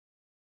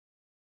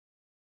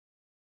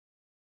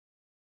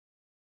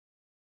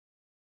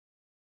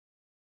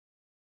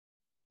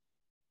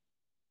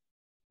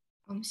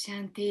Om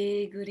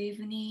Shanti, good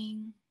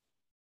evening.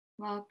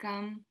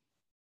 Welcome.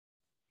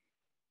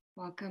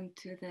 Welcome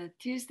to the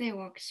Tuesday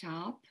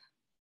workshop.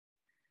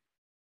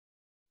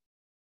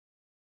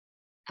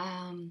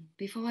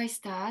 Before I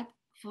start,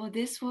 for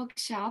this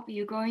workshop,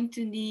 you're going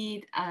to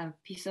need a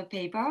piece of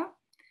paper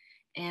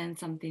and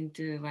something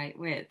to write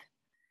with.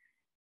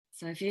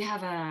 So if you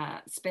have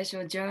a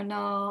special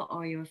journal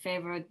or your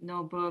favorite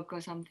notebook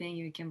or something,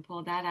 you can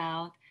pull that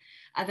out.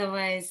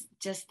 Otherwise,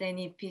 just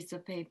any piece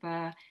of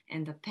paper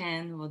and a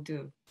pen will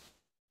do.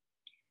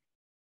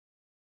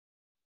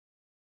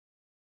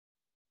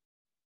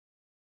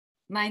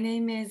 My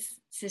name is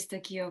Sister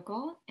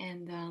Kyoko,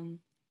 and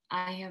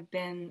I have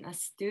been a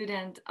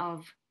student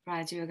of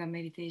Raja Yoga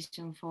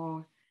meditation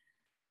for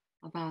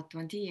about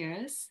 20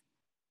 years.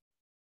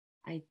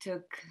 I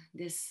took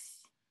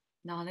this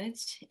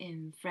knowledge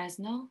in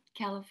Fresno,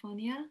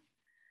 California,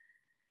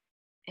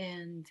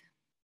 and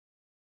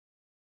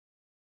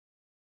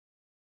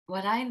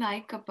what I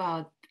like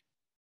about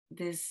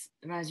this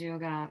Raja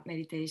Yoga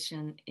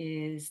meditation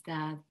is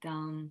that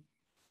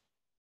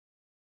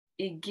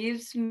it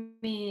gives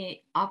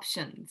me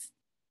options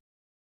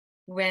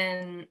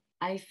when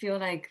I feel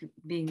like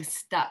being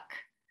stuck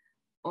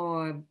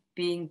or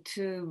being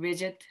too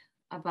rigid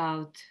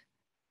about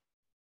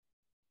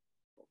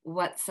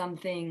what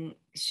something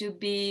should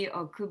be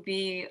or could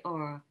be,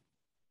 or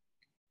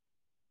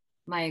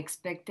my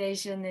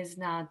expectation is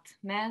not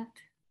met,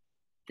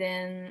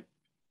 then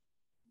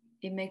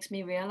it makes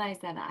me realize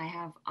that I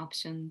have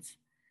options.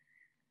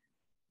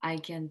 I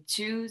can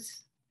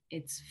choose,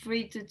 it's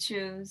free to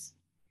choose,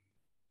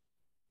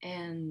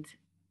 and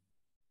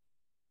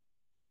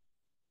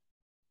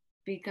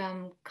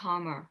become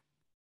calmer.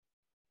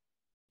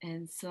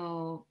 And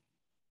so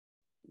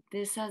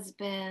this has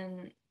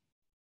been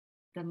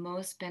the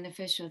most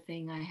beneficial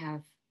thing I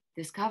have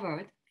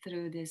discovered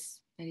through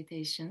this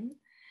meditation.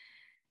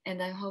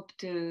 And I hope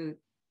to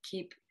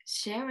keep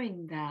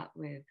sharing that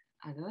with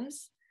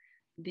others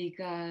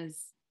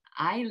because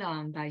I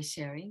learn by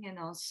sharing, and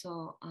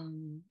also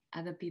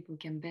other people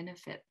can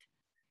benefit.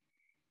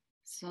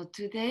 So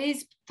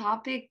today's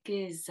topic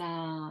is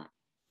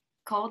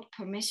called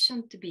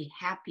permission to be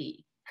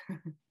happy.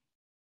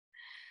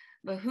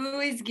 But who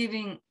is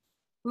giving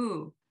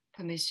who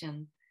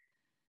permission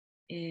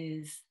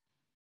is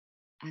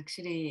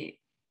actually,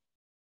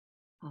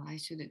 I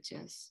should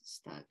just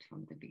start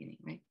from the beginning,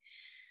 right?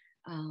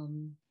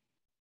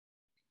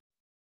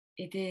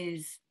 It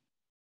is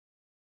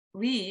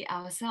we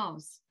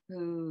ourselves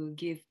who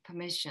give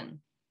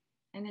permission.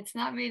 And it's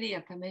not really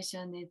a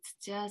permission, it's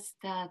just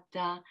that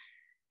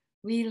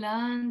we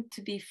learn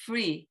to be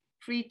free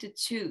to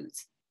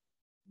choose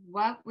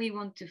what we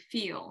want to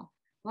feel,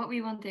 what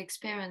we want to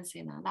experience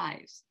in our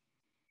lives.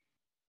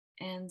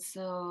 And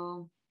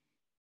so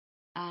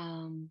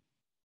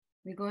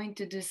we're going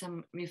to do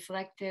some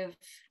reflective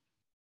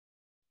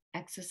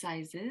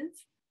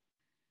exercises.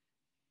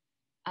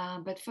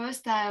 But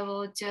first, I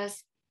will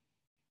just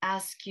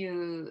ask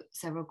you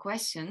several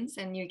questions,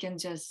 and you can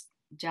just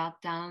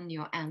jot down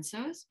your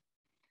answers.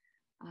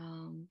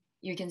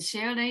 You can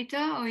share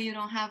later, or you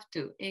don't have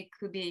to. It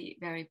could be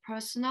very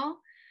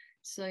personal.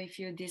 So if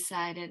you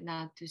decided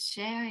not to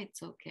share,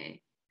 it's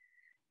okay.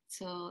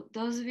 So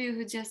those of you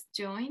who just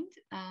joined,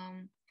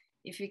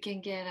 if you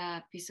can get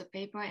a piece of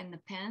paper and a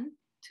pen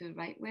to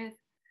write with,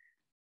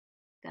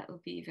 that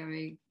would be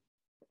very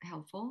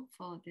helpful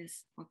for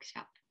this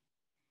workshop.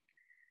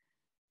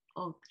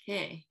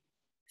 Okay,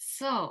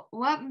 so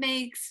what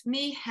makes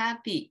me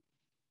happy?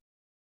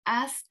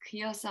 Ask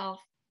yourself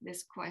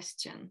this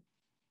question.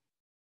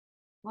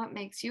 What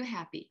makes you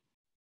happy?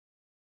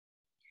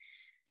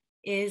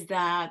 Is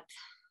that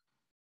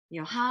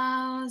your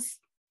house,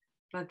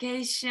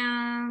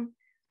 vacation,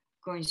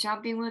 going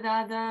shopping with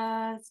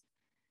others,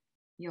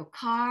 your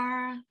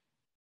car,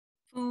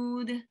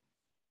 food,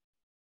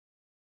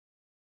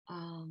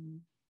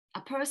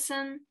 a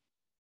person,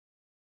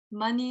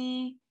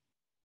 money,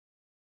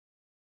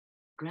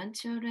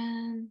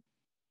 grandchildren,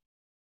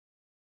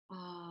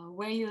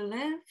 where you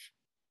live,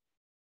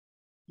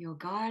 your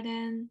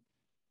garden,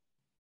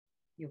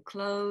 your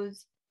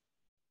clothes,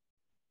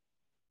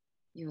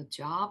 your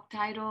job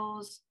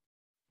titles,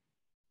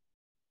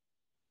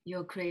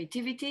 your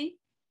creativity,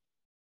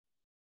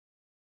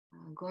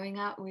 going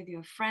out with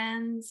your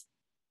friends,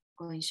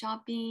 going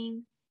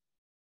shopping,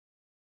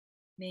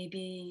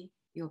 maybe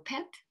your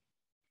pet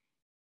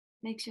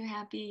makes you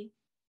happy,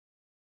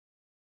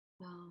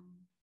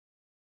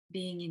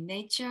 being in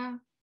nature,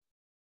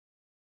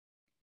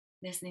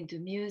 listening to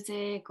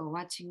music or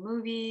watching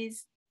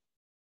movies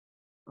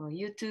or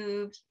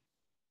YouTube,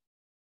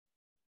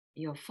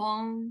 your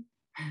phone,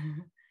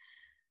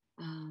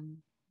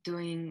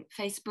 doing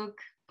Facebook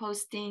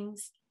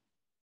postings,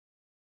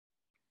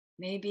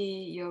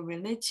 maybe your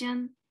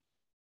religion,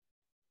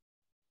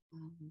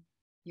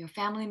 your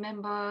family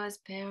members,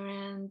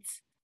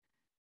 parents,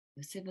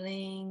 your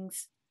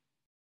siblings,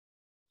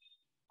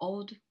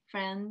 old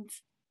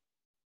friends,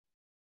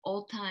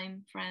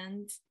 old-time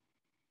friends,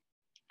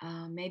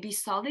 maybe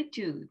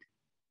solitude.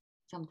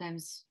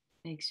 Sometimes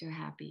makes you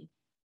happy?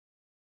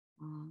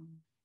 Um,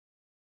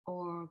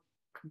 or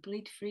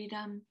complete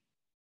freedom,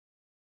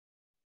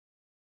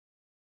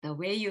 the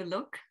way you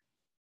look,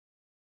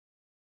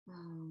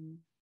 um,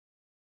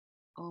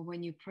 or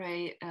when you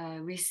pray,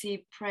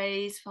 receive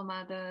praise from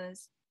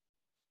others,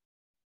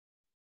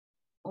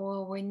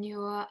 or when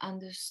you are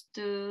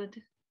understood,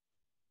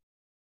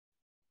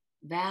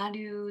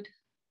 valued,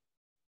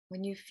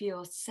 when you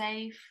feel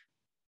safe,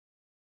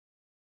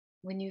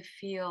 when you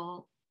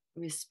feel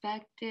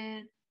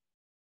respected,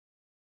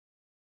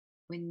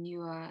 when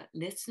you are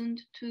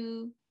listened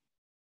to,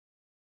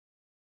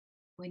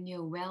 when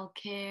you're well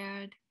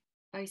cared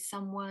by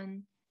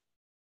someone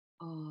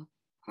or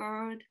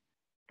heard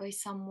by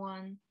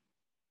someone.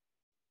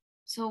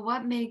 So,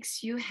 what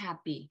makes you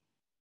happy?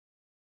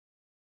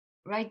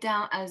 Write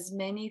down as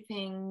many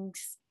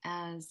things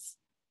as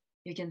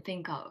you can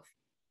think of.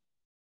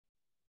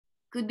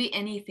 Could be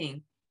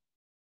anything.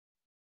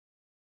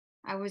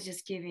 I was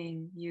just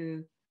giving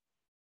you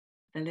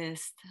the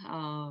list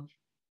of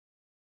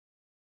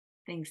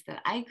things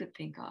that I could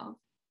think of,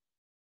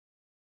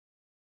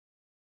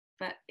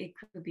 but it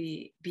could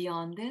be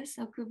beyond this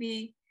or could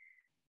be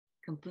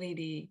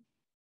completely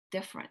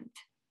different.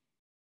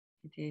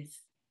 It is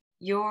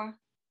your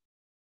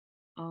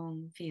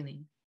own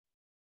feeling.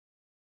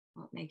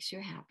 What makes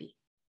you happy?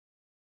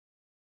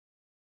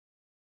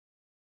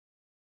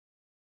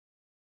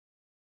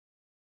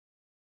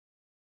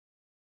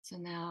 So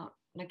now,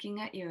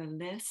 looking at your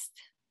list,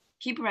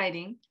 keep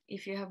writing.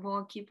 If you have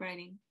more, keep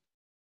writing.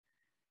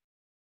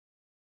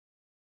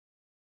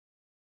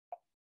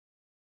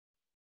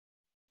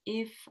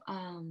 If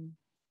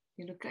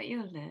you look at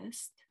your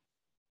list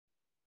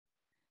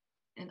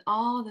and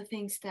all the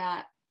things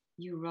that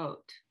you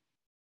wrote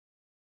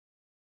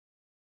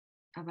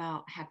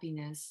about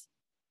happiness,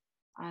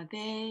 are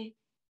they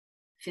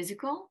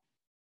physical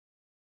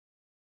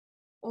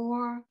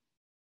or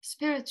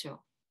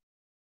spiritual?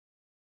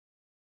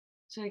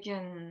 So you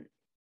can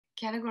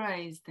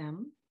categorize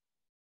them.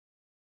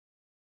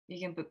 You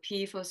can put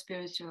P for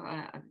spiritual,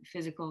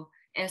 physical,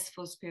 S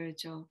for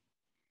spiritual.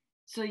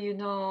 So you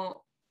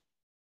know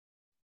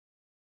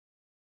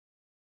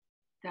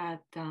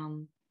that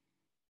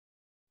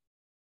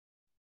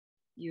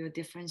you're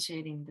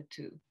differentiating the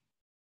two.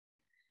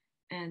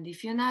 And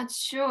if you're not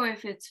sure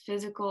if it's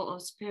physical or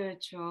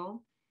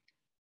spiritual,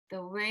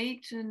 the way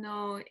to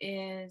know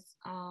is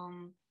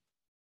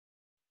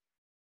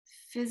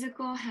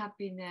physical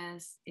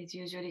happiness is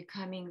usually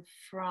coming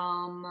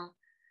from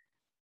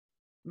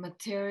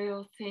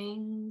material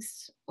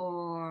things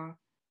or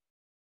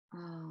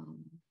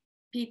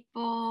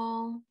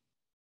people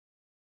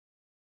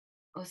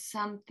or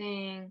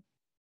something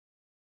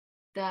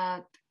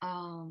that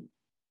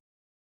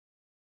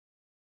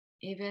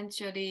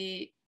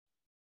eventually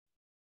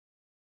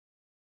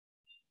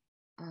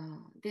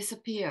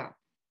disappear.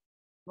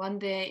 One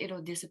day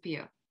it'll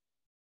disappear.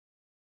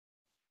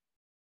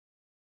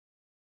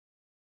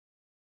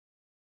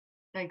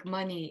 Like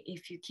money,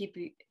 if you keep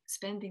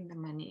spending the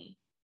money,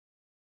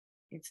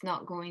 it's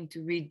not going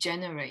to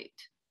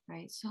regenerate,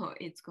 right? So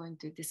it's going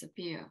to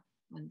disappear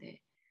one day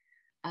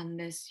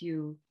unless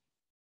you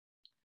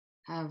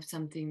have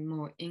something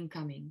more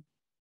incoming.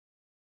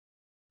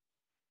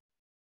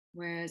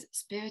 Whereas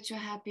spiritual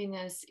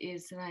happiness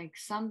is like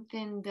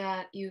something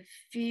that you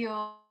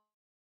feel,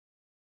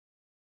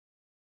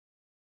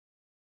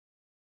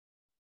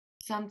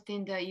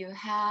 something that you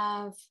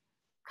have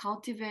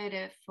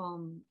cultivated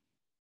from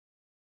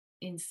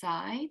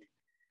inside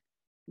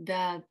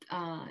that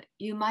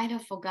you might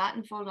have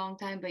forgotten for a long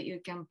time, but you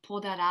can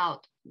pull that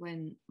out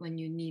when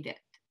you need it.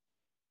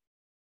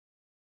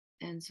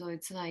 And so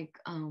it's like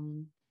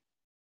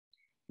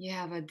you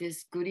have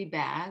this goodie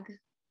bag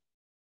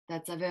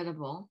that's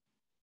available,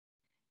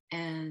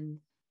 and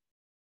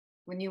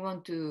when you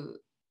want to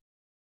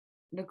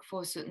look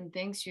for certain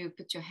things, you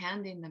put your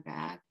hand in the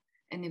bag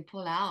and then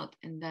pull out,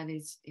 and that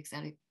is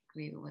exactly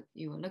what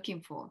you were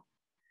looking for.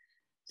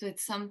 So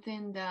it's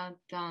something that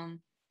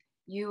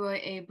you are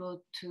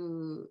able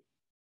to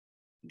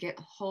get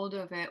hold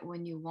of it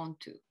when you want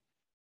to.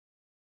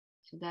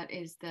 So that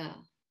is the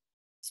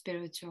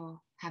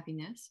spiritual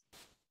happiness.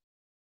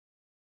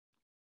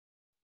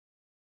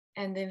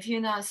 And if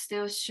you're not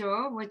still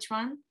sure which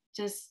one,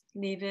 just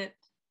leave it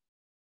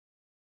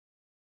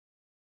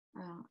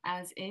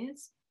as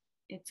is.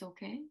 It's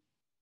okay.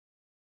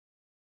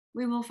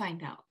 We will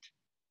find out.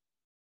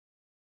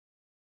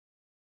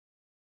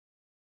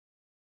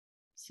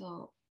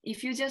 So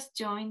if you just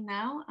joined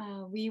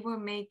now, we were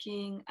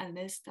making a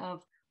list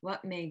of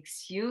what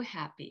makes you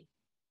happy.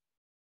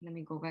 Let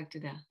me go back to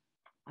the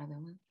other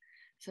one.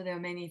 So there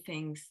are many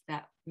things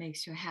that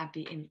makes you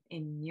happy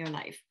in your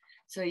life.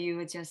 So you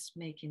were just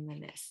making the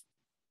list.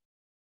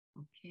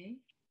 Okay.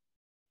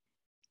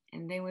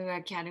 And then we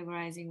were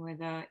categorizing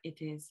whether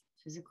it is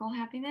physical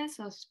happiness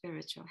or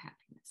spiritual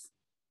happiness.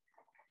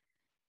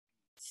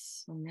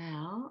 So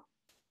now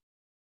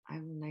I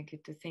would like you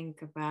to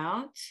think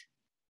about,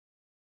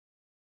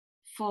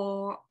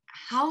 for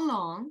how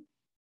long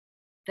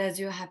does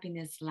your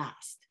happiness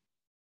last?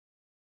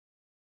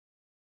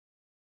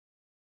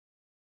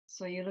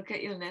 So you look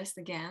at your list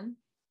again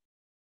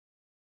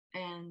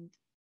and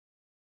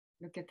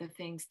look at the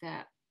things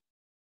that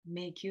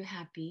make you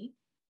happy.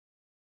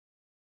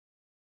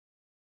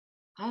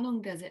 How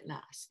long does it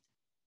last?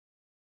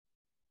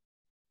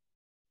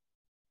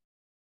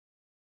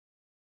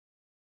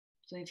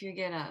 So if you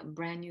get a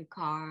brand new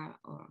car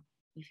or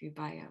if you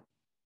buy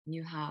a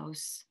new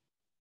house,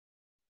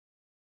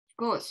 of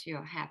course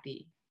you're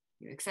happy.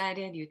 You're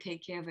excited, you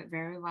take care of it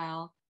very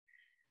well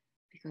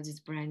because it's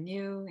brand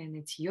new and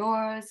it's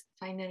yours.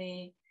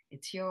 Finally,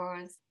 it's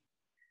yours.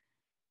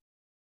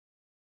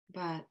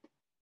 But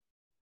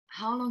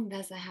how long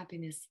does the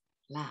happiness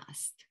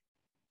last?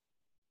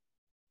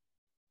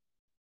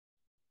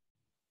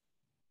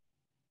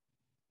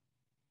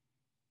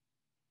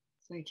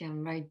 So you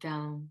can write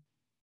down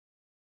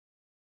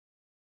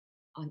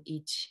on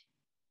each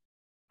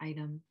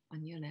item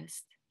on your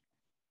list.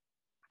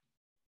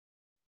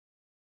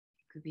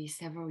 It could be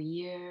several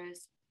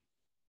years.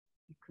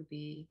 It could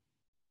be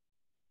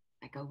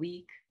like a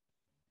week.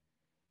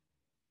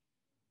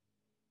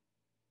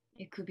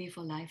 It could be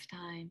for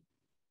lifetime.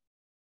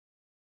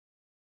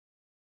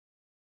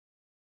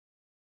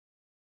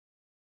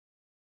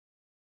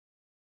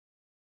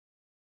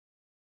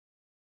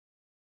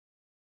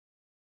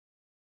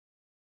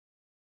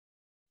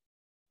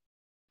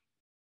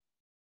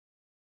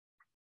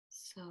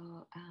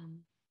 So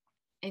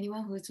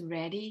anyone who's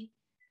ready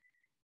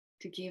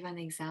to give an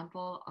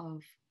example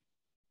of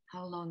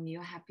how long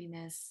your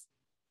happiness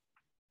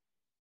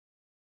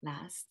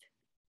lasts,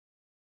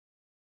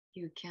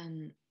 you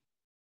can,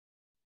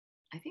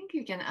 I think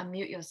you can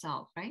unmute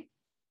yourself, right?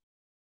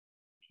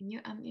 Can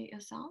you unmute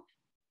yourself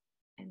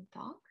and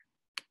talk?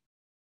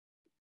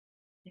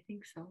 I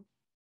think so.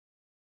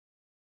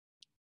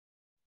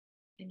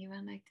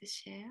 Anyone like to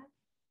share?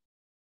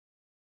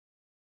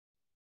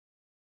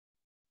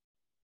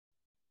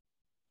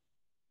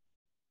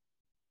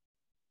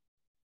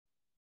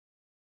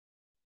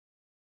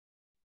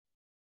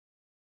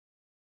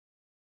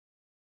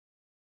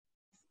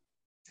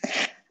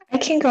 I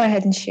can go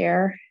ahead and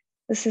share.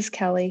 This is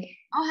Kelly.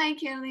 Oh, hi,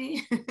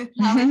 Kelly.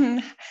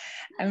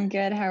 I'm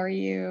good. How are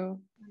you?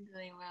 I'm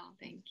doing well,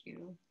 thank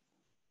you.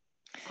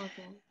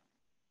 Okay.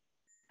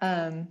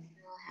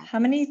 How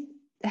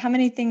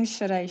many things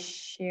should I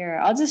share?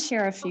 I'll just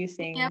share a few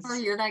things. Whatever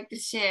you like to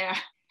share.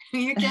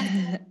 You can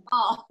share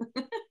all.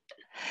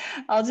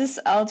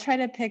 I'll try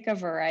to pick a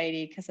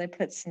variety because I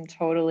put some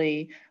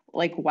totally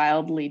like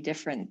wildly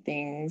different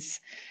things.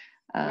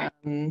 Right.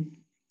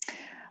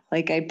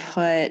 Like I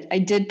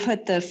did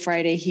put the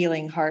Friday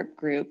Healing Harp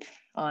group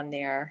on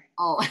there.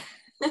 Oh.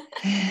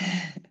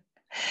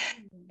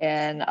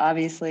 And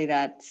obviously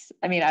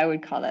I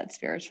would call that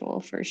spiritual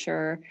for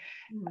sure.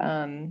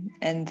 Mm-hmm.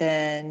 And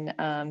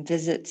then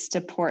visits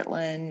to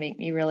Portland make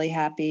me really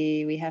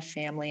happy. We have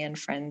family and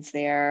friends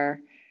there.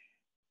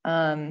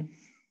 And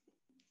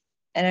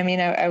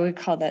I would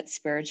call that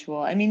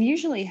spiritual. I mean,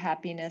 usually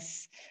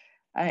happiness,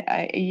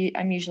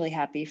 I'm usually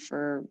happy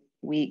for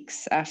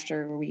weeks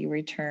after we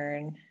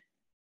return.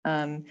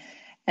 And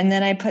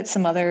then I put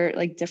some other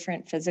like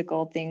different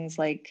physical things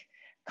like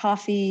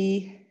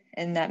coffee,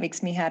 and that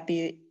makes me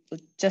happy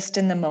just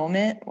in the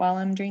moment while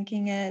I'm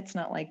drinking it. It's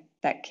not like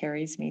that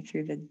carries me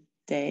through the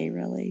day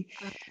really.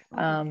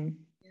 Okay.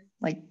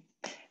 Like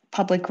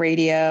public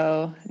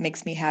radio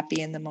makes me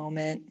happy in the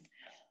moment.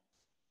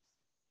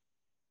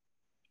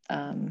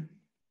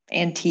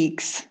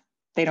 Antiques,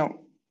 they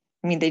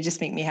just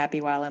make me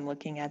happy while I'm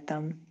looking at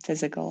them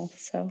physical.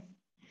 So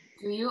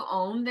do you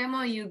own them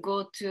or you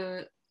go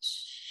to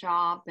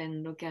shop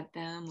and look at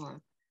them or?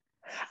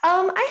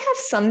 I have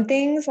some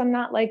things. I'm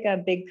not like a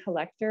big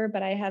collector,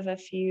 but I have a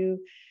few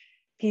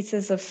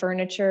pieces of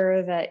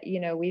furniture that,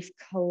 we've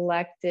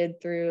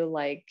collected through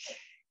like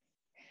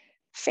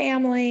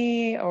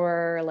family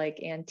or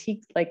like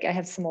antique. Like I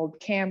have some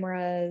old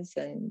cameras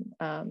and,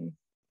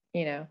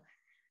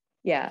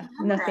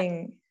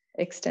 nothing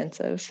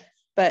extensive.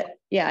 But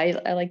yeah,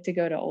 I like to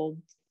go to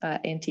old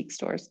antique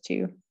stores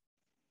too.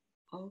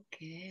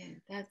 Okay,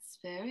 that's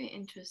very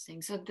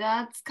interesting. So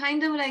that's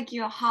kind of like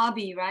your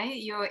hobby, right?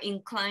 You're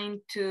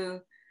inclined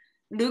to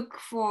look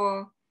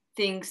for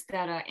things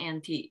that are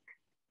antique.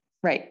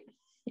 Right.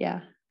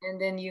 Yeah.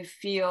 And then you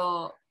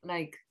feel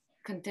like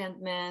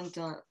contentment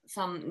or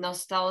some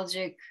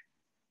nostalgic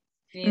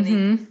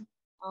feeling.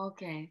 Mm-hmm.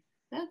 Okay,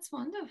 that's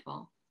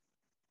wonderful.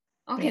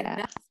 Okay, Yeah.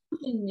 that's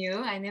something new.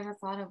 I never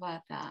thought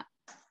about that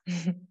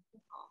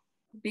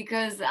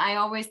because I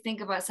always think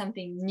about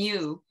something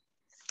new.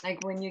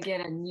 Like when you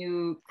get a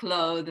new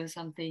clothes or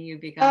something, you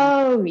become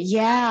Oh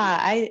yeah.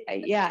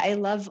 I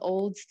love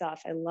old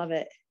stuff. I love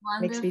it.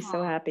 Makes me so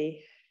wonderful.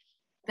 happy.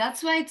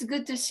 That's why it's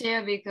good to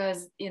share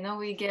because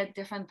we get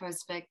different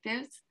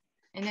perspectives.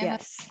 I never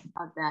Yes.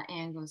 thought that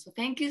angle. So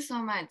thank you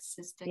so much,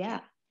 Sister Yeah.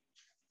 Kate.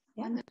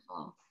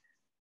 Wonderful.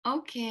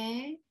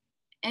 Okay.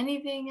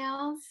 Anything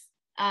else?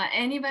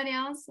 Anybody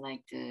else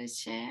like to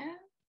share?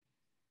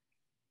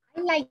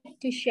 I like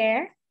to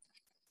share.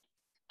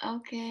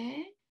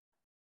 Okay.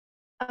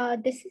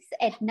 This is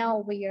Edna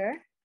over here.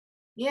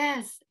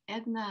 Yes,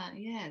 Edna.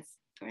 Yes.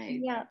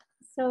 Great. Yeah.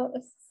 So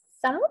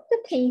some of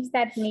the things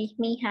that make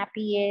me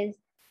happy is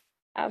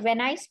when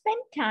I spend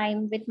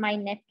time with my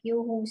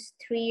nephew who's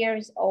 3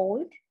 years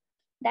old,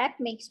 that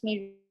makes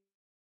me.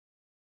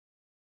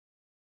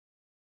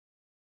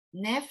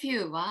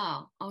 Nephew,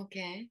 wow.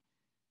 Okay.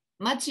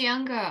 Much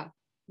younger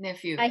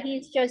nephew.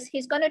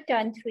 He's gonna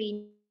turn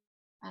 3.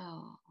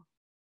 Oh.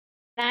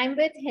 I'm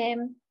with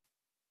him.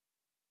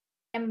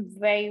 I'm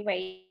very,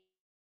 very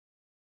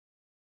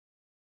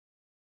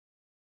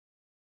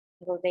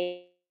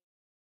day.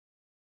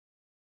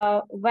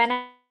 When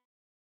I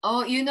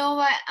Oh, you know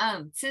what?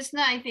 Cisna,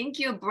 I think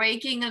you're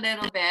breaking a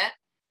little bit.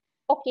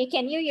 Okay,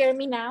 can you hear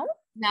me now?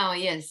 Now,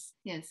 yes,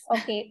 yes.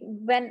 Okay,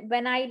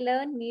 when I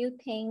learn new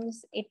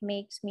things, it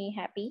makes me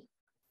happy.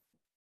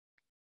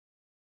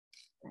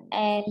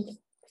 And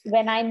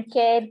when I'm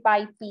cared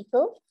by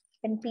people,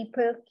 when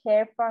people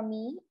care for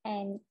me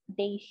and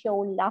they show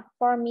love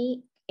for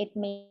me, it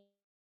makes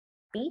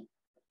me happy.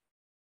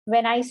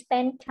 When I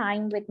spend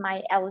time with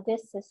my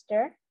eldest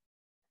sister,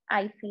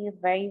 I feel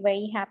very,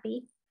 very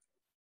happy.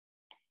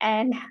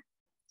 And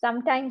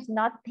sometimes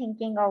not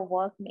thinking of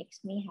work makes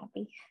me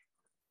happy.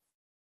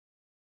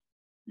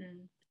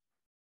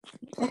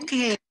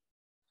 Okay,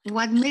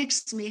 what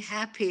makes me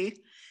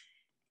happy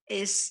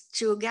is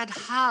to get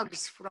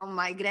hugs from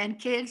my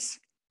grandkids.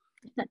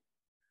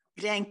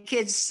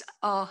 Grandkids,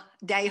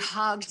 they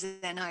hugs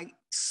and I'm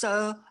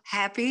so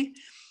happy.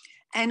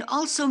 And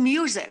also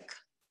music.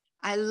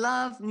 I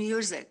love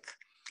music.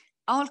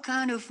 All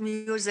kind of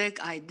music.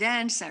 I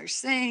dance, I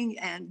sing,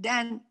 and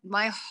then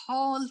my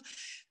whole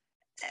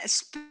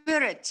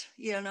spirit,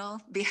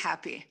 be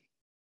happy.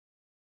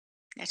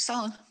 That's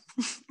all.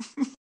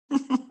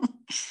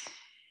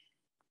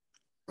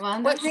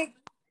 Wonderful.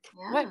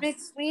 What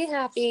makes me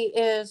happy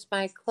is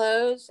my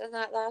clothes, and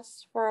that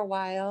lasts for a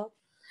while.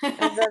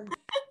 And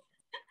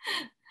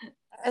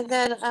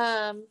then,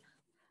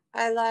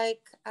 I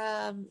like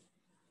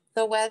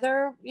the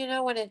weather.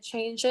 When it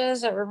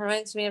changes, it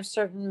reminds me of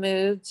certain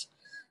moods.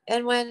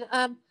 And when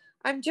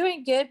I'm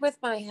doing good with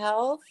my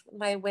health,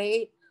 my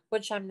weight,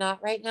 which I'm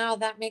not right now,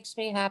 that makes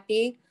me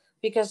happy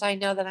because I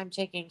know that I'm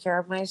taking care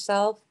of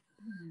myself,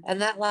 and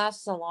that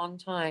lasts a long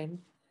time.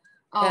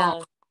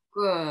 Oh,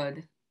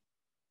 good.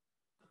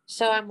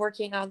 So I'm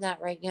working on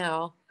that right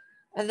now.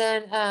 And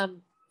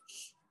then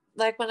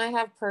like when I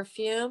have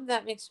perfume,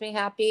 that makes me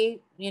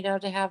happy,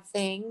 to have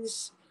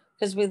things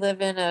because we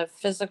live in a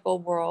physical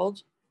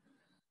world.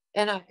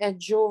 And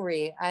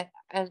jewelry. I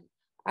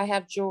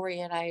have jewelry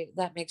and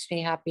that makes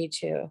me happy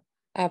too.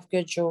 I have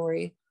good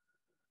jewelry.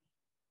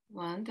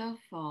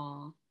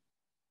 Wonderful.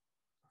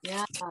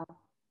 Yeah.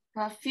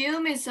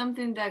 Perfume is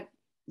something that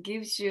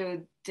gives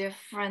you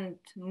different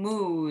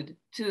mood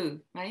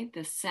too, right?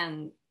 The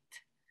scent.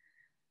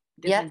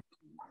 Different.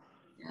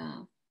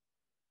 Yeah.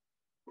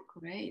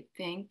 Great.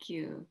 Thank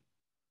you.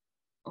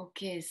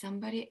 Okay,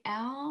 somebody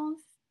else?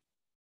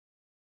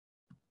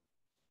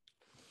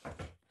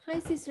 Hi,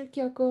 Sister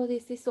Kyoko.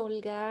 This is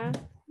Olga.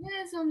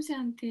 Yes, Om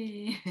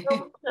Shanti.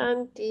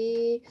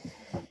 Auntie.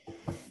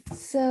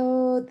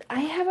 So I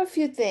have a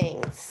few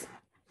things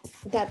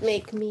that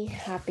make me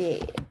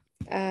happy.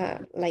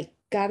 Like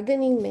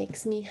gardening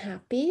makes me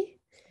happy.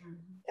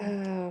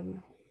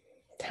 Time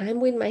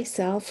with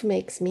myself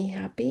makes me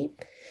happy.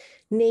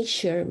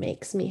 Nature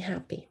makes me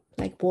happy.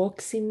 Like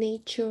walks in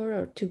nature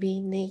or to be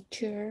in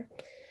nature.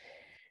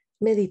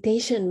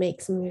 Meditation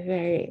makes me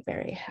very,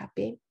 very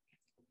happy.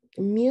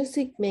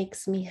 Music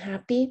makes me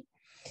happy.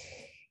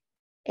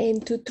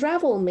 And to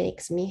travel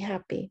makes me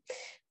happy.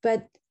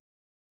 But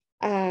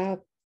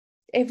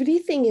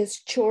everything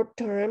is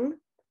short-term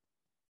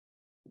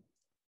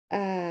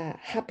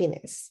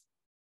happiness.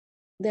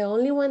 The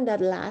only one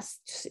that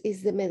lasts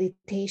is the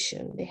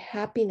meditation, the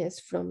happiness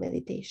from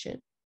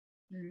meditation.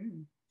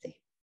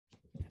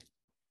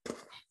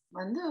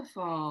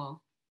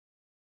 Wonderful.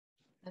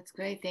 That's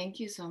great. Thank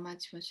you so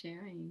much for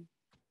sharing.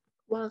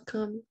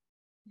 Welcome.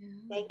 Yeah.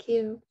 Thank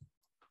you.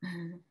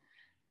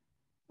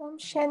 Om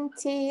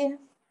Shanti.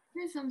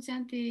 Yes, Om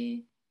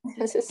Shanti.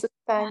 This is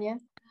Tanya.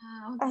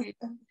 Okay.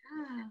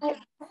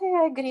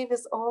 I agree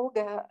with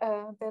Olga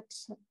that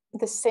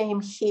the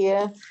same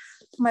here.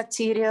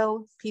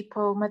 Material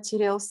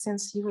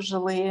things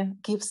usually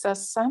gives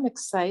us some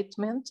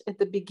excitement at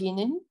the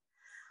beginning,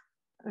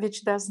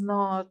 which does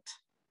not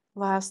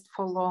last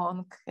for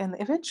long, and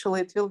eventually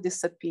it will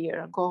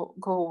disappear, go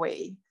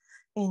away.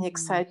 Any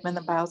excitement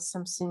about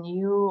something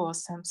new or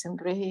something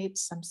great,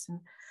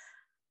 something.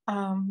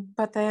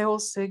 But I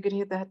also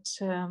agree that,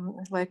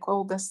 like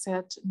Olga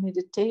said,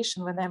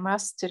 meditation, when I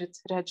mastered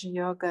Raja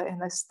Yoga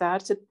and I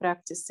started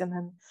practicing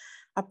and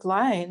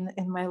applying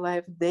in my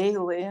life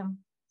daily,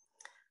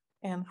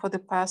 and for the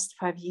past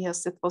 5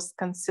 years, it was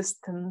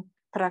consistent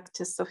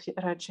practice of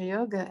Raja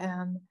Yoga.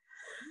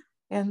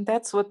 And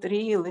that's what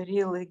really,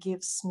 really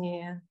gives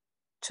me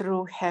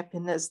true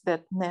happiness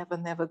that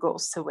never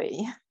goes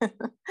away.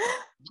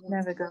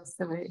 Never goes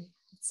away.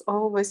 It's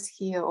always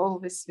here,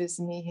 always with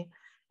me.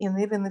 And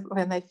even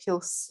when I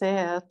feel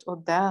sad or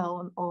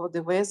down or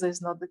the weather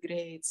is not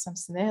great,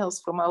 something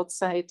else from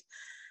outside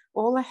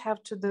all I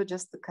have to do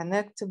just to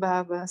connect to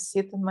Baba,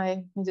 sit in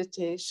my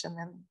meditation,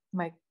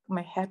 and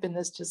my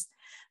happiness just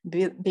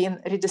being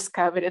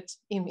rediscovered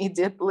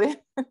immediately.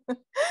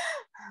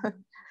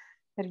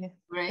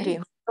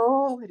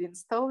 Reinstall,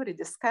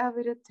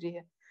 rediscover it,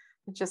 it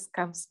just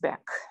comes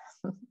back.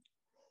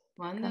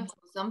 Wonderful.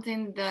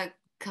 Something that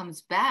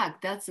comes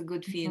back, that's a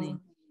good feeling.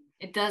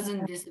 It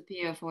doesn't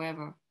disappear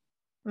forever.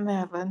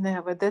 Never,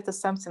 never. That is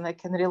something I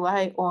can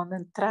rely on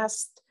and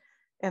trust.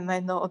 And I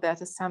know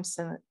that is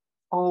something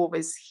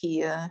always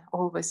here,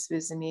 always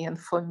with me and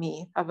for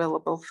me,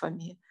 available for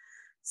me.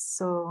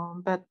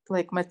 So, but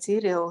like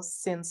materials,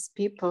 since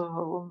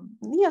people,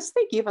 yes,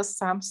 they give us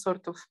some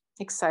sort of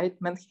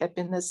excitement,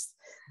 happiness,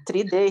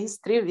 3 days,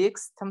 3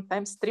 weeks,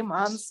 sometimes 3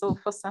 months, or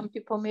for some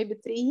people, maybe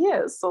 3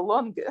 years or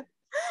longer.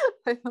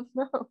 I don't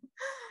know.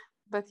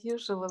 But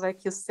usually,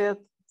 like you said,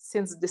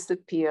 things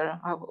disappear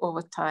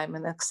over time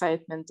and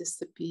excitement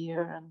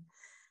disappear and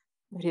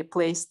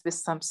replaced with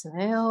something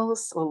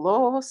else, or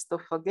lost or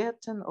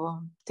forgotten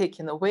or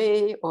taken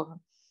away, or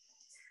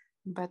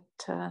but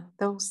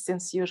those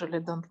things usually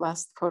don't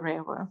last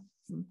forever.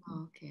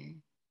 Okay.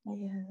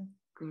 Yeah.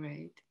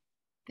 Great.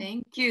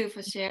 Thank you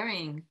for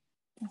sharing.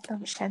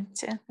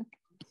 Shanti.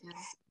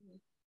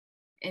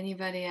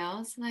 Anybody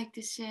else like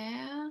to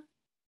share?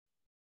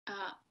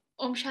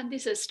 Om Shanti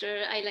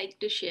sister, I like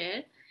to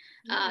share.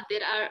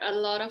 There are a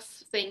lot of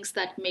things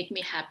that make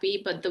me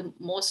happy, but the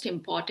most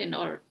important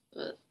or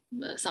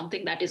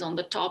something that is on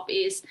the top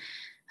is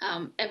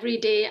every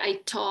day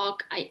I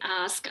talk, I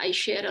ask, I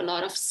share a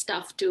lot of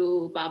stuff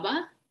to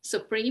Baba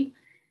Supreme,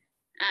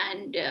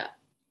 and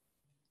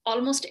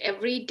almost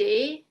every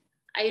day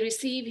I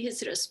receive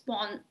his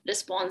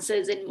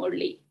responses in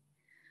Murli.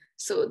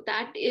 So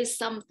that is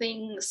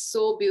something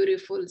so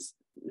beautiful.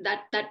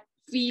 That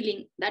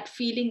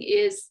feeling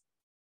is,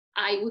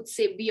 I would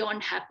say,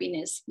 beyond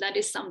happiness. That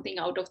is something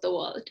out of the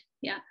world.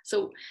 Yeah.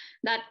 So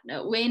that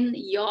when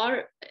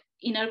your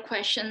inner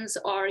questions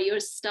or your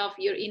stuff,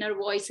 your inner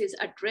voice is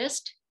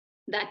addressed,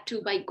 that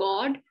too by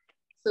God.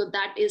 So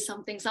that is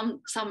something.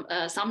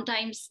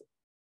 Sometimes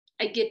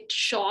I get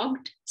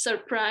shocked,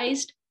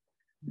 surprised,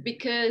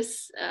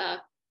 because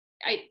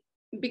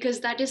because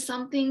that is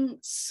something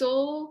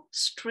so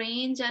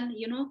strange, and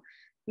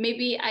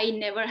maybe I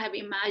never have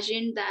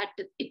imagined that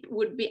it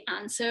would be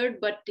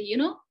answered, but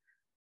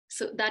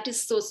so that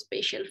is so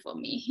special for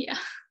me. Yeah.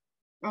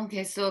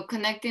 Okay, so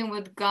connecting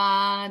with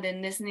God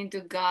and listening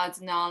to God's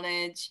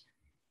knowledge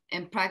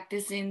and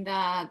practicing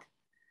that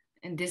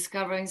and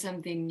discovering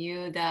something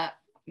new that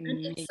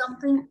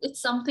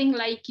it's something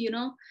like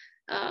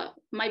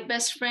my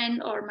best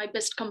friend or my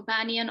best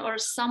companion or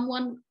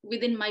someone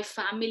within my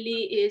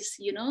family is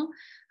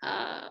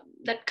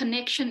that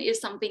connection is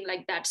something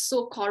like that,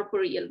 so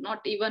corporeal,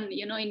 not even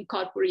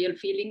incorporeal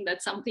feeling.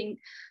 That's something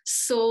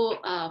so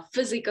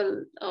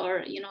physical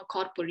or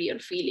corporeal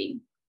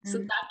feeling. So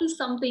that is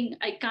something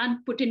I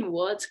can't put in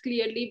words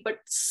clearly, but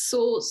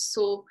so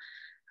special.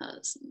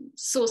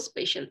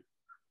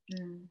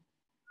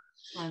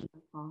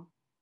 Wonderful.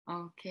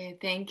 Okay,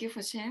 thank you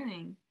for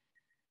sharing.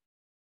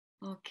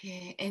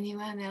 Okay,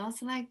 anyone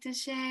else like to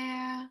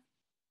share?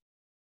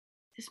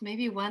 Just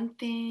maybe one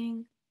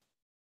thing.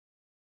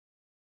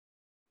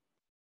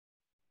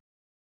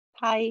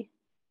 Hi.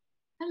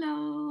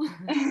 Hello.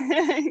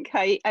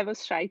 Hi, I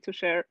was shy to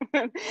share.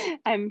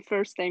 I'm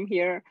first time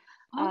here.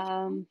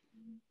 Okay.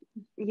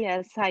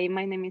 Yes, hi,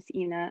 my name is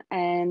Ina,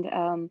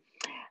 and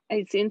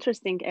it's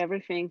interesting,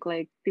 everything,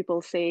 like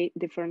people say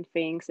different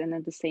things, and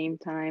at the same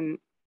time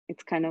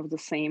it's kind of the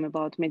same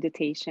about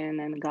meditation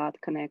and God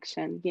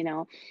connection,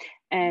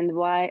 and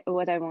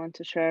what I want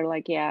to share,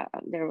 like, yeah,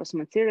 there was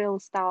material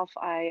stuff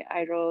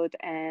I wrote,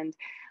 and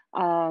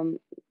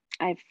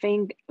I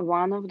think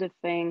one of the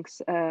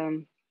things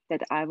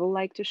that I would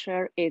like to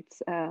share,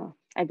 it's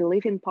I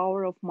believe in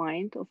power of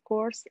mind, of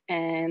course,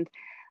 and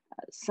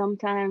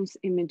sometimes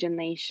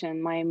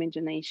my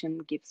imagination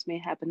gives me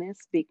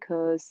happiness,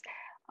 because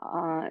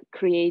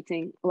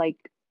creating, like,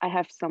 I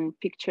have some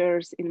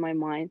pictures in my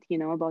mind,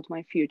 about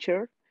my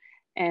future.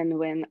 And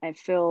when I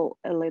feel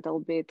a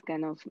little bit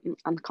kind of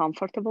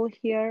uncomfortable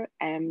here,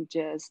 I'm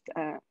just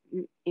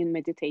in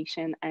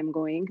meditation, I'm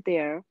going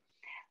there,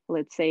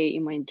 let's say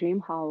in my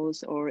dream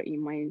house or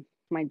in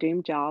my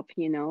dream job,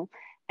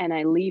 and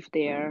I live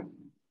there,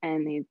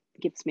 and it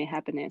gives me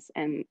happiness,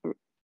 and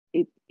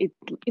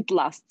it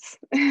lasts.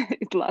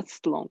 It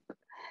lasts long.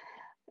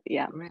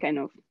 Yeah, Right. kind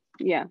of,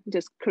 yeah,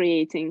 just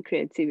creating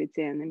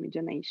creativity and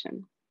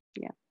imagination.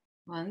 Yeah.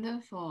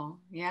 Wonderful.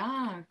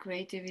 Yeah,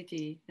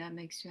 creativity. That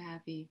makes you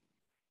happy.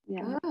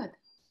 Yeah. Good.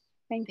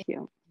 Thank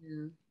you.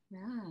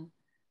 Yeah.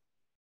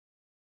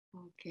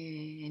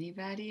 Okay,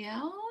 anybody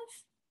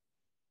else?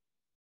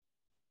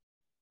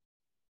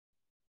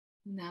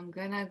 Now I'm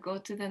gonna go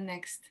to the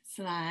next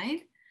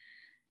slide.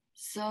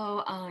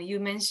 So you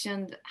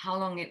mentioned how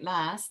long it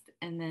lasts,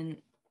 and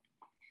then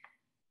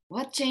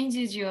what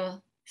changes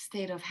your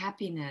state of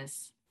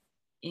happiness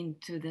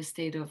into the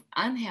state of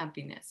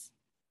unhappiness?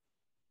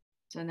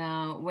 So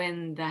now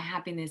when the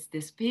happiness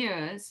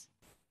disappears,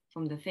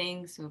 from the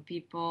things or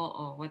people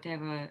or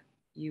whatever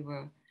you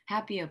were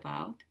happy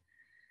about,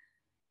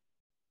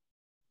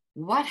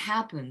 what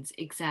happens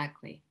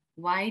exactly?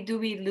 Why do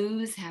we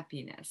lose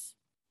happiness?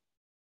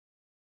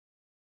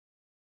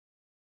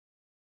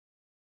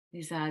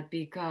 Is that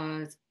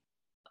because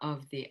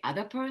of the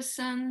other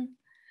person?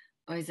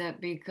 Or is that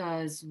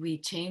because we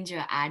change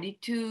our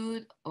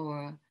attitude,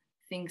 or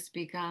things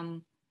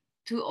become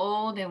too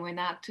old and we're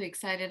not too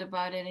excited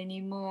about it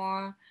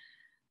anymore?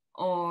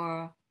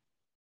 Or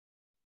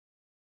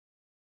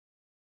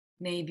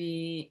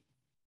maybe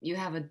you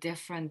have a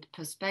different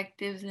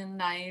perspectives in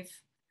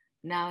life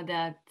now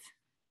that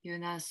you're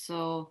not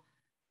so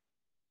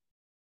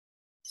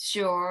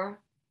sure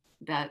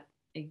that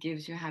it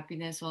gives you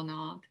happiness or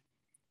not.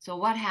 So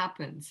what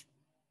happens?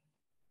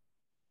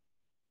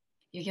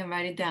 You can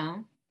write it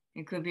down.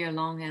 It could be a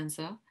long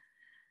answer.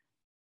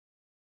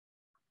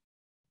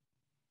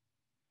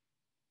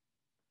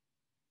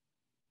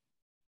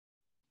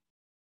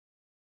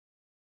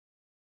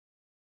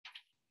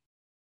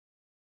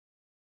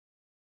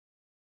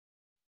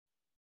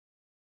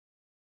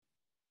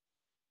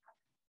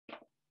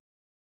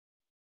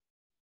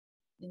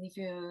 And if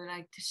you would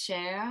like to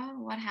share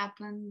what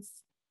happens,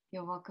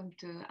 you're welcome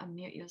to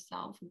unmute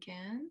yourself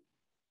again.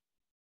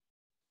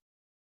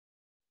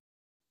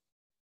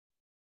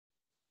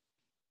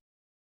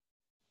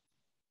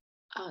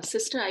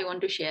 Sister, I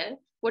want to share.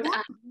 What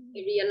I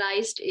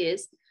realized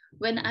is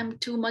when I'm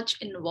too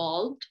much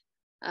involved,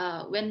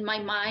 when my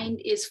mind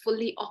is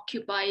fully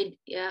occupied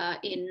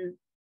in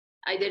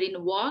either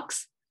in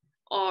walks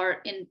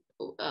or in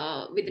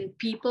within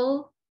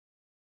people,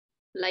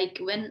 like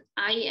when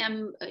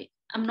I'm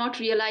not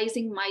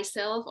realizing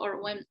myself,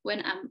 or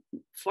when I'm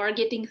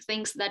forgetting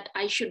things that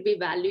I should be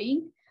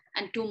valuing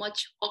and too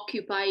much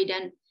occupied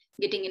and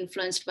getting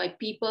influenced by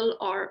people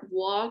or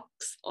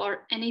walks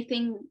or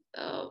anything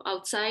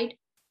outside,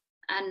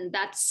 and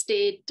that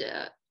state,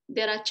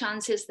 there are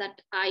chances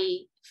that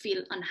I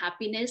feel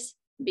unhappiness,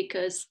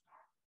 because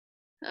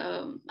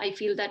I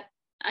feel that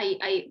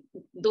I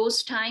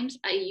those times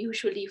I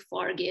usually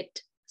forget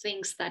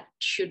things that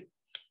should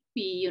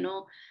be,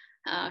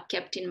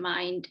 kept in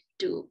mind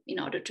in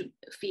order to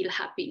feel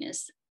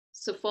happiness.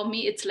 So for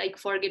me, it's like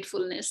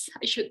forgetfulness,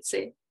 I should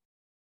say.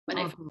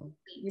 When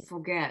you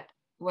forget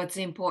what's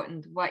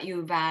important, what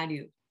you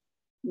value.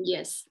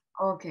 Yes.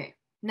 Okay.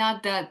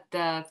 Not that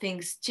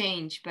things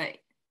change, but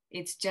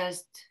it's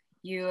just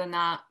you're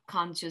not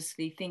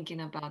consciously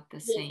thinking about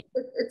the same.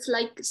 It's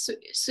like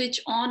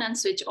switch on and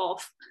switch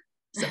off.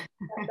 So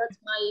that's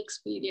my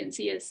experience.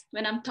 Yes.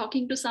 When I'm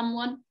talking to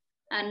someone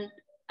and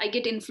I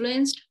get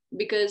influenced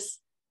because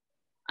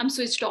I'm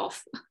switched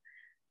off.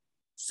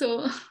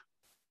 So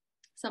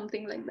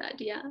something like that.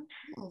 Yeah.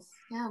 Yes.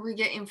 Yeah, we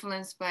get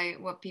influenced by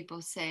what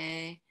people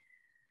say,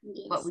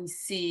 yes. What we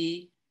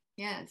see.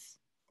 Yes,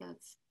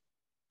 that's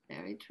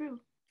very true.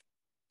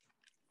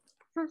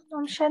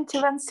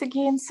 Shanti, once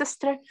again,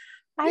 sister,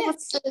 I would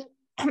say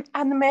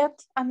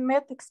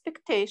unmet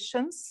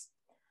expectations.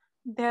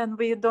 Then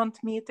we don't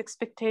meet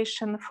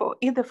expectation for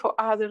either for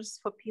others,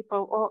 for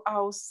people, or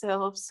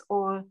ourselves,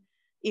 or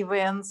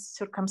events,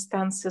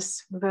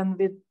 circumstances when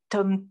we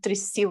don't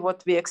receive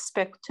what we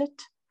expected.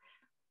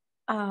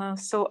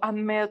 So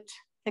unmet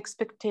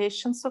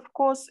expectations, of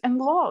course, and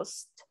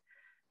lost.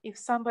 If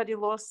somebody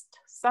lost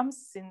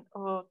something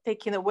or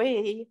taken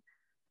away,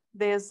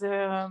 there's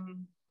a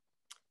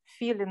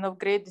feeling of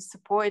great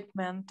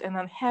disappointment and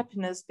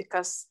unhappiness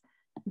because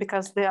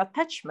the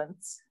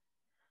attachments,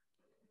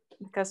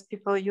 because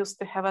people used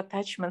to have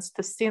attachments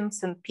to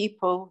things and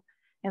people,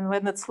 and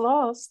when it's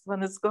lost,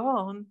 when it's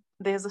gone,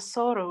 there's a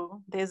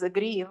sorrow, there's a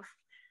grief,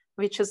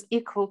 which is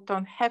equal to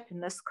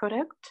unhappiness,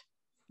 correct?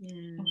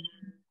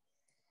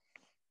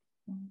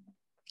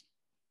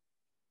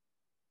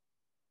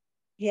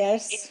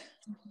 Yes.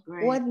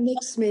 Great. What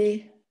makes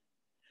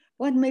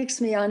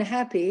me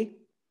unhappy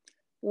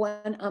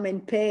when I'm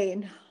in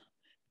pain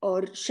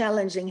or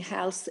challenging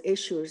health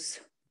issues?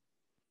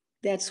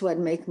 That's what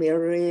makes me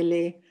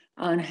really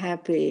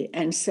unhappy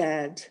and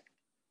sad,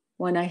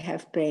 when I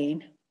have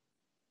pain.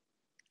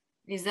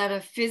 Is that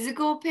a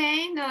physical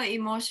pain or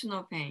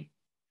emotional pain?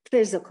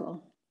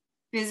 Physical.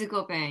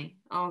 Physical pain.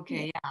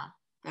 Okay, yeah.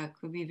 That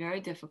could be very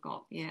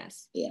difficult.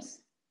 Yes. Yes.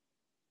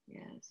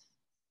 Yes.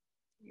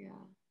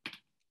 Yeah.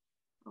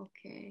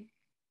 Okay.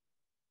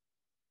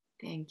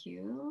 Thank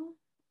you.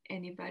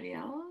 Anybody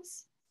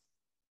else?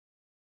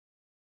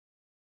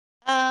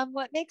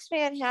 What makes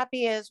me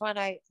unhappy is when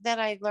I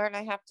learn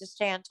I have to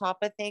stay on top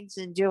of things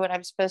and do what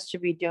I'm supposed to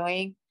be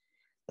doing.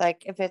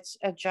 Like if it's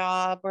a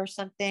job or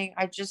something,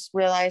 I just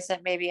realize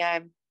that maybe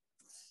I'm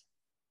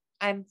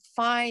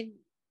fine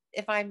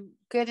if I'm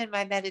good in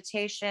my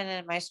meditation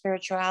and my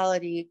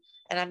spirituality,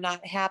 and I'm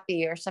not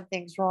happy or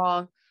something's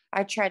wrong.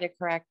 I try to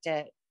correct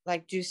it,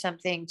 like do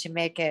something to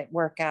make it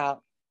work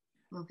out.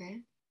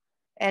 Okay.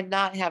 And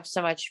not have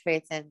so much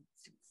faith in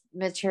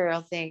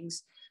material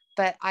things.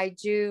 But I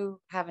do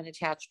have an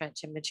attachment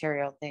to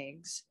material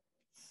things.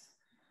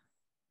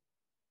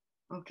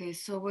 Okay,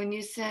 so when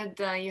you said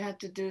you had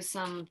to do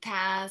some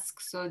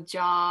tasks or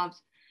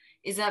jobs,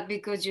 is that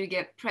because you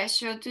get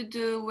pressure to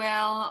do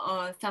well,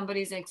 or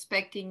somebody's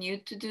expecting you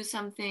to do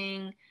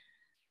something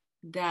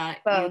that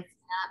you Both.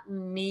 cannot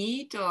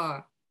meet,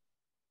 or?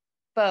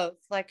 Both.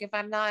 Like if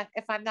I'm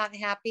not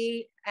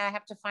happy, I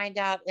have to find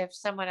out if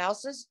someone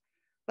else is,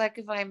 like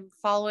if I'm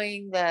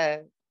following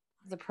the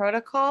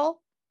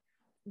protocol,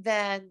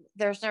 then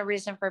there's no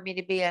reason for me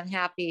to be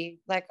unhappy.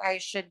 Like I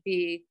should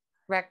be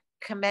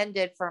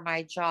recommended for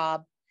my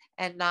job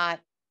and not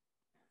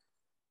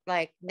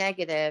like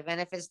negative. And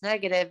if it's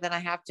negative, then I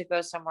have to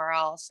go somewhere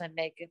else and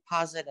make it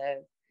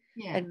positive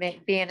Yeah. and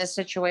be in a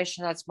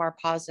situation that's more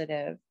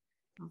positive.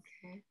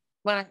 Okay.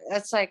 When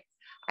that's like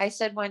I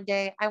said one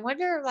day, I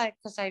wonder, like,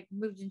 because I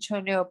moved into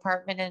a new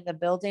apartment in the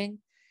building,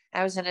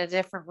 I was in a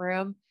different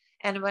room.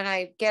 And when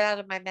I get out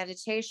of my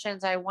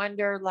meditations, I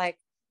wonder like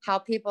how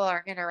people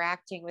are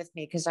interacting with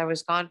me because I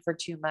was gone for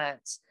 2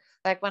 months.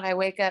 Like when I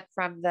wake up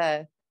from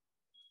the,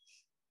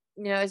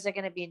 is it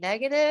going to be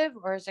negative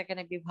or is it going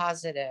to be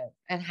positive?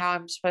 And how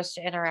I'm supposed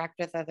to interact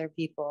with other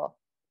people.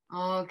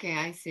 Okay,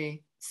 I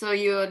see. So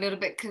you're a little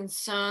bit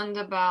concerned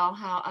about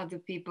how other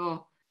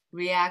people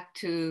react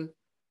to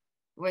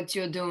what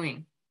you're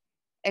doing.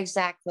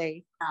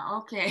 Exactly.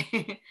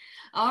 Okay.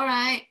 All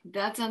right.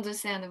 That's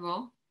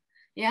understandable.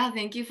 Yeah,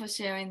 thank you for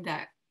sharing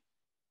that.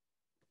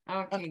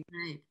 Okay,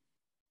 great.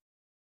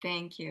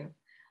 Thank you.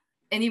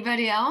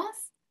 Anybody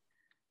else?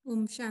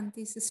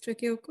 Shanti, Sister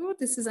Kyoko.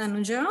 This is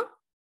Anuja.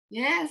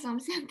 Yes, I'm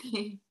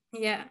Shanti.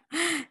 Yeah.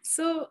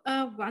 So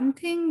one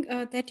thing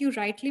that you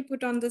rightly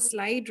put on the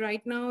slide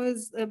right now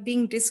is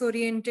being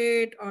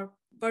disoriented or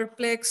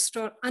perplexed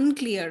or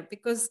unclear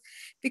because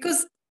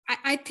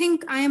I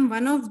think I am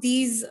one of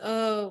these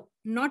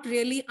not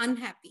really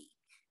unhappy,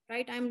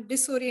 right? I'm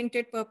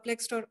disoriented,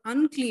 perplexed, or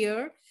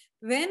unclear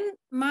when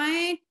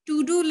my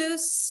to-do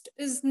list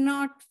is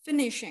not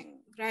finishing,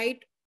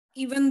 right?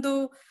 Even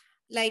though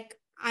like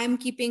I'm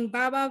keeping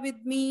Baba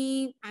with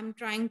me, I'm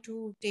trying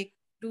to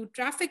do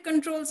traffic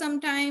control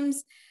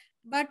sometimes,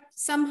 but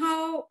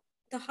somehow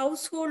the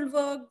household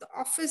work, the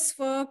office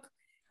work,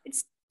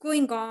 it's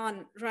going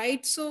on,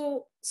 right?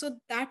 So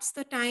that's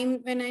the time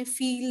when I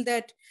feel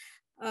that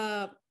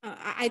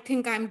I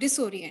think I'm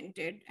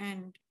disoriented,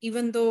 and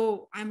even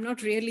though I'm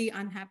not really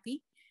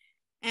unhappy.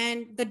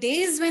 And the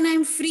days when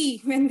I'm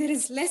free, when there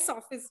is less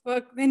office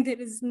work, when there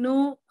is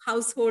no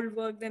household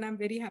work, then I'm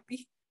very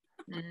happy.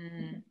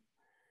 Mm.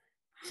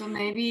 So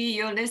maybe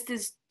your list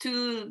is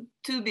too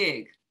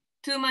big,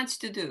 too much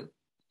to do.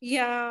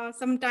 Yeah,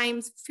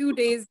 sometimes few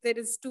days there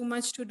is too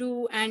much to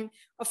do, and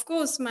of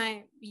course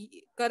my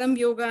Karam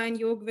yoga and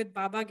yoga with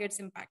Baba gets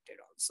impacted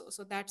also,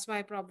 so that's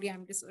why probably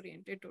I'm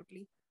disoriented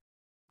totally.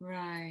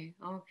 Right.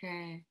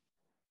 Okay.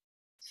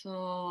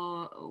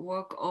 So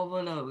work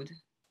overload.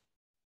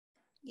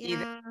 Yeah.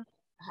 Either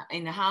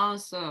in the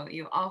house or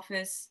your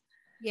office.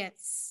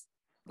 Yes,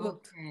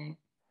 both.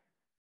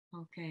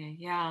 Okay.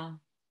 Yeah.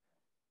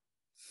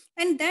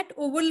 And that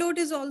overload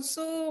is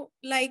also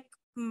like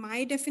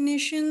my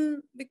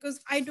definition, because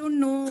I don't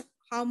know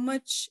how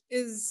much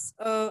is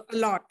a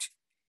lot.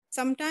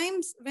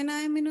 Sometimes when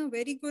I'm in a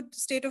very good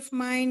state of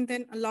mind,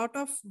 then a lot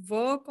of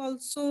work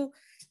also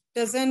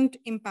doesn't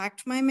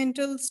impact my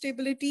mental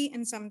stability.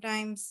 And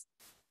sometimes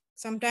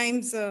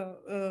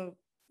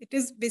it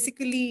is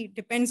basically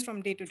depends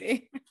from day to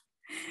day.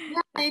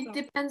 Yeah, it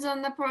depends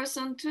on the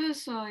person too.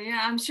 So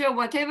yeah, I'm sure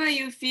whatever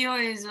you feel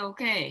is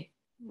okay.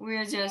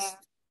 We're just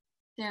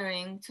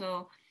sharing.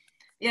 So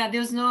yeah,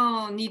 there's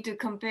no need to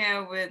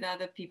compare with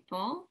other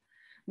people.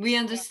 We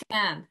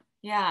understand.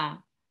 Yeah.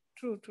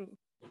 True.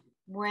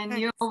 When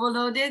Thanks. you're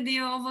overloaded,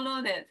 you're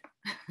overloaded.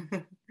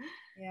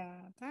 Yeah,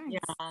 thanks.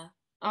 Yeah.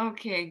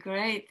 Okay,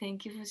 great.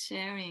 Thank you for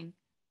sharing.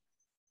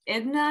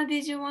 Edna,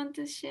 did you want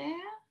to share?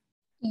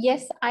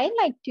 Yes, I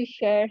like to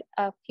share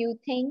a few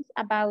things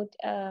about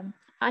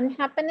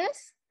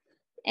unhappiness.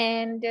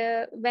 And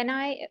when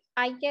I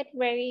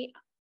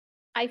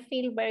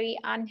feel very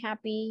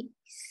unhappy,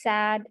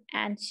 sad,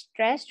 and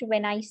stressed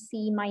when I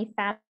see my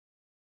family.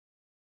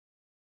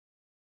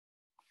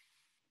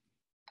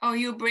 Oh,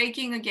 you're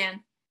breaking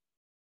again.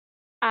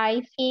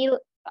 I feel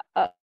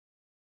I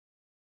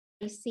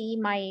see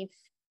my,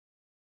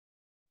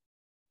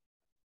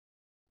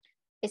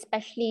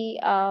 especially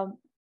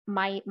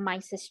my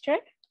sister.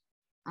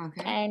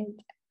 Okay.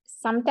 And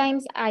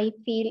sometimes I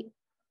feel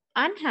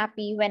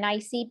unhappy when I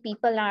see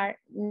people are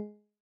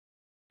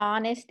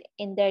honest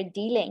in their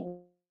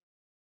dealing.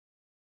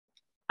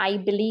 I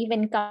believe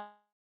in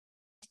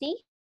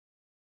honesty.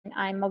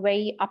 I'm a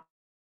very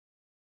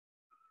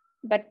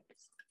but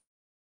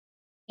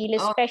feel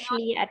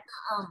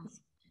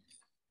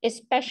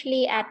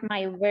especially at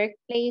my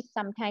workplace,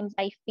 sometimes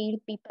I feel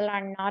people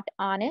are not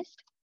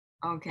honest.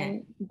 Okay.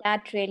 And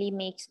that really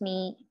makes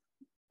me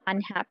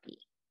unhappy.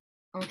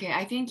 Okay,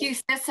 I think you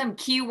said some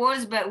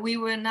keywords, but we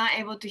were not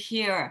able to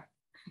hear.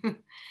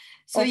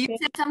 So Okay. you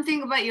said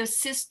something about your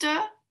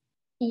sister?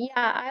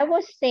 Yeah, I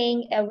was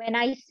saying when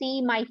I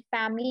see my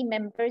family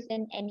members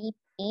in any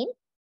pain,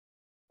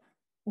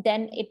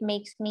 then it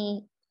makes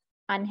me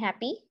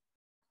unhappy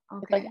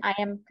because Okay. I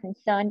am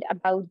concerned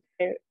about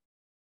their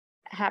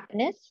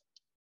happiness.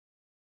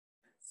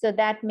 So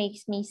that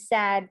makes me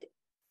sad.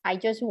 I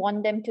just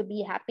want them to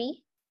be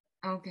happy.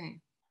 Okay.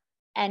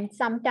 And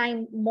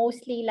sometimes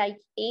mostly like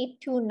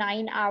 8 to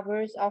 9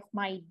 hours of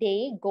my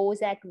day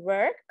goes at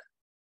work.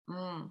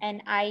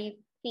 And I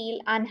feel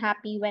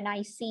unhappy when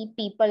I see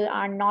people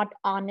are not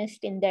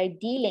honest in their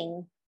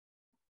dealing.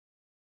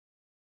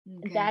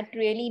 Okay. That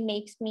really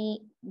makes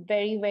me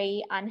very,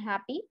 very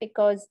unhappy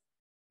because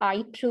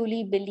I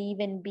truly believe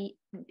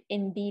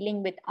in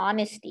dealing with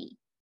honesty.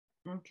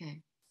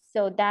 Okay.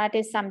 So that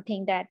is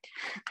something that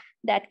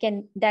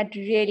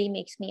really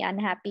makes me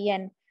unhappy,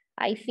 and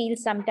I feel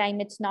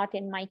sometimes it's not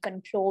in my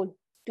control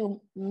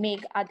to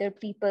make other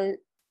people,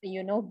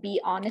 you know, be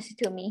honest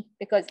to me,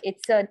 because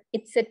it's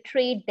a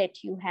trait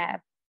that you have.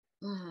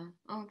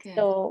 Okay.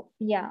 So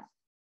yeah.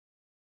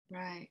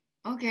 Right.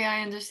 Okay,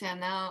 I understand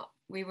now.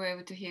 We were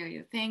able to hear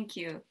you. Thank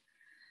you.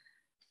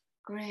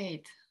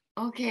 Great.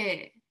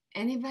 Okay.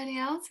 Anybody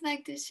else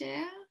like to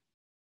share?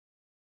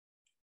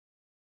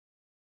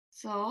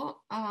 So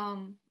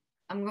I'm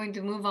going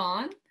to move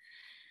on.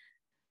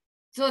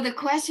 So the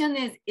question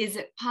is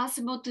it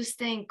possible to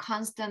stay in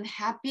constant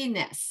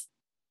happiness?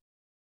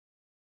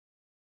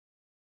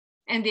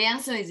 And the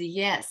answer is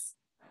yes.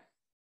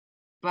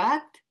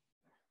 But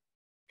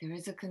there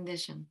is a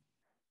condition.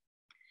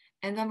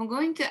 And I'm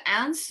going to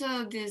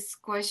answer this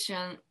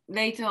question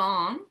later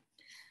on.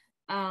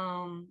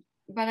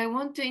 But I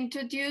want to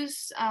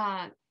introduce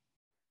a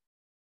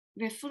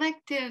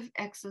reflective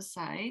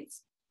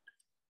exercise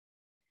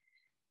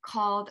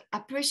called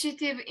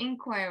appreciative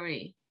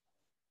inquiry.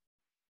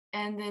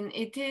 And then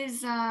it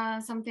is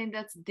something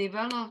that's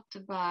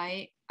developed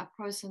by a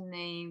person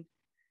named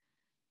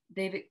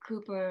David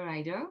Cooper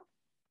Ryder.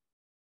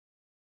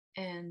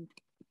 And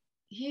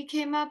he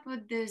came up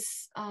with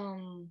this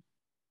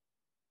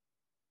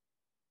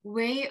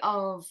way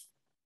of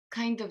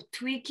kind of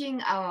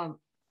tweaking our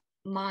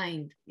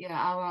mind,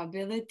 our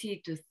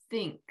ability to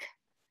think.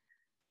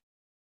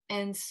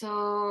 And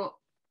so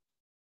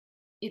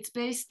it's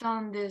based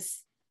on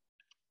this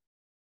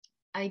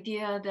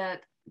idea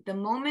that the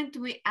moment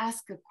we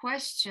ask a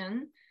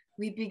question,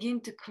 we begin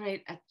to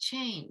create a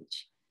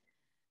change.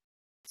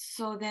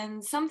 So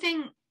then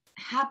something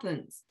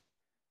happens,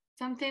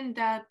 something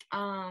that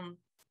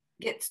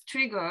gets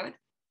triggered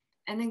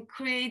and then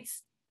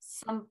creates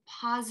some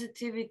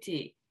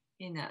positivity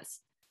in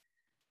us.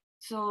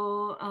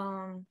 So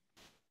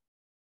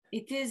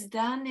it is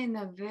done in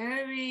a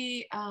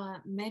very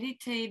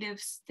meditative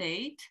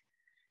state.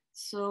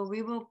 So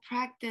we will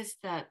practice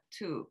that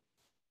too.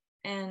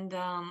 And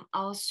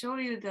I'll show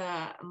you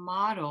the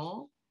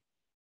model.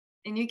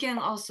 And you can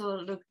also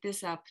look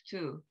this up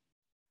too.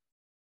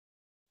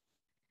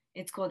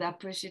 It's called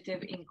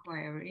appreciative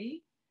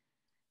inquiry.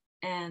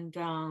 And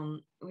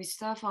we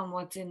start from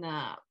what's in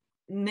the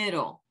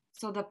middle.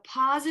 So the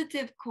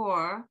positive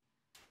core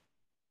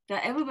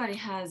that everybody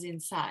has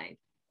inside.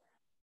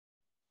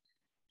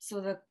 So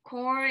the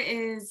core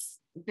is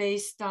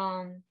based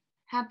on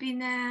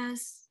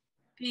happiness,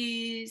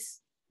 peace,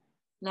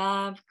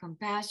 love,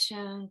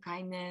 compassion,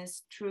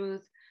 kindness,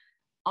 truth,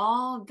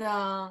 all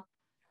the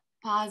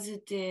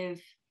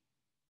positive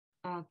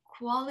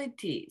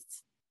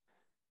qualities.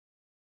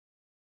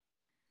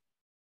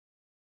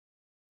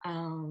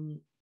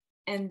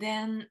 And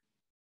then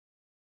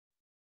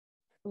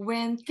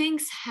when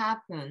things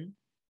happen,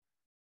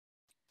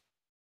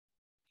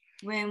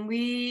 when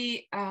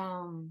we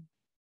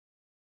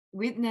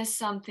witness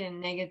something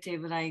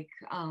negative, like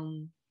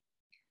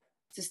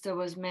sister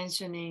was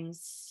mentioning,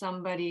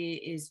 somebody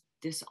is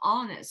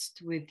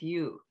dishonest with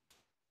you.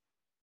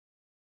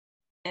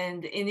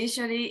 And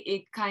initially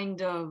it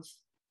kind of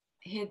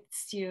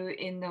hits you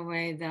in the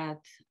way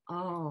that,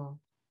 oh,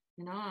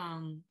 you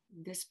know,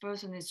 this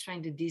person is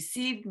trying to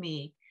deceive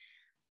me,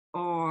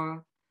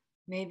 or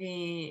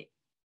maybe,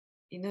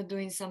 you know,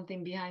 doing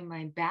something behind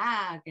my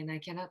back and I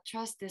cannot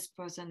trust this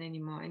person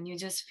anymore. And you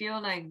just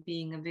feel like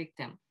being a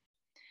victim.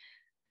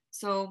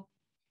 So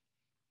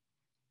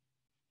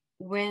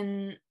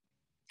when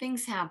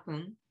things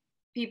happen,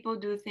 people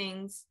do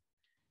things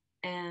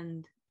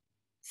and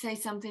say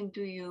something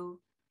to you,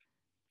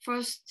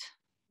 first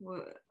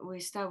we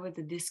start with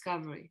the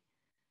discovery.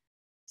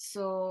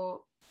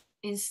 So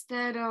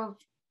instead of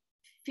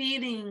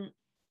feeling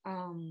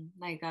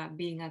like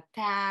being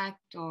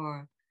attacked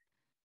or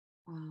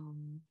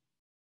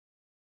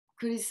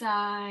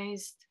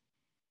criticized,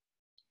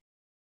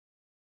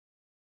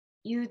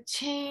 you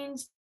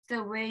change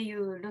the way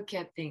you look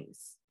at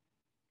things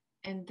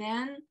and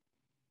then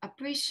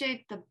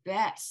appreciate the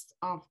best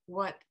of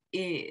what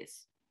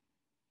is.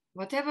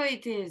 Whatever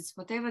it is,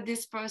 whatever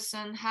this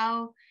person,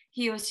 how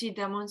he or she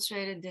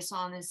demonstrated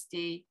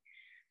dishonesty,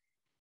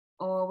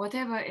 or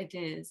whatever it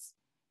is,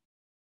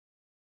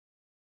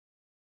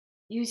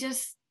 you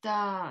just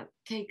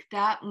take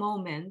that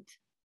moment,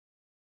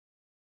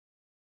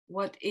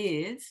 what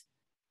is,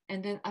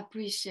 and then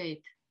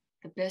appreciate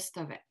the best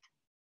of it.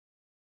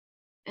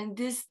 And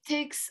this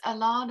takes a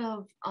lot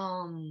of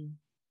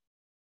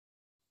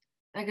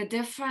like a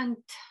different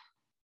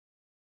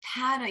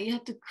pattern. You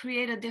have to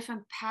create a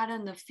different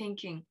pattern of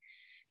thinking,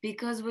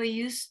 because we're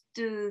used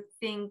to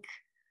think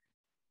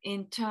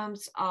in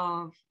terms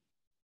of,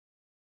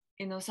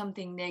 you know,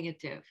 something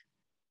negative,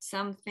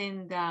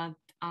 something that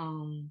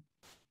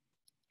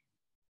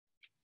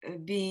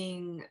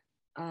being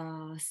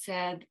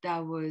said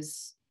that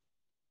was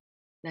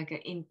like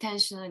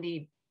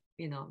intentionally,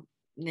 you know,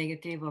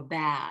 negative or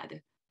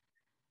bad,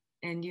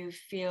 and you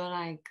feel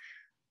like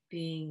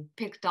being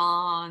picked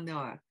on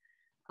or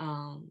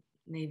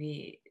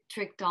maybe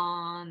tricked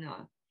on,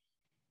 or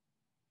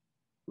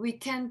we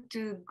tend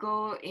to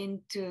go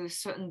into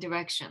certain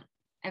direction.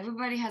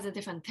 Everybody has a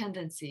different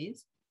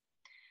tendencies,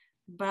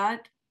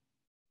 but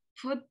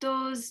put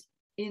those,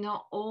 you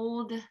know,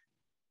 old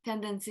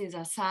tendencies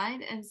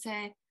aside and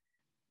say,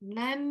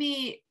 let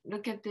me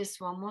look at this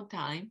one more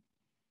time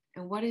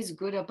and what is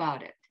good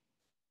about it.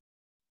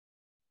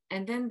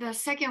 And then the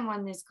second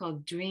one is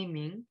called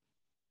dreaming.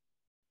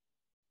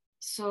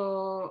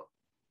 So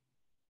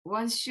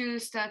once you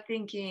start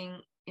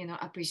thinking, you know,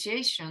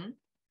 appreciation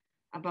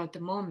about the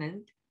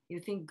moment, you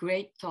think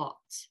great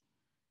thoughts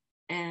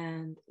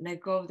and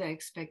let go of the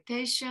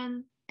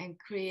expectation and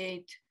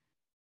create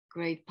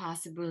great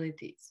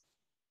possibilities.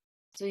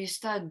 So you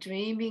start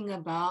dreaming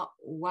about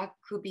what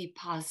could be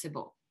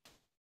possible.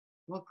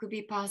 What could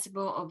be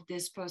possible of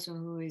this person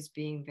who is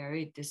being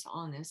very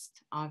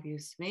dishonest,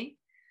 obviously?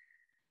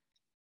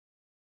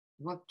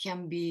 What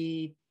can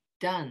be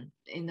done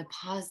in a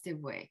positive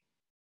way?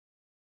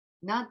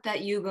 Not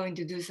that you're going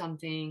to do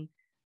something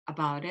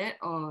about it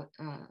or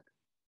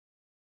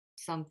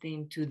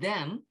something to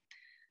them,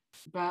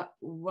 but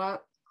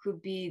what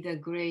could be the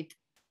great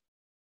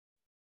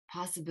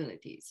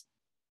possibilities.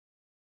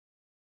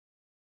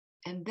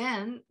 And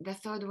then the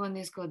third one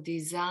is called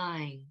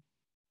design.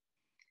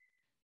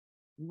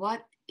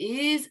 What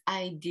is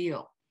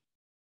ideal?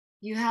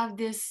 You have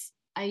this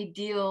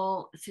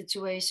ideal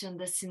situation,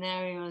 the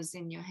scenarios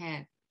in your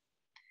head.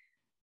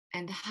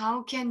 And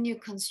how can you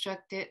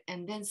construct it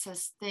and then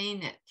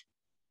sustain it?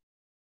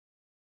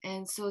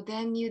 And so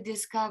then you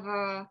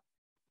discover,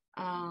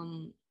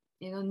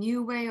 you know,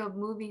 new way of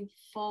moving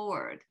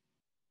forward.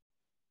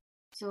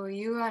 So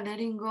you are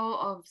letting go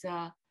of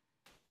the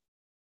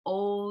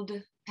old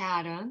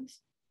patterns,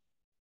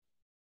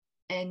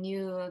 and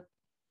you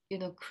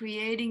know,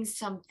 creating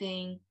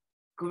something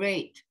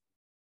great.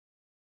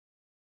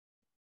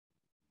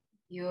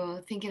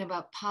 You're thinking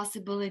about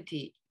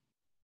possibility.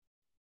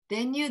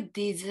 Then you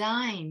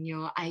design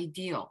your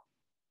ideal.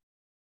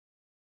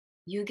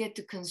 You get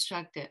to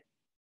construct it.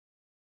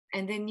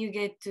 And then you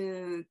get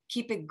to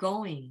keep it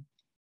going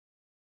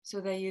so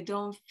that you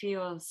don't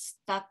feel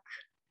stuck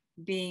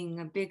being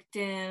a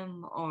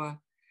victim or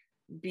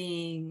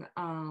being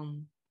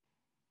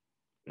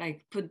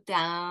like put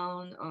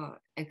down or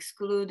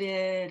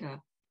excluded.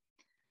 Or,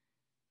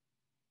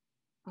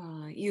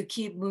 you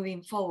keep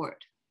moving forward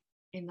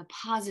in a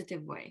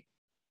positive way.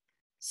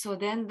 So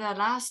then the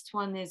last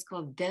one is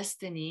called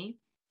destiny.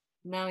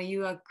 Now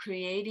you are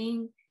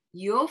creating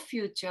your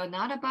future,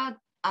 not about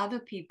other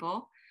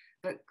people,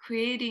 but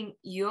creating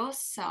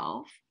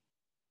yourself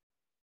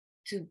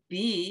to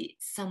be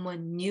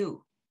someone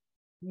new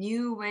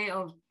way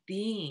of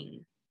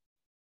being,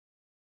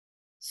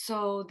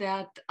 so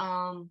that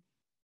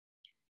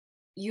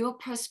your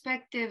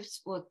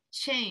perspectives will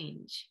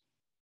change.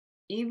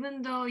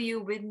 Even though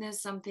you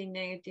witness something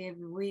negative,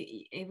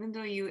 even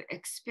though you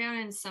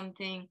experience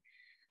something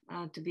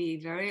to be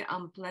very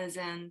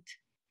unpleasant,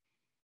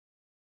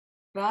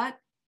 but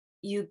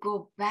you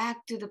go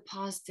back to the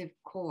positive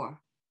core.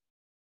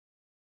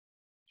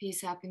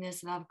 Peace,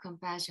 happiness, love,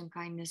 compassion,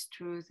 kindness,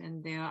 truth,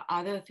 and there are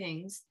other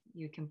things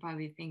you can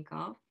probably think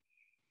of,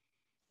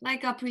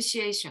 like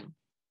appreciation.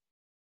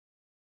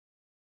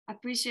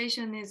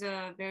 Appreciation is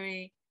a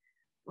very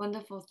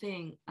wonderful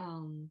thing,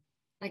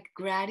 like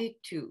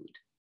gratitude.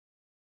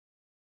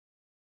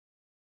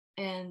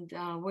 And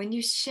when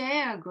you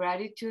share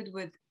gratitude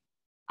with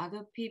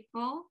other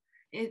people,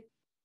 it's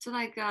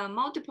like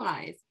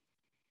multiplies.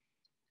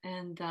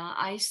 And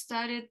I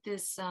started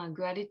this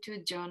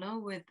gratitude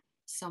journal with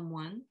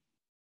someone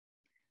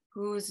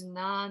who's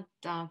not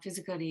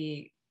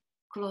physically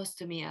close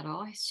to me at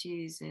all.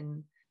 She's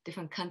in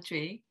different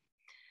country,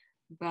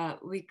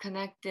 but we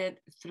connected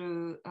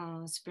through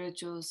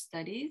spiritual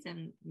studies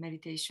and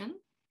meditation.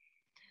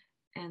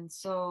 And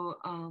so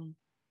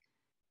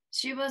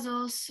she was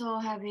also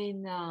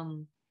having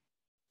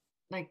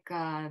like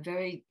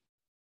very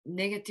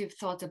negative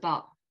thoughts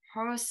about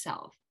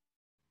herself,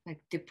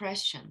 like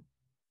depression,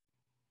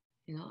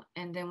 you know.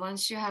 And then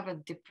once you have a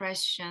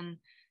depression,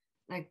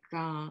 like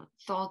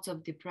thoughts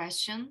of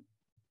depression,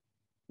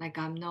 like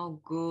I'm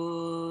no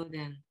good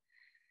and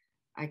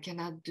I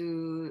cannot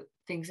do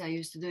things I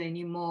used to do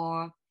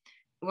anymore.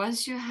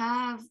 Once you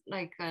have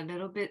like a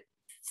little bit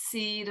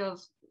seed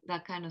of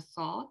that kind of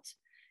thought,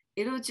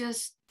 it'll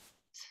just,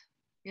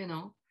 you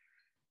know,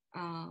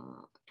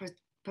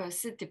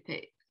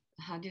 precipitate.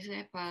 How do you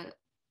say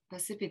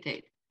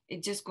precipitate?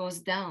 It just goes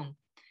down.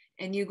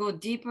 and you go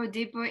deeper,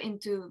 deeper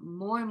into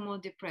more and more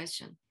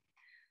depression.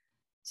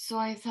 So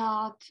I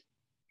thought,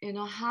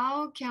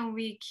 how can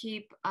we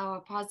keep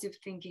our positive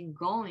thinking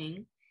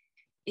going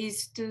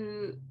is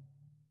to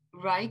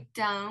write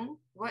down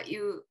what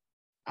you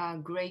are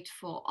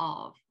grateful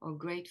of or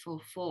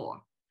grateful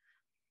for.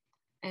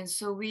 And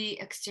so we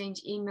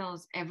exchange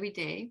emails every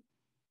day.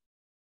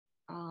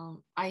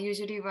 I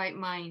usually write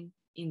mine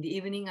in the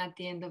evening at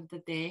the end of the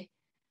day.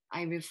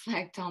 I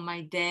reflect on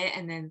my day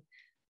and then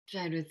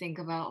try to think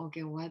about,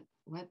 okay, what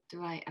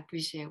do I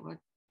appreciate?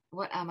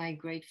 What am I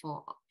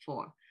grateful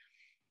for?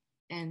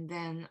 And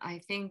then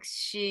I think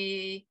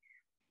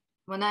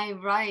when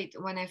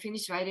I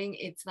finish writing,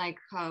 it's like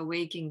her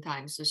waking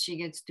time. So she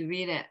gets to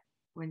read it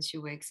when she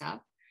wakes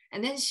up.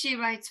 And then she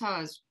writes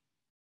hers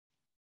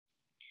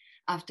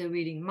after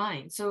reading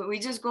mine. So we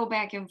just go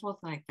back and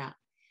forth like that.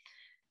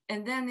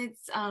 And then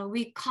it's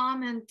we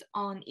comment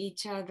on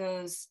each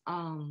other's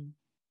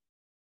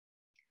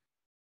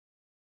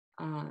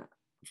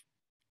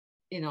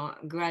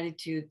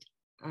gratitude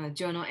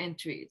journal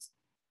entries,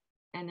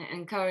 and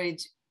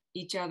encourage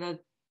each other.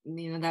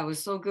 That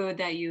was so good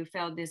that you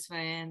felt this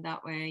way, and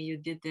that way you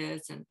did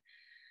this,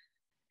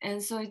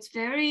 and so it's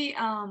very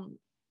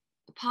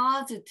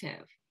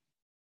positive.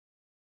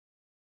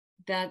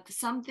 That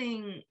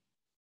something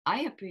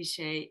I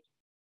appreciate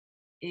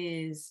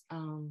is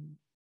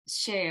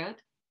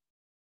shared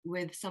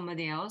with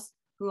somebody else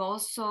who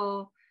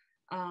also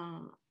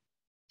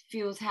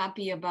feels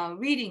happy about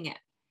reading it.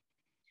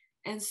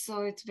 And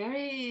so it's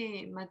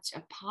very much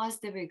a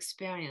positive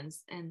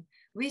experience. And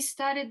we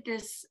started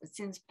this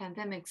since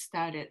pandemic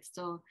started.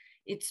 So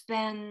it's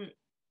been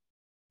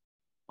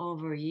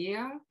over a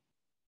year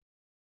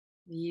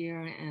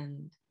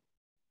and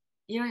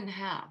a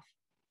half,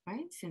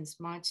 right? Since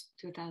March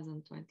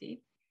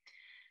 2020.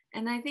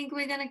 And I think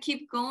we're gonna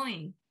keep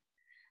going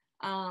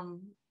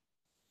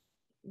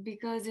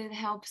because it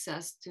helps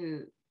us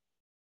to,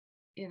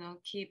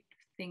 keep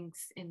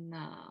things in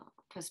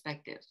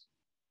perspective.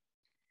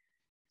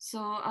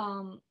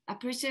 So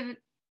appreciative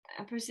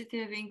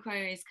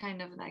inquiry is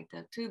kind of like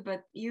that too,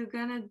 but you're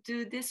gonna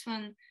do this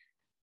one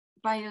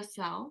by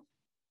yourself.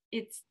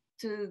 It's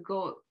to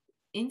go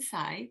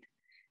inside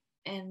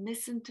and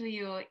listen to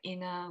your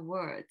inner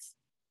words.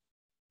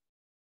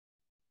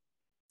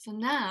 So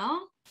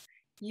now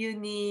you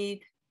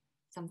need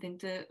something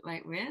to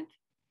write with.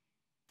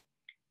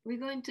 We're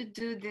going to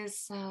do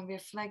this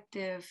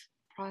reflective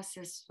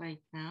process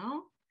right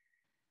now.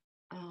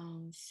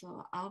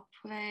 So I'll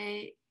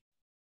play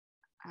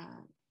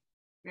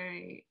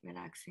very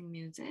relaxing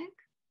music.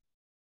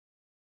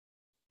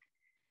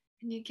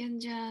 And you can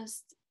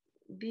just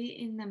be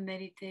in a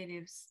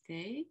meditative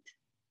state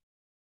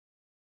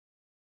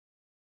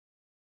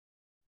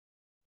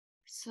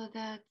so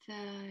that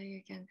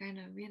you can kind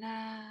of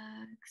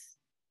relax,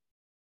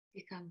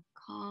 become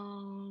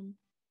calm,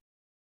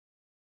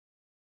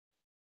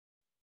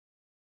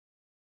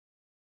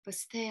 but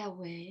stay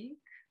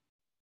awake,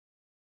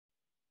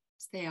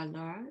 stay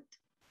alert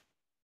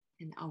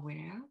and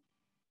aware.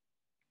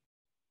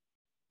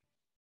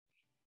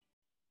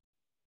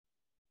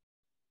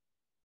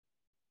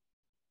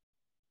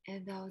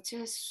 And I'll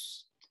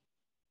just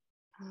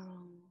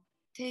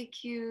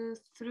take you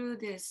through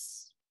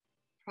this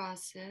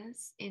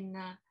process in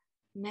a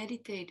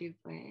meditative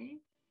way.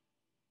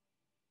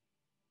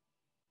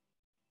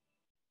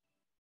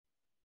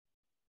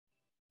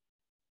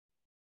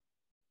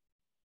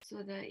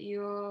 So that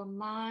your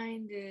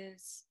mind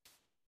is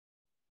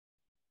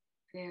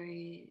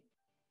very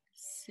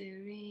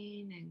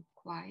serene and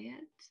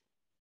quiet.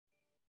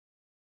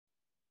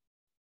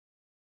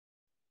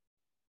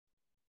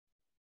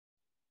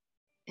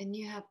 And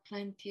you have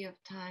plenty of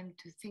time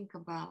to think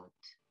about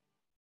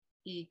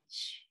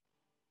each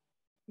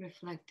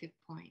reflective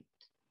point.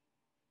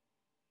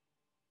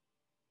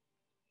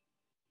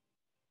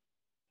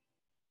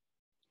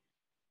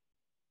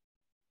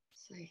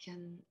 So you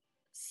can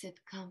sit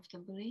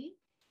comfortably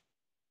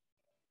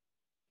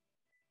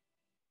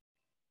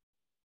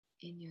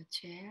in your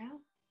chair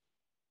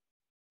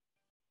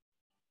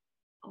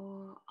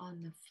or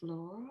on the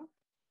floor.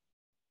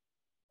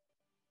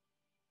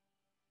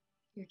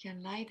 You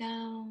can lie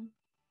down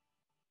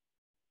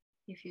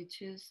if you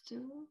choose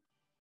to.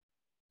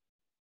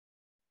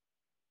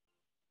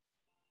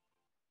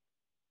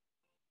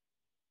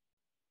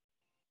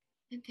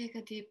 And take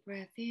a deep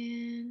breath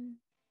in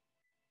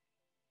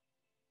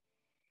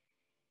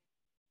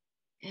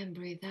and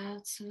breathe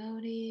out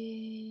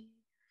slowly.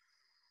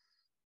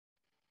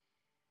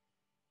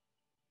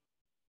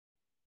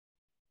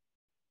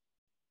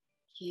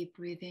 Keep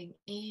breathing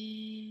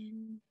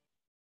in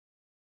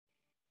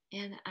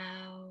and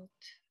out.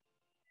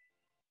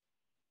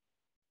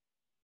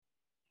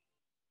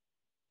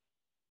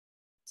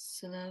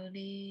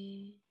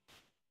 Slowly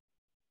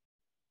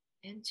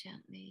and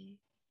gently.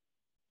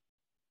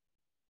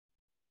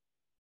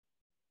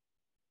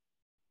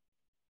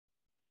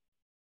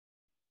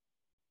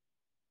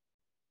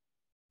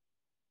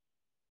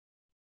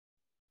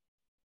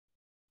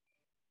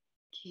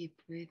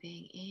 Keep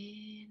breathing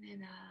in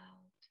and out.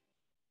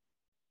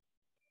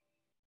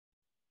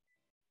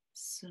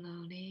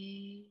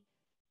 slowly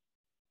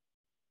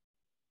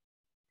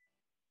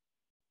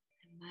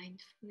and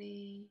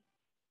mindfully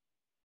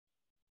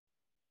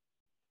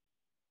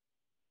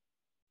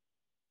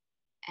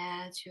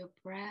as your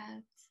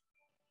breath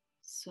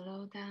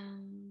slow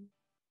down,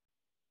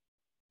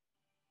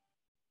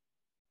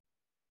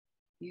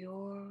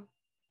 your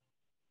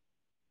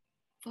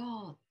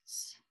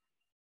thoughts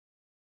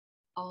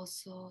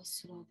also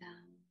slow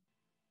down.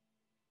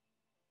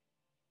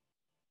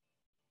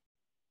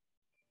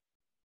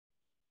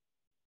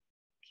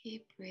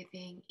 Keep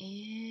breathing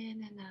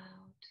in and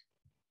out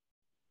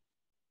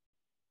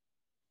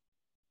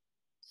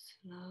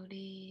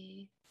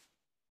slowly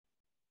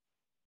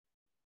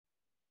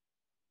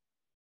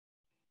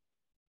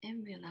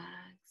and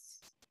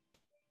relax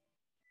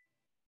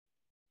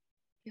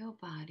your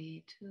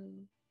body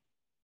too.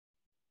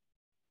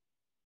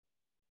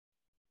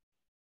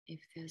 If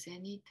there's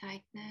any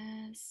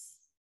tightness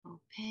or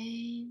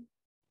pain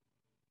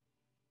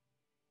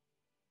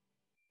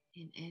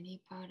in any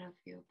part of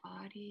your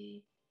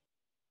body,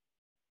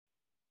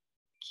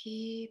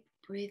 keep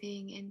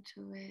breathing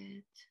into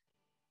it.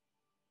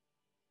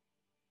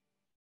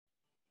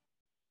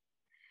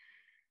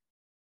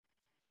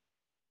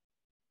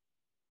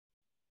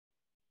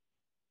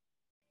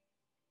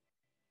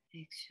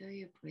 Make sure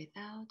you breathe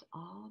out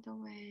all the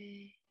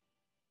way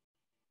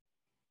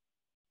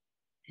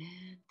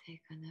and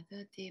take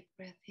another deep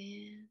breath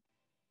in.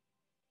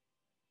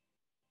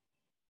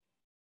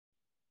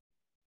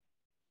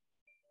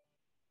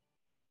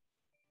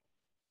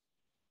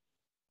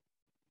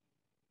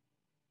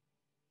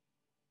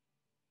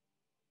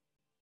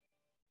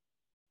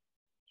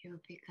 You're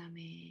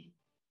becoming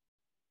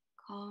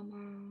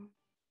calmer,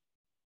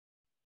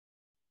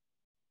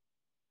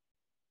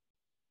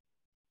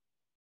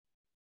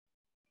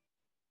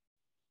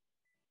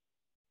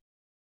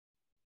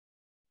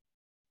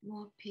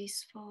 more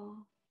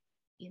peaceful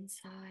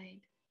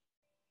inside.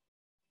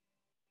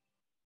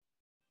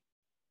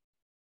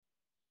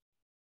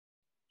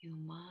 Your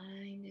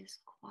mind is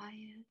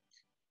quiet.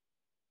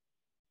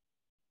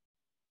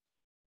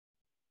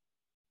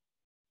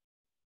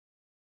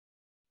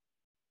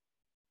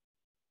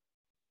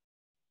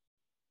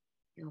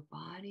 Your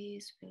body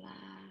is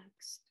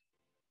relaxed.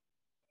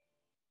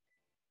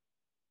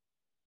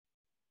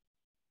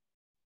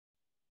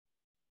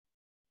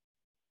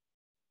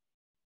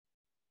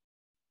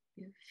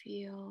 You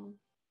feel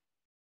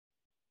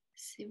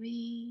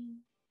serene,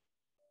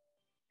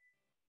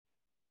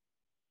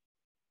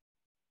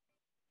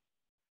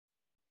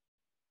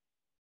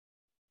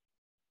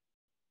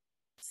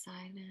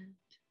 silent.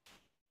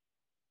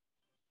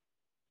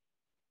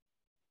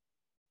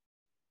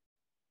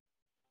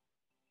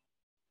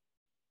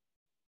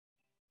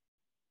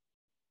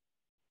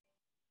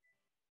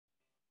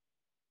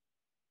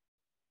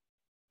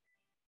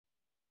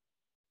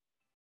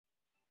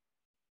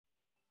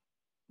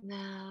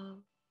 Now,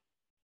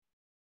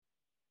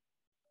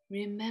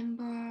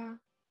 remember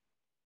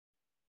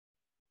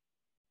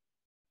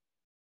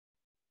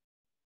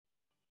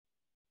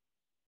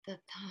the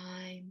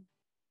time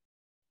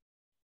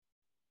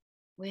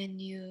when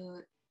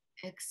you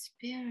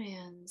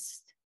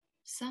experienced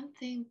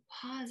something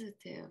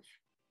positive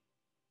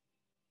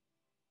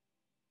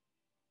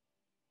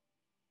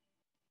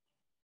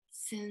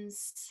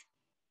since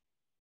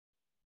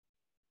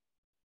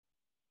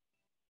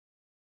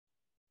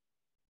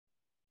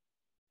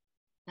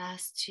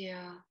last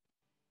year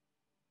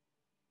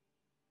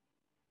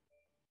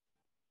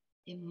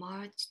in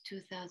March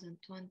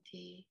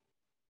 2020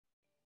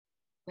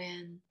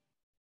 when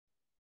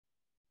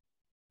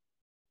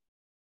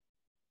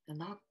the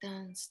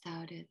lockdown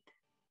started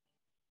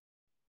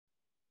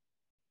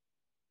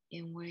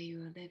in where you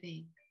are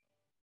living.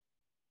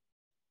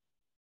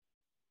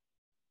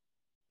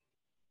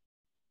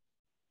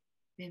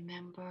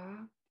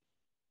 Remember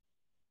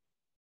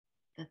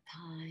the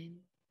time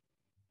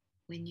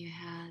when you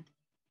had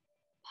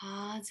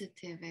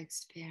positive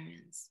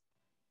experience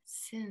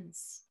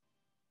since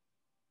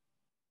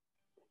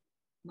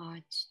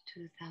March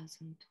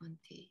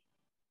 2020.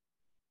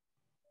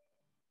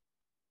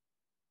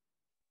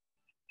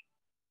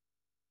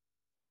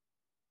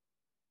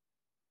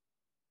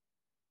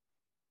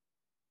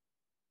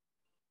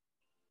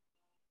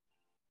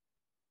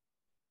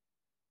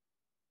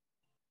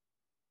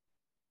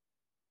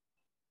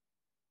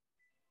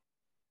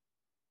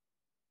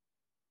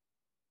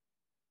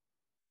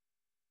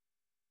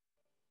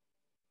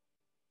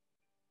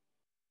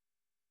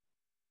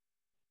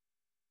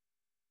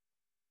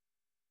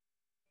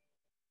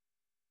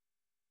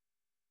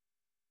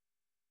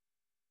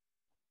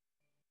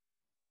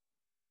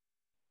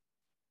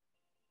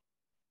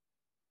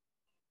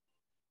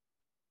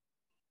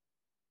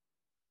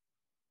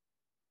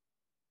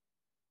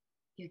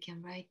 You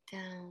can write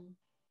down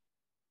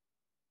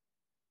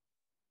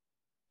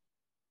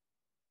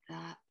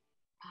that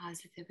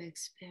positive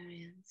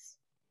experience.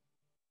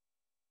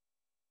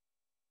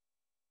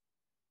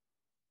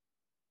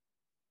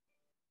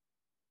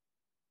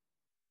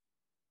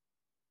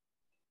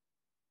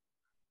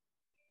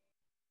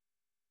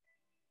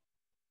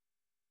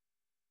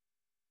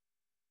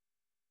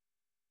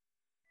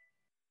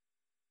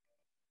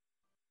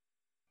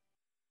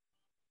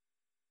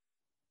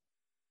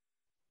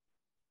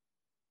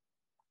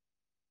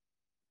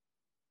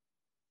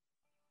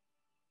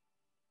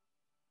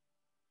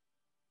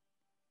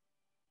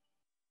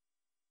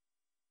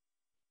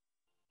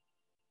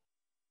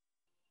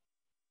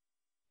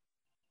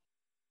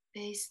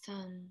 based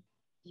on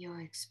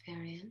your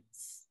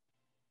experience,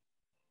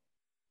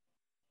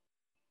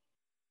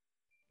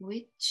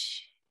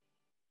 which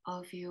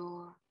of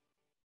your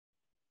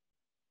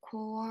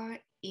core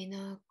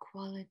inner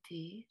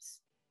qualities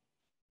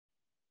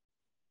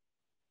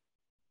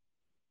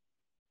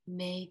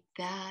made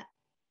that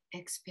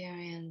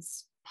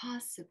experience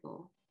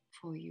possible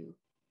for you?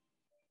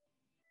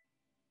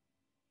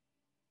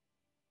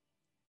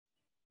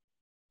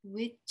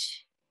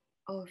 Which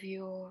of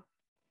your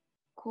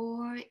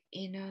core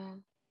inner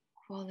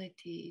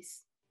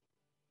qualities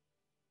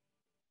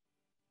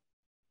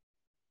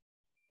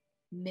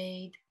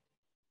made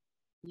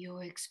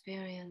your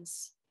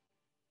experience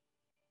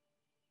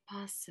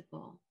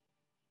possible?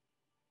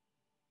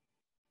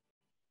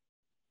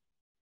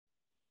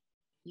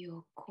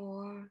 Your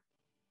core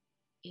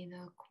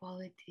inner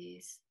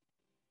qualities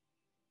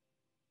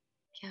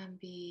can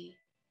be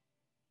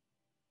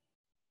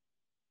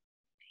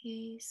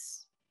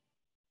peace,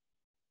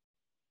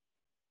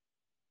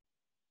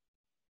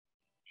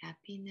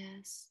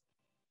 happiness,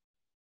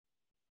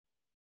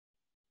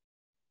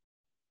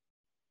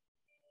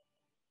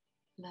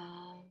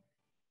 love,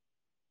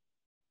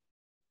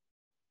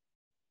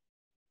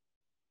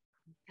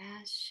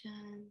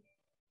 compassion,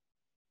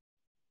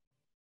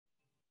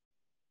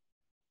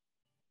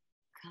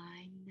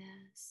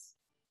 kindness,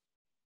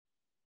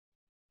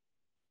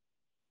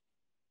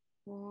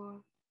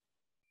 or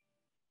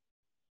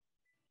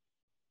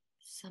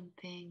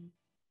something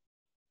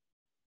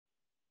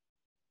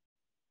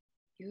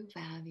you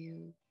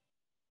value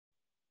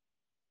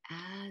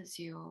as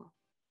your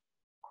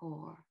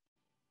core.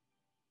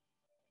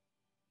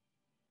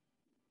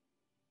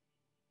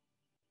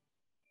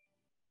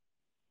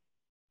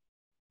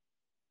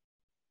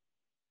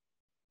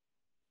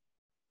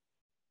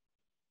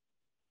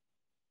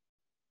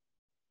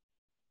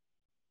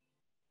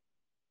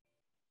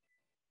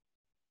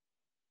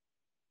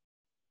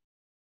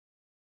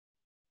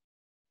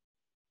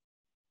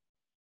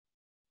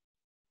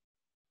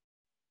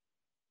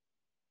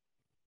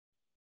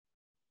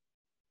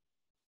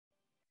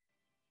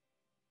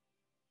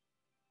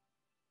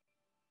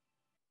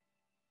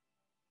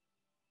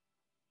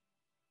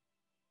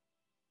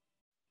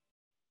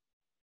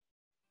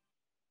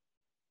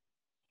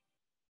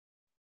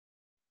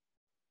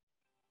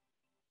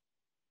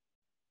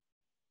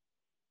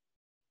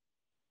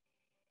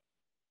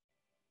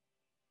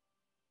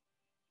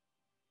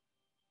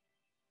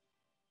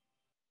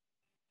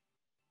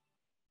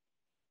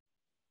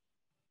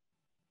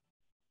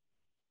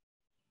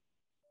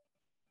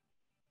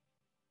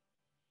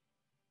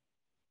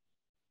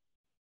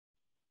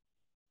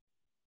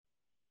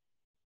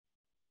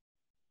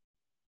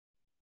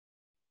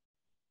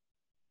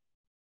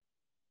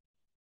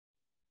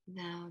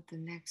 Now, the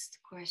next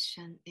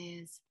question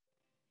is,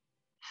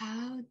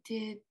 how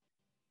did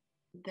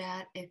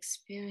that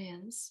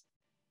experience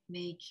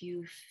make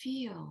you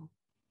feel?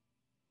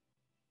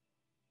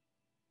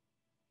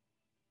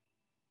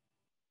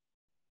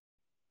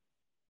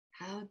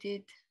 How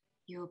did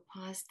your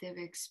positive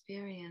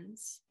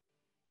experience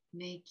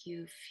make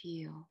you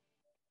feel?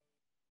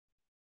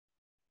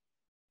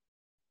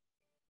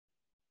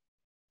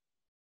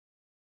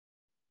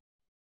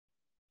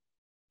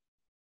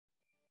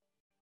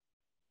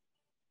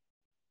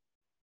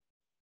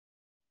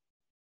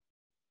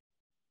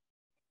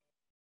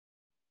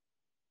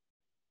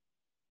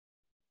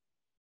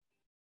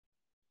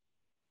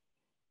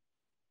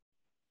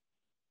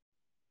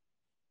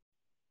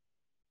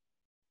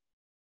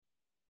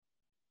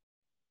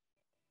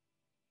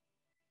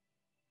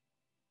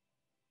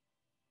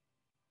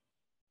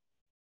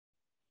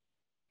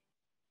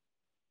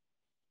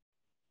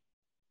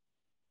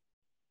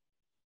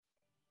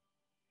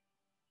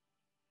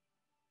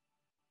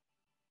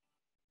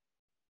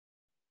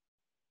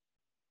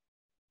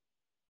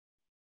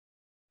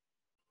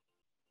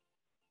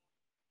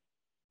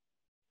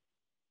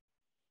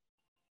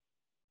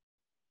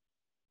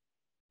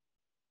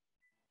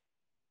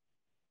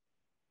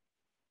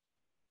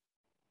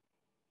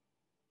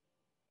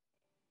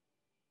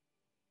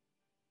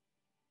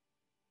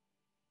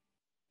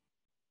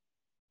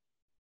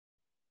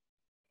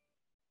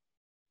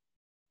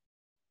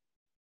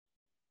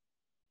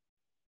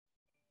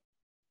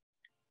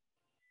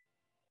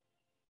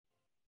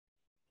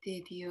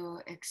 Did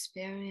your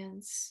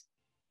experience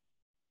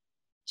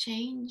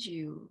change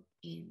you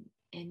in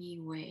any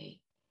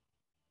way?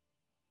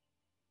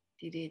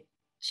 Did it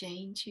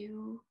change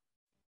you?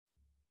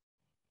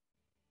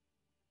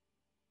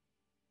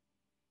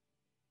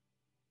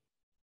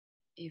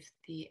 If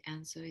the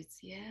answer is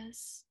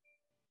yes,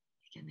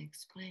 you can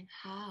explain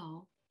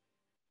how.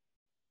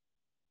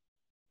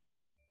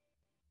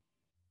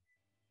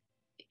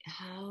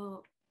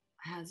 How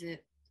has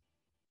it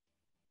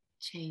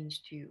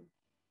changed you?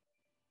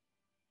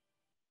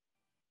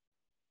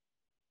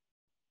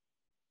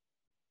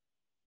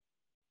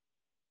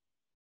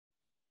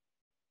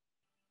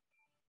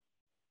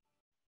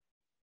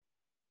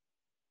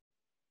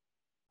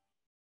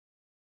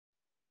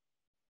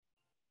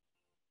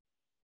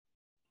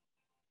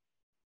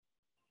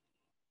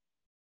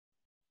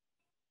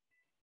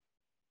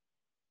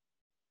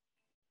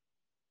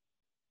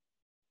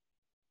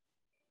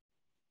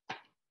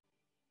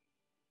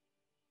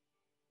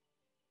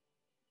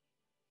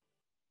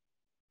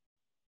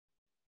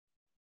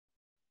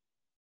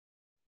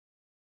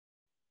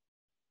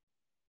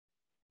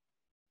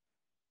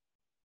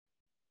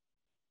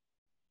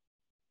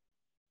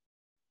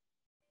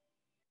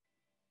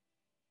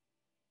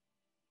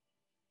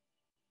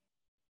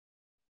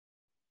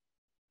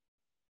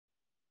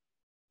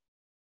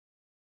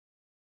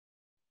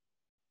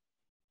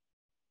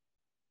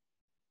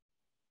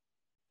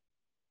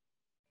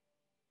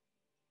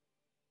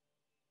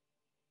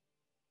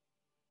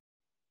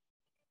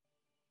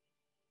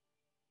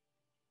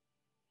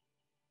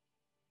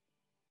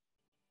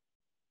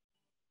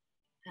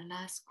 the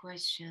last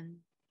question,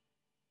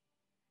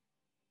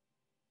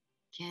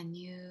 can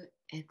you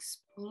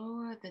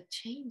explore the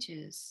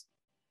changes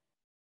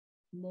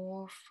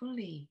more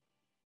fully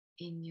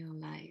in your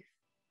life?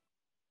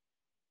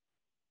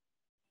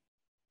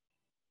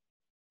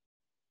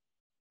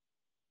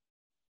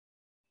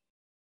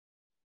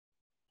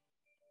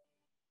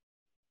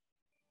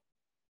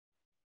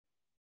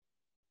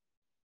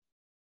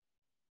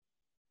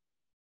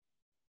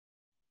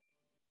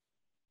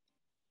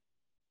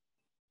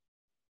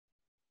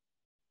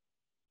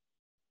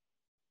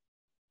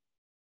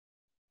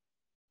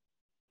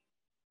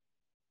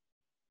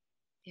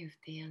 If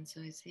the answer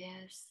is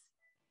yes,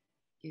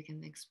 you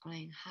can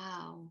explain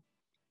how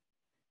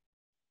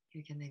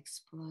you can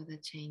explore the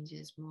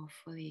changes more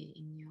fully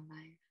in your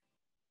life.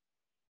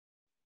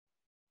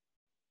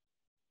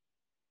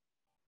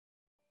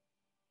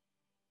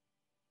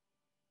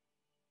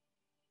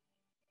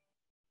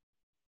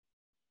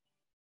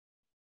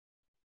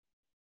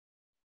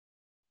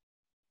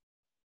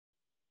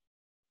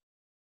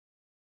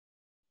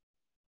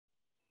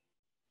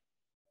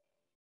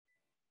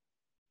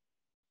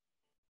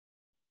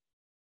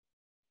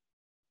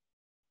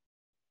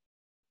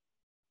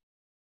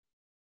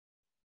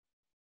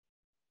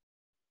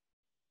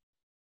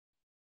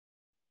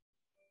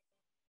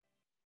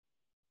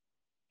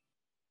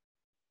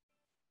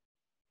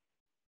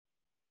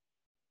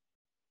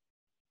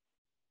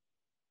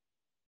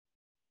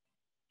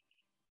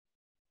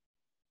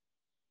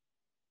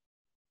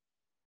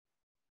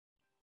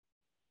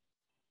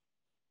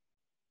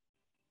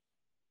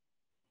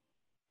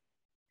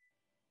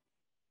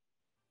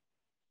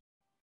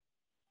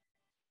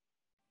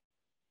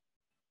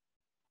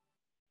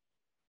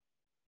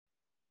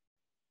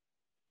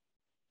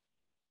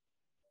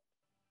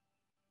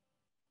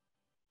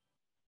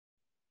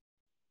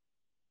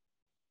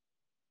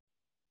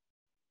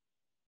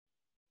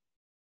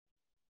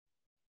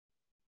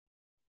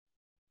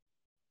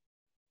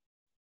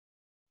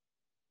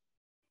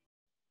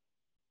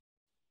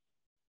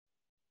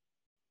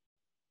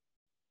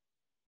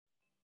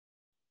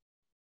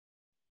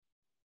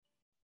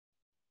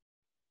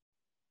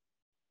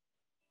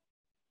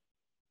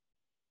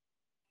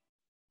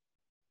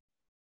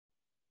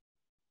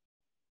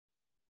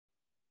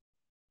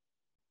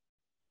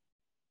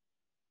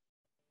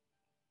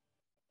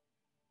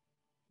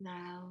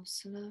 Now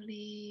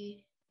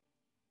slowly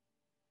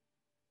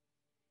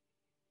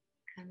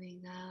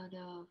coming out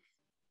of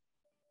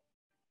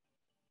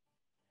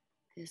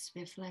this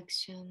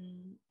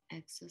reflection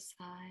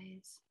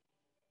exercise,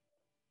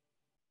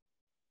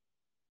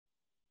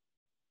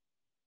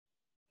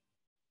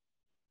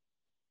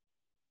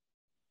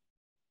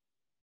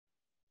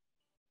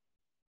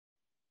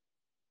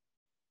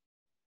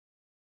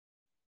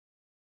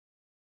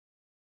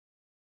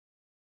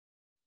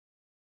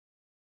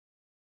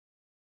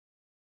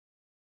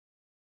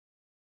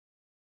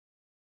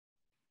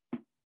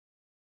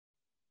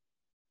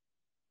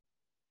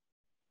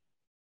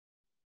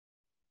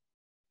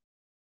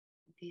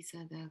 these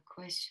are the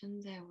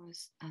questions I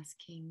was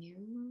asking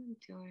you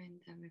during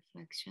the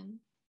reflection.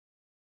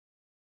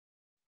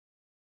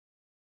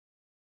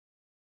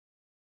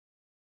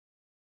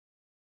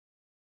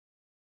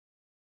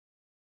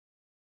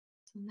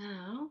 So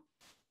now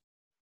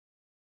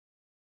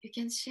you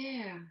can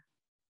share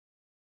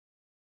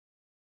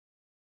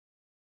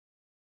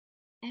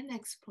and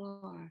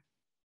explore.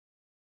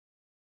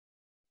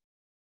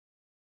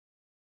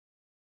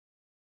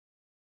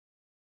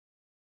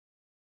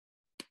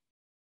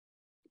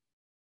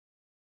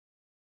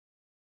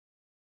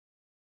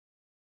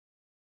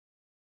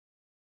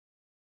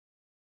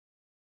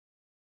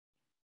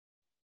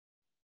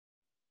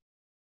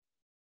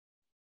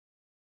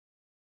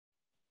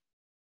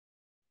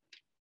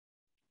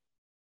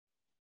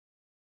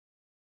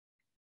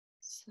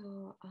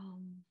 So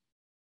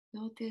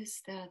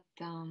notice that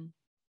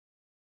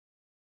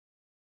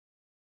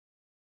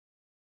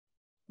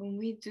when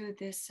we do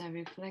this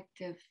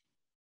reflective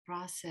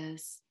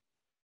process,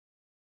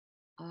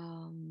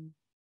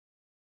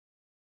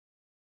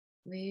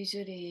 we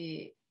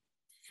usually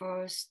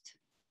first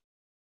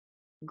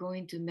go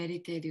into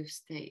meditative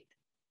state.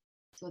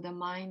 So the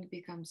mind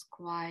becomes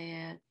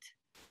quiet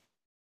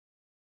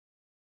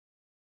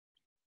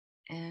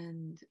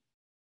and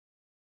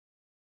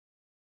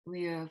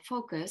we are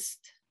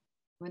focused.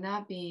 We're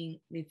not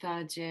being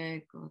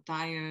lethargic or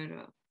tired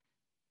or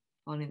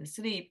falling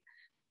asleep,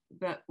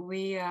 but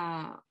we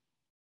are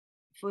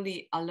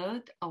fully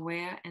alert,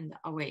 aware, and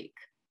awake.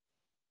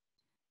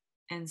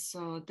 And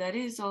so that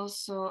is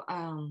also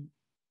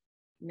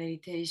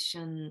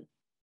meditation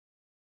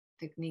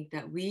technique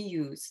that we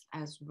use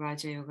as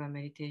Raja Yoga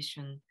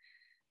meditation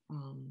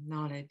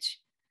knowledge.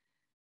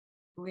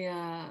 We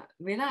are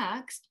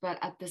relaxed, but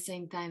at the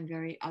same time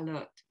very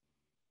alert.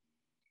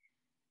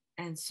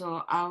 And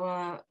so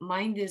our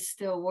mind is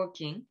still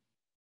working,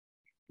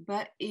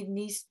 but it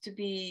needs to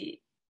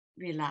be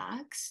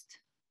relaxed,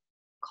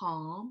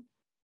 calm,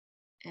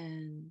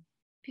 and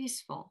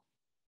peaceful.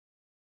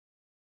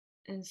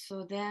 And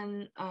so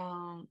then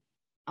our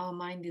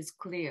mind is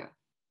clear.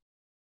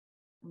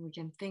 and we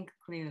can think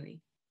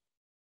clearly.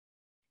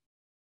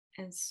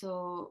 And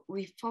so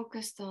we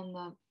focused on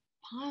the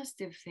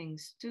positive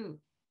things too.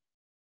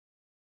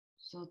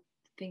 So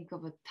think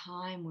of a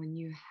time when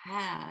you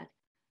had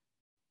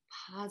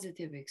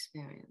positive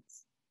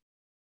experience.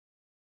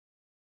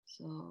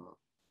 So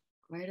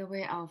right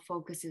away, our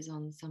focus is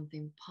on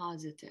something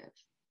positive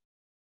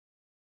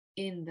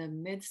in the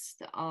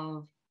midst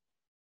of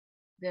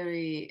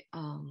very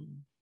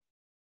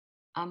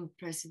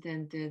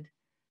unprecedented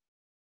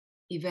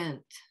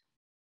event.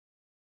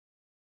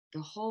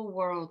 The whole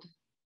world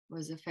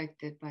was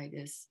affected by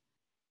this,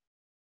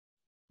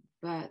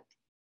 but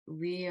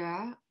we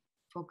are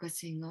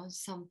focusing on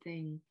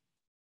something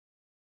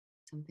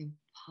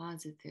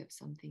positive,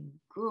 something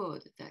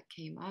good that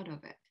came out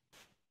of it.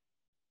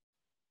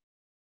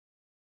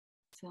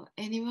 So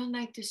anyone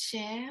like to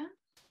share?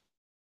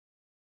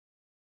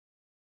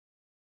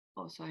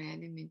 Oh, sorry, I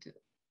didn't mean to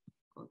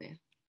go there.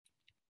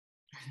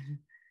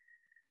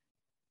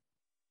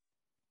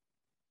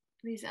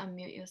 Please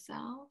unmute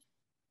yourself.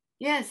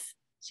 Yes,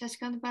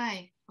 Shashkant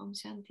Bhai, Om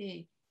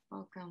Shanti,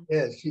 welcome.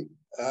 Yes,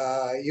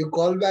 you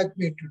called back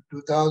me to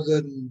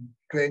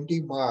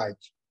 2020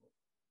 March.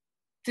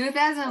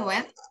 2000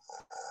 when?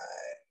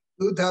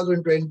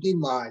 2020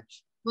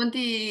 March.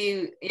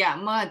 20, yeah,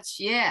 March,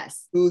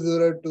 yes.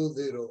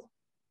 2020.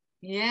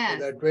 Yes.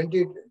 So the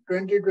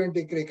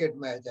 2020 cricket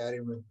match, I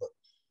remember.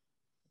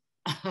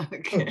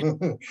 Okay.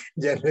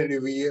 Generally,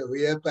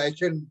 we have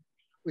passion,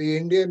 we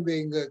Indian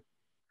being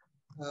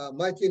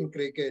much in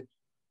cricket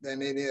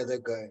than any other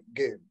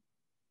game.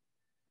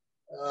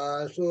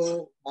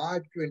 So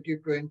March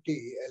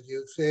 2020, as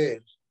you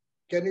said,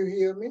 can you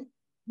hear me?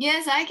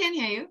 Yes, I can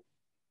hear you.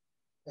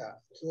 Yeah,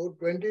 so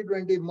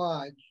 2020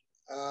 March,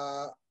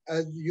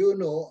 as you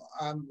know,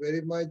 I'm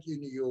very much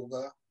in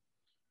yoga,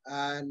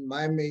 and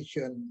my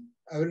mission,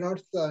 I will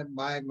not say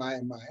my,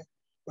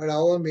 but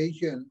our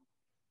mission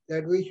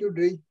that we should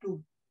reach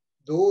to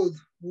those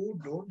who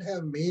don't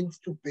have means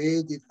to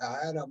pay this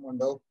higher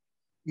amount of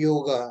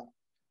yoga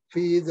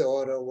fees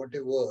or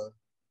whatever.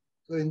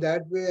 So in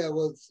that way, I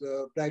was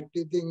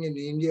practicing in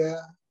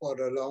India for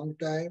a long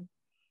time.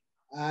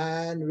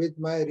 And with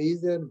my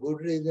reason,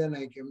 good reason,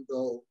 I came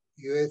to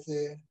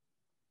USA.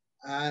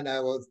 And I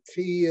was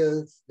 3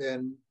 years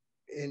then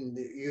in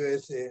the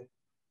USA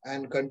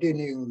and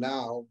continuing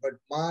now. But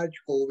March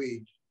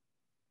COVID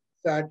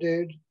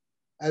started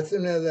as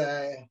soon as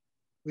I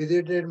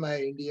visited my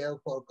India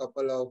for a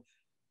couple of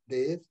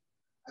days,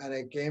 and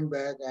I came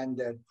back and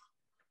that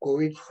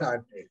COVID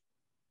started.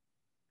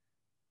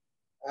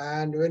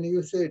 And when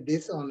you say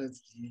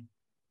dishonesty,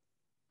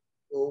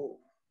 so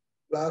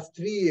last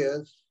 3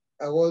 years,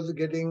 I was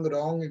getting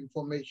wrong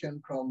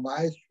information from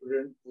my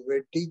students who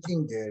were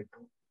teaching there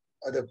to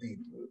other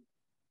people.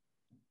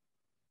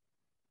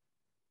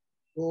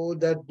 So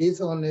that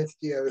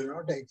dishonesty, I will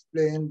not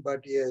explain,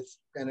 but yes,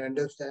 can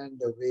understand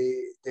the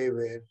way they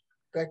were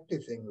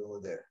practicing over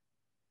there.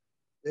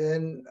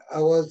 Then I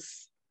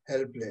was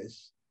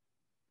helpless.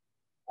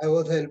 I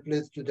was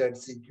helpless to that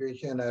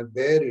situation. I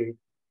bear it.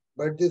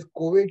 But this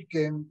COVID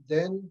came,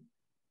 then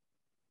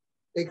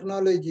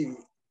technology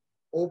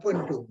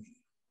opened to me.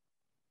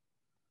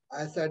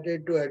 I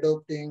started to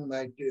adopting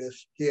my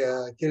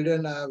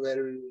children are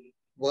well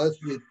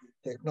versed with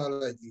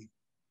technology.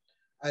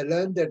 I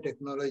learned the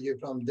technology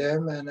from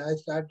them and I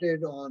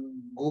started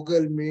on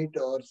Google Meet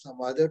or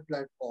some other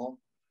platform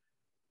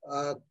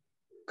uh,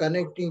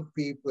 connecting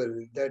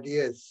people that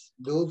yes,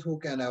 those who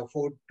can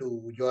afford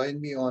to join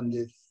me on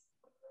this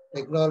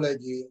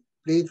technology,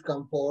 please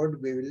come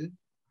forward. We will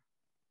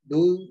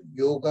do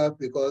yoga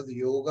because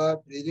yoga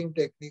breathing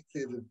techniques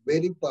is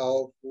very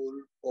powerful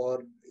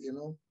for,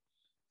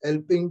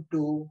 helping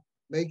to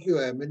make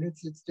your immune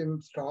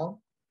system strong.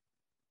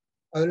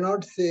 I will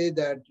not say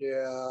that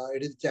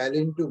it is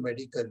challenge to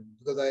medical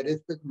because I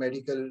respect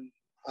medical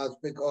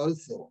aspect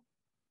also.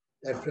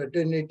 That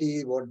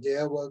fraternity, what they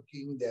are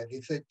working, they are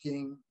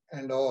researching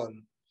and all.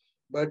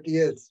 But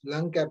yes,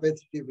 lung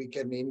capacity, we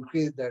can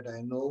increase that,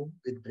 I know,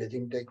 with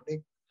breathing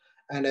technique.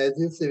 And as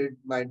you said,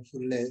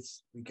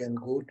 mindfulness, we can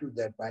go to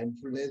that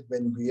mindfulness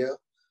when we are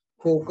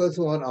focused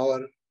on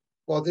our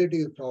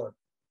positive thought.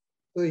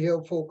 So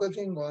here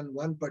focusing on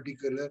one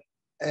particular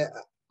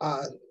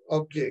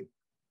object.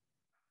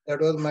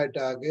 That was my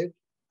target.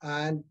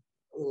 And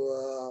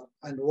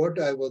what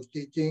I was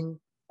teaching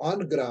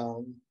on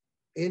ground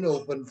in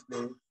open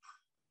space.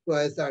 So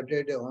I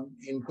started on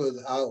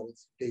Inco's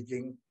house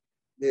teaching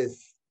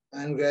this.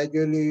 And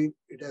gradually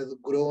it has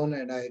grown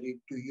and I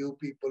read to you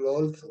people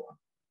also.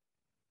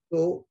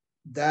 So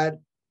that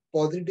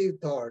positive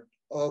thought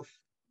of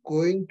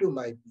going to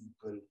my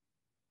people.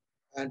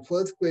 And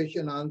first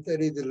question answer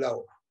is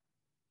love.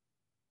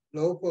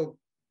 Love for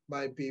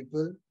my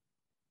people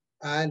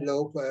and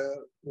love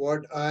for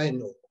what I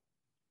know,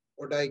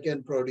 what I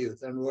can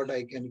produce and what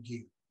I can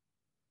give.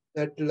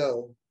 That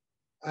love.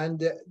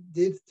 And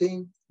this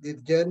thing,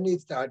 this journey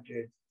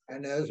started.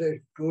 And as I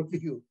told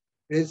you,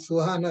 it is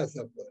Suhana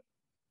Sapar.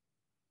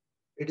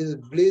 It is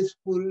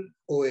blissful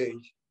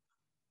OH.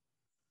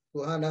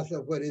 Suhana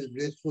Sapar is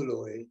blissful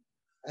OH.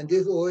 And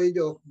this OH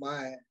of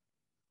my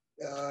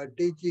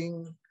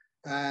teaching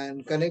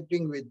and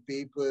connecting with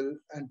people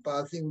and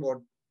passing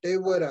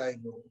whatever I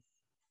know.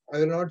 I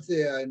will not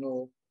say I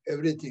know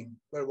everything,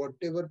 but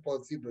whatever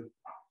possible,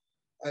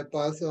 I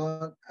pass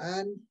on.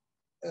 And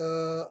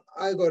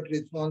I got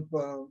response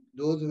from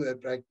those who are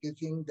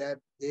practicing that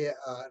they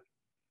are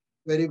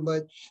very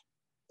much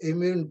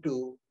immune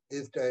to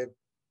this type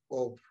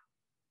of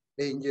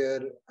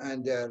danger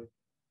and they are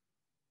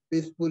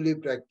peacefully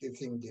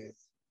practicing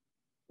this.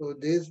 So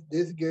this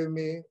gave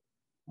me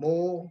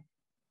more,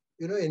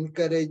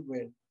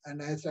 encouragement,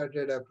 and I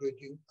started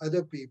approaching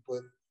other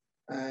people,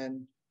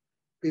 and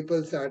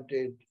people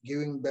started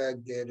giving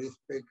back their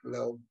respect,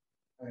 love,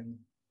 and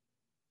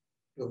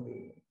to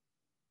me.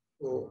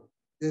 So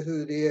this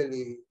is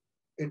really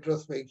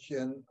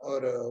introspection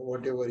or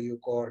whatever you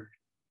called,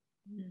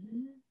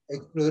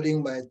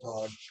 exploring my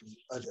thoughts to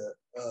other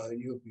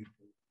you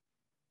people.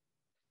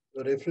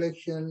 So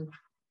reflection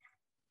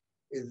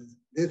is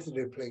this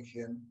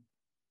reflection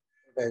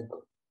that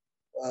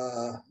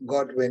I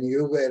got when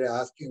you were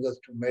asking us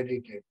to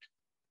meditate.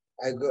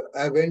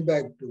 I went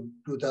back to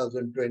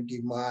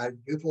 2020 March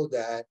before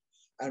that,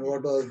 and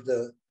what was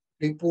the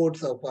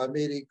reports of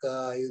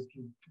America? I used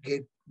to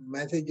get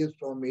messages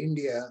from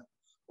India.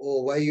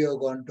 Oh, why you have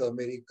gone to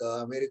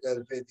America? America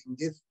is facing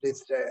this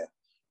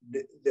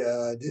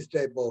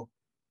type of,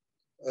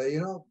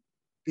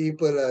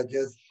 people are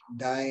just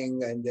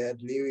dying and they're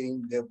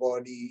leaving their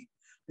body.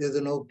 There's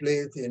no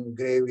place in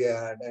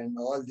graveyard and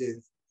all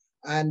this.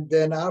 And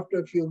then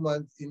after a few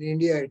months in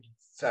India, it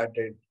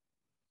started.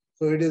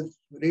 So it is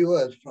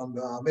reverse from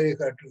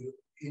America to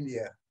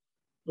India.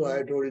 So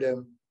I told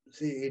them,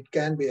 see, it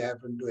can be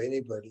happen to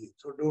anybody.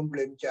 So don't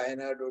blame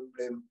China, don't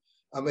blame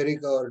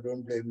America, or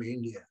don't blame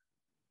India.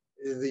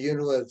 It is the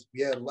universe.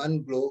 We are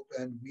one globe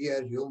and we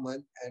are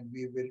human and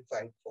we will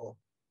fight for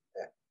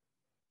that.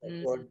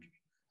 That's what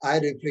I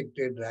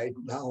reflected right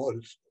now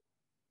also.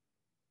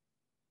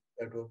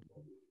 That was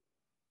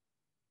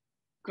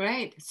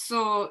Great.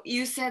 So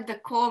you said the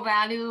core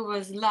value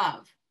was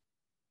love.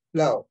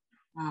 love.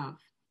 Love.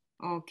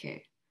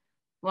 Okay.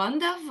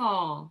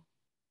 Wonderful.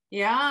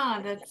 Yeah,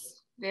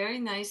 that's very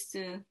nice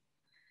to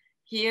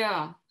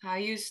hear how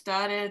you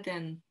started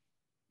and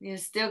you're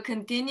still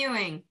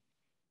continuing.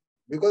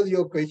 Because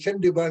your question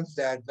demands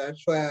that.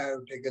 That's why I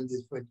have taken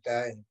this much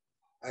time.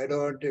 I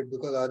don't want it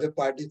because other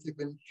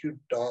participants should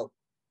talk.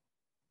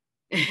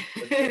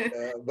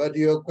 But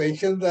your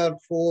questions are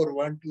 4,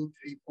 1, 2,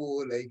 3,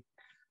 4, like,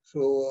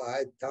 so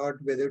I thought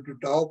whether to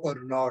talk or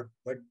not.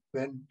 But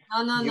when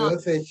No.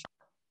 session,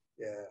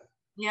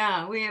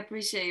 Yeah, we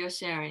appreciate your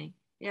sharing.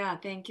 Yeah,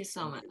 thank you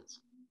so much.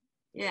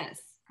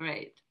 Yes,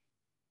 great.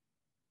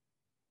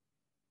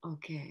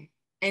 Okay.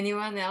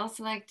 Anyone else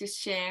like to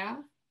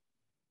share?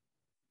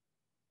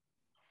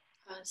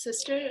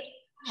 Sister,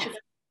 should I?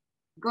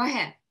 Go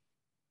ahead.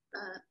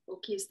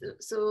 Okay,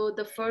 so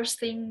the first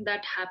thing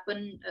that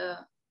happened,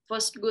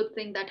 first good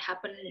thing that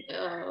happened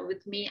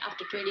with me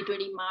after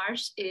 2020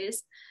 March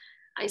is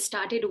I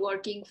started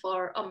working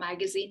for a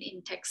magazine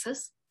in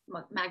Texas,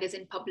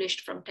 magazine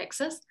published from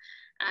Texas.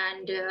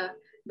 And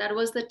that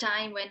was the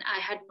time when I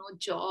had no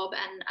job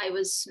and I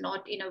was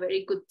not in a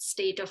very good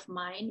state of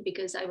mind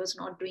because I was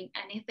not doing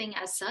anything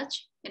as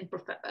such in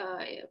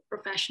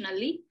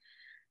professionally.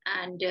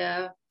 And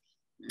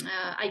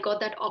I got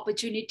that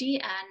opportunity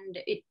and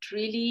it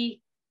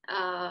really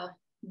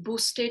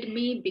boosted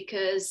me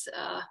because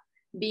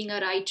being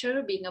a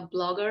writer, being a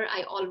blogger,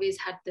 I always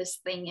had this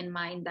thing in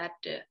mind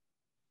that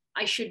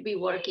I should be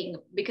working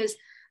because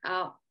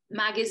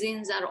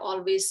magazines are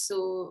always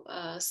so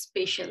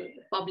special.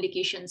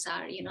 Publications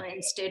are,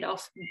 instead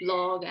of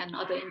blog and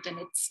other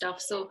internet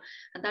stuff. So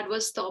that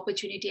was the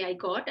opportunity I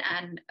got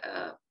and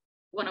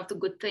one of the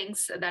good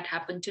things that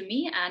happened to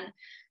me. And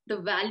the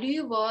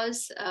value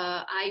was,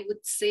 I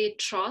would say,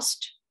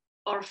 trust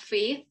or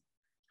faith.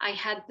 I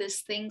had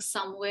this thing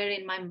somewhere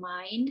in my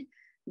mind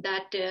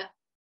that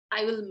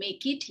I will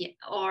make it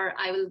or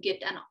I will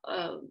get an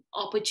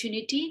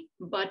opportunity,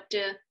 but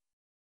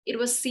it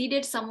was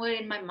seeded somewhere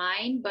in my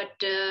mind.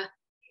 But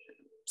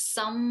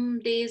some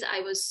days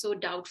I was so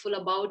doubtful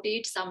about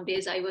it. Some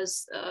days I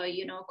was,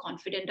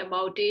 confident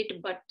about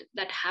it. But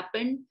that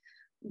happened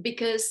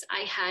because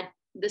I had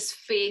this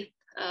faith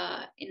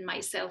in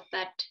myself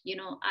that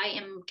I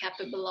am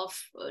capable of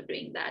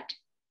doing that.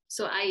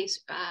 So I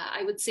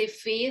would say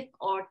faith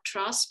or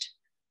trust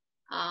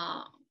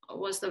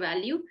was the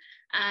value.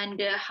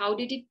 And how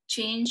did it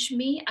change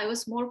me? I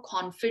was more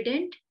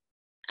confident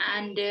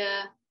and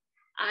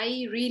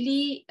I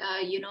really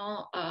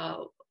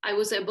I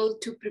was able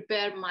to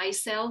prepare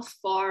myself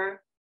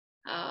for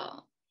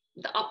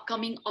the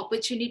upcoming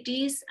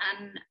opportunities,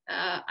 and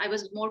I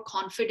was more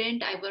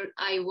confident. I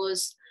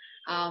was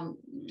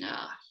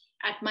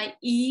at my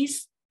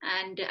ease,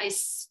 and I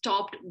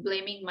stopped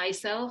blaming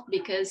myself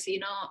because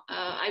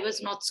I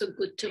was not so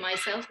good to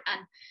myself,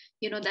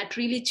 and that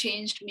really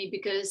changed me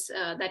because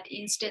that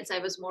instance I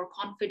was more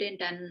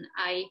confident, and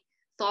I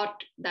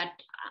thought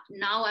that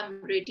now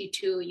I'm ready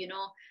to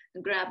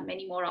grab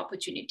many more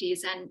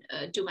opportunities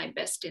and do my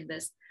best in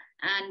this.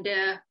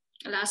 And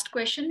last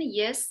question,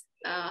 yes,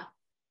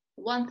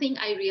 one thing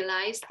I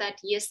realized that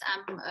yes,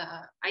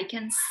 I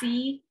can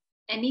see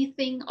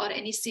anything or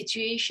any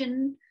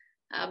situation,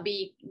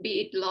 be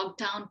it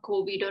lockdown,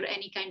 COVID, or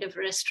any kind of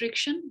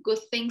restriction. Good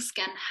things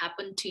can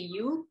happen to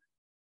you,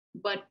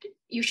 but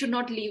you should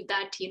not leave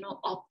that,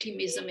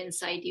 optimism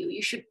inside you.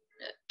 You should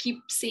keep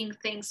seeing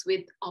things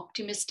with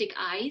optimistic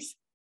eyes.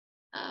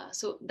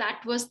 So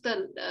that was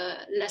the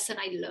lesson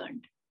I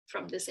learned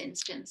from this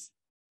instance.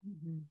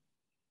 Mm-hmm.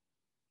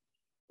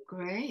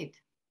 Great.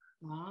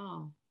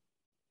 Wow.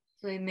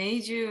 So it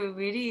made you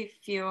really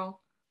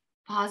feel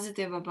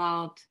positive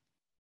about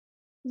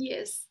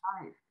Yes.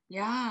 life.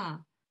 Yeah.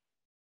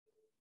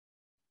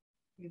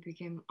 You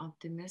became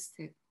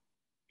optimistic.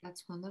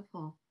 That's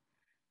wonderful.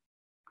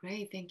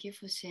 Great. Thank you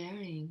for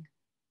sharing.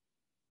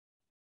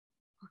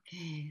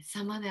 Okay.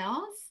 Someone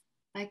else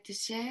like to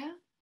share?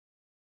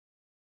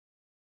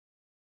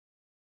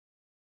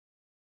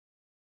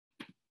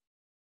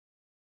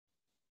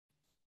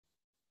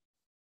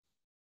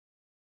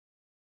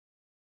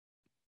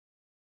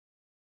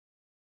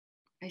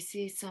 I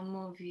see some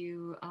of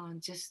you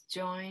just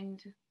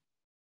joined.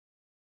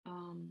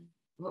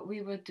 What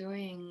we were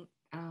doing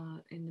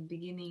in the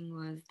beginning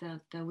was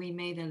that we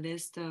made a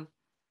list of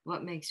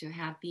what makes you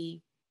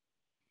happy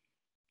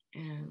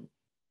and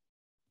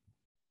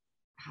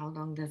how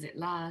long does it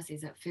last?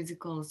 Is it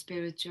physical,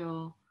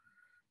 spiritual?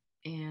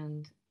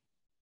 And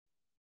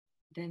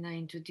then I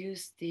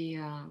introduced the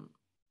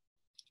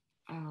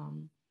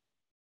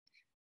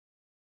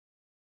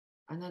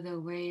another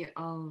way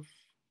of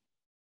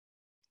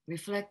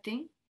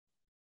reflecting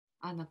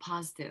on the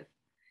positive.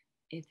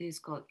 It is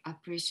called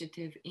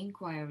appreciative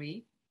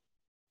inquiry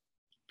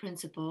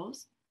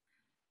principles.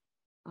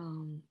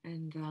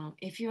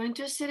 If you're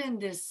interested in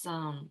this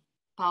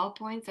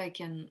PowerPoint, I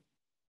can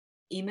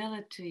email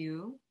it to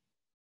you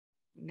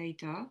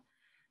later.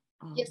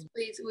 Yes,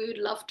 please. We would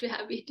love to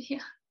have it here.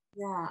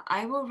 Yeah,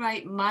 I will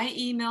write my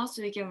email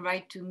so you can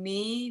write to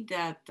me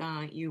that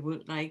you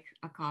would like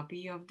a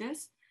copy of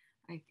this.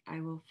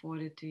 I will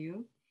forward it to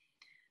you.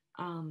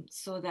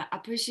 So the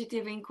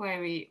appreciative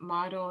inquiry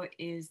model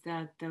is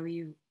that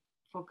we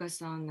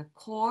focus on the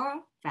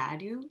core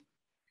value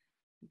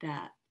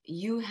that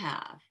you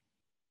have,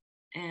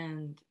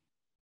 and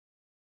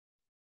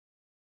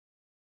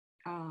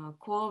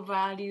core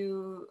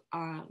value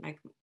are like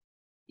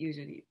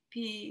usually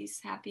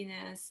peace,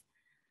 happiness,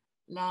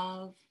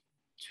 love,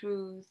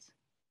 truth,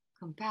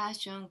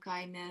 compassion,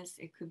 kindness.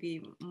 It could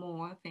be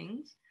more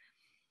things.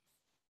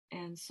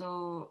 And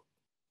so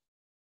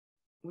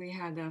we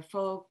had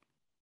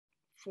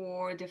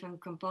four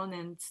different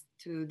components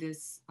to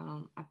this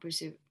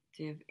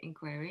appreciative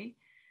inquiry.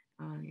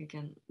 You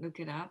can look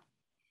it up,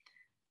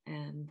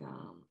 and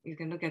you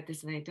can look at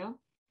this later.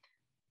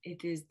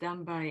 It is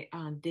done by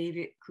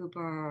David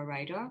Cooper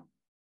Ryder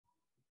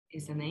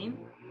is the name.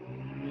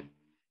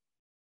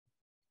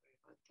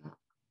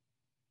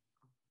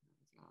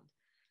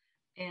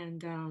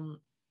 And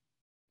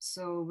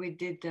so we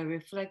did the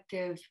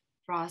reflective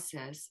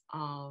process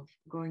of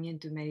going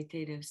into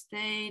meditative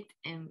state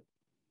and,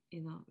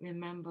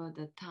 remember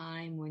the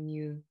time when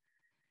you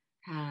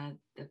had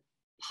the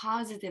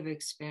positive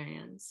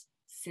experience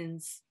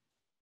since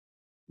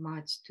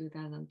March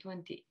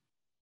 2020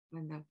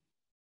 when the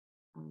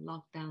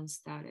lockdown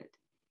started.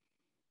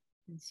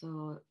 And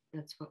so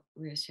that's what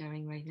we're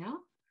sharing right now.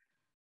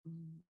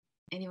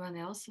 Anyone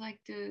else like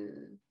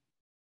to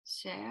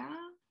share?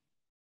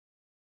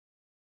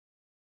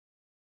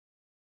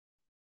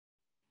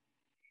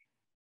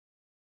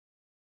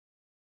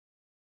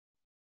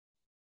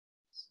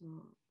 So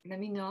let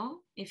me know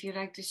if you'd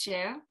like to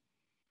share.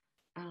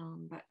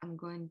 But I'm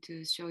going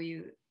to show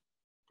you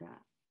the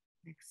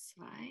next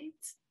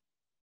slides.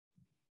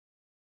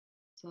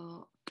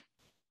 So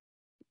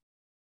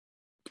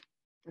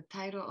the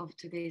title of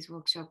today's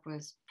workshop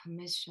was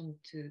Permission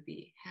to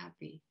be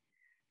Happy.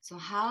 So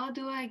how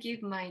do I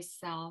give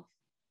myself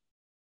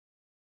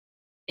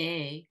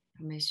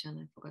permission?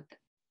 I forgot the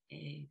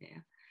A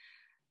there.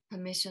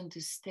 Permission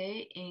to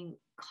stay in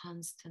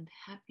constant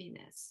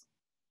happiness.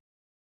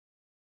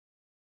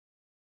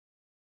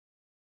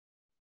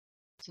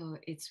 So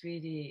it's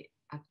really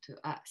up to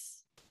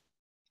us.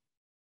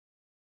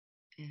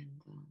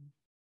 And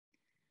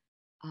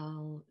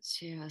I'll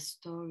share a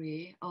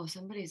story. Oh,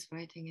 somebody's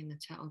writing in the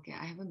chat. Okay,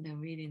 I haven't been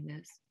reading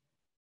this.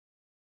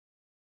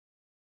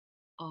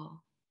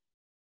 Oh,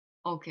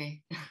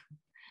 okay.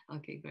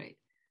 Okay, great.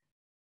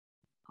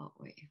 Oh,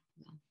 wait.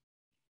 No.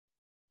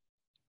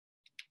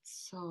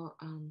 So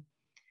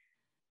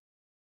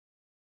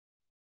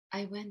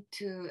I went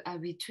to a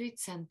retreat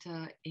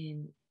center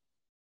in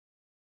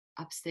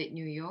upstate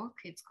New York.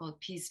 It's called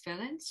Peace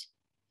Village.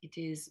 It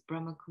is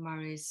Brahma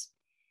Kumari's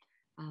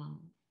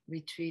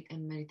retreat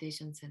and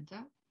meditation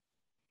center.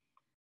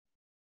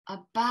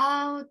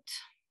 About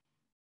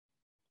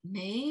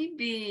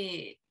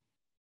maybe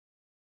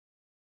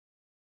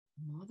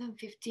more than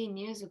 15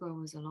 years ago,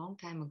 it was a long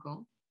time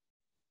ago.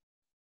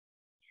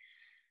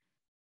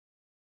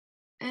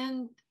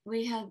 And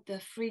we had the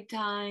free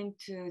time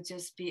to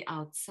just be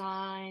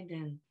outside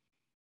and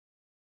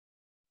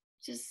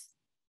just,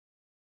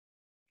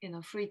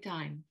 free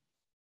time.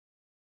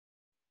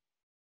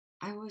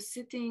 I was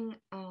sitting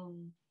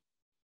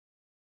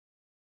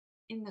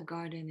in the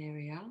garden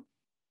area,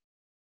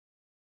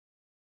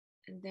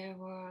 and there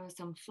were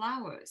some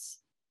flowers.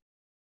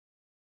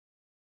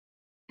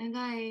 And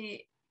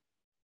I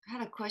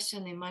had a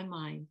question in my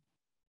mind.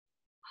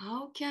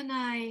 How can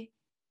I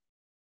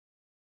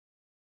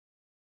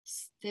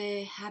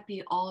stay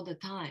happy all the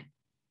time?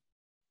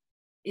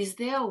 Is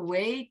there a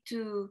way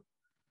to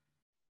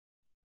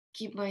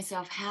keep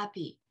myself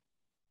happy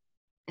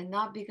and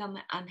not become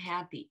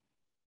unhappy?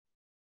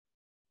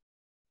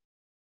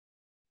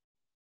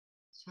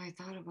 So I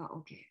thought about,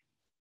 okay,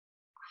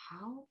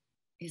 how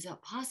is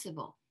it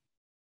possible?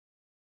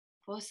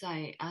 First,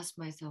 I asked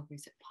myself,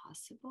 is it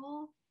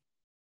possible?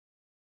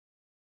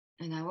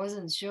 And I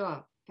wasn't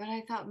sure, but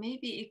I thought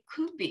maybe it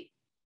could be.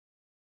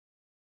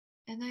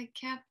 And I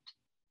kept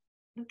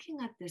looking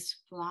at this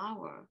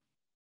flower.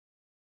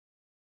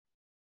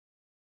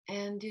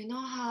 And you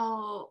know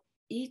how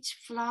each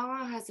flower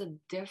has a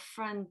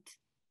different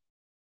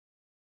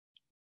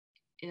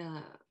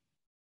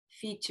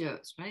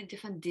features, right?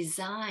 Different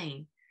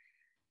design.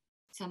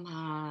 Some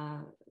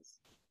have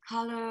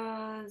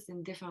colors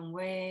in different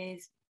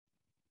ways.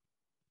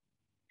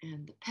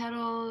 And the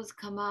petals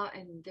come out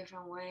in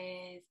different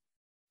ways.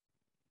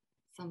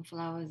 Some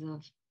flowers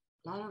have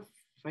a lot of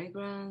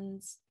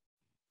fragrance.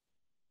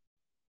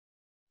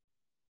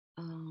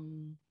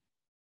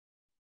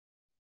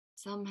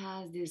 Some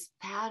has these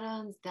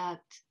patterns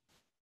that,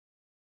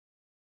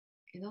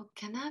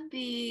 cannot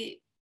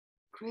be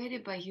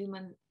created by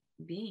human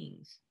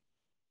beings.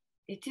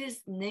 It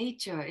is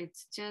nature.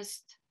 It's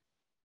just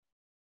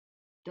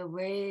the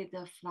way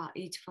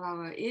each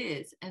flower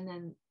is. And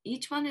then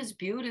each one is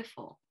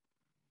beautiful.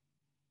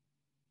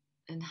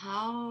 And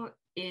how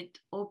it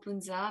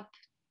opens up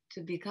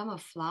to become a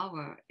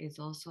flower is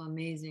also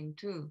amazing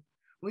too.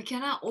 We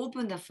cannot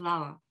open the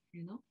flower,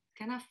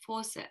 cannot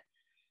force it.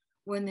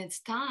 When it's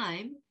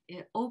time,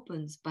 it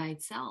opens by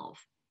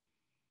itself.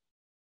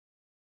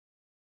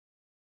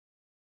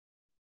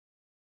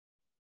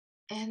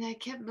 And I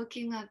kept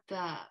looking at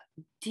the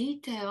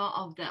detail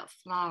of that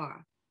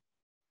flower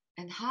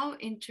and how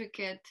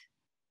intricate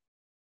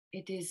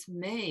it is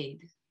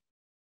made.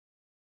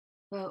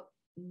 But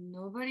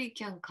nobody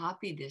can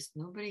copy this.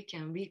 Nobody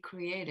can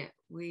recreate it.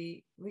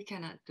 We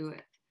cannot do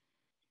it.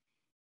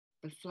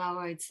 The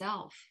flower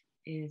itself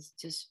is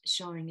just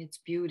showing its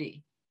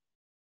beauty.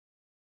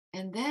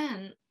 And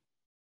then,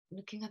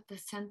 looking at the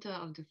center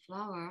of the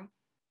flower,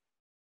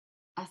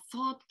 a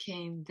thought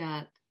came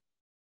that,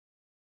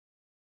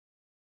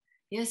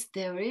 yes,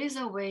 there is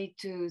a way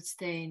to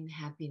stay in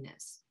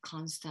happiness,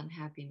 constant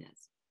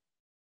happiness.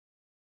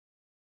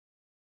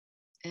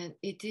 And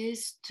it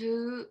is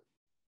to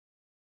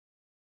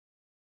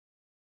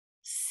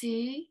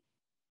see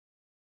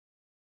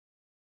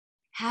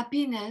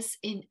happiness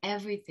in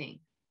everything.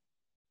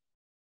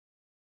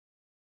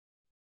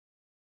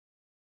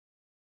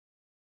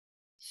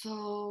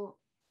 So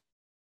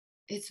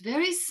it's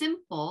very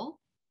simple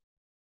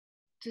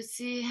to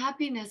see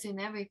happiness in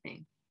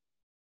everything.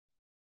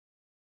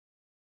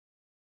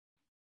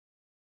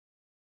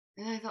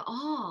 And I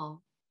thought,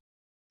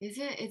 is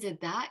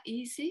it that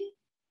easy?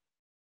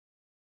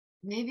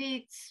 Maybe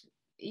it's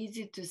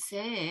easy to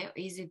say,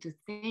 easy to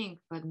think,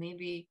 but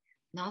maybe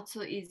not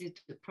so easy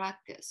to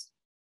practice.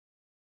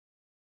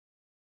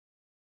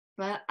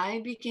 But I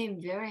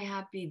became very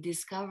happy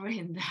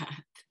discovering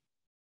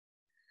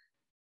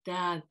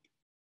that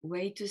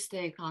way to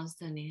stay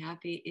constantly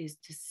happy is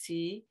to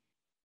see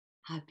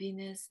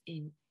happiness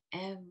in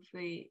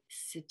every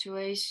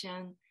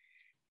situation,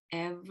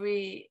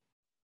 every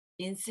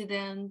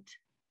incident,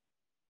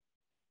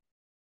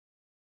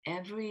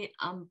 every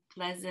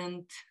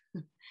unpleasant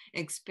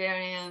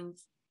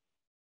experience,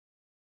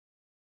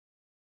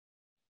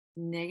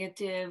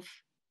 negative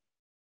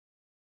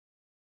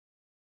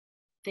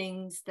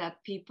things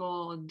that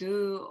people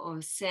do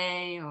or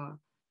say, or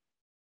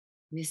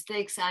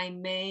mistakes I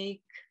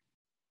make,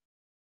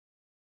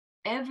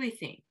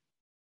 everything.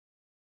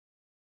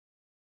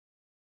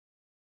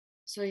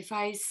 So if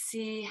I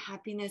see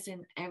happiness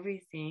in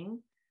everything,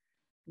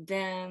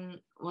 then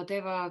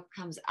whatever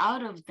comes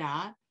out of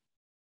that,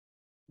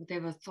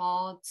 whatever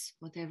thoughts,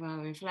 whatever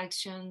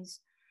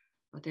reflections,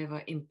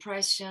 whatever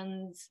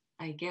impressions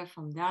I get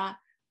from that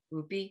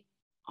will be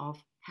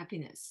of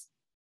happiness.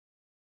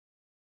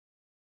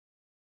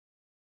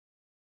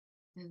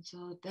 And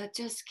so that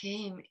just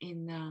came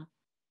in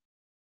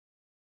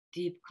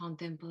deep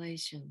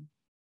contemplation.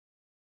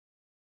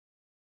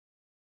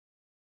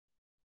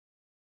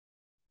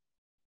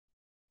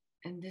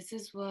 And this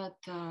is what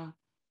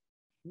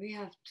we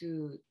have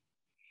to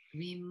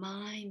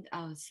remind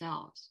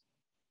ourselves.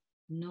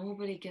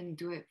 Nobody can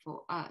do it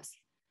for us.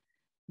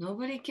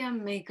 Nobody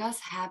can make us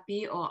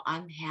happy or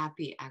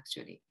unhappy,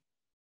 actually.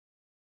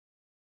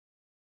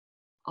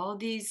 All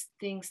these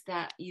things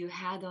that you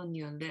had on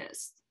your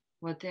list,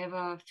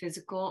 whatever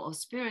physical or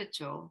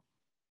spiritual,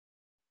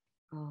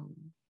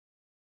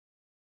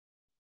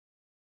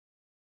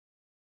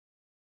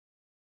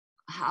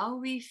 how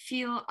we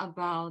feel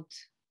about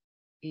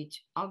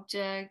each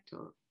object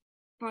or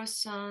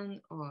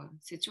person or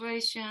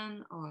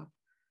situation or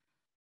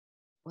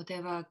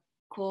whatever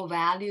core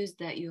values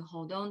that you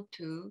hold on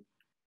to,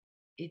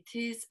 it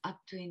is up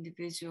to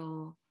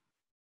individual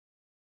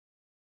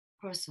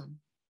person.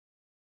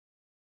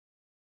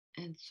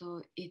 And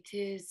so it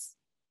is,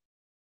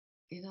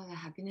 the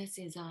happiness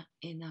is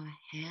in our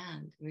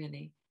hand,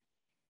 really.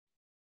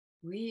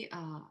 We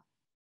are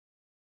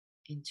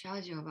in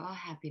charge of our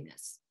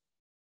happiness.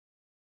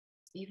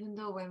 Even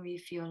though when we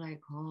feel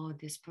like, oh,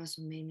 this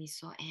person made me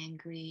so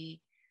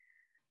angry,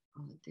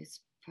 or this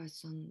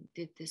person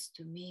did this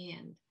to me,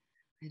 and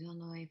I don't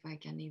know if I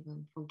can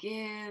even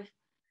forgive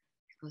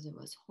because it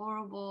was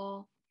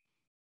horrible.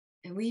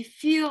 And we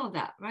feel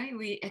that, right?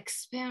 We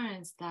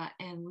experience that,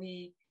 and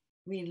we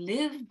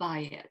live by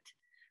it.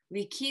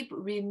 We keep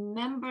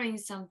remembering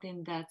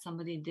something that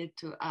somebody did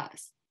to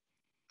us.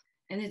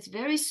 And it's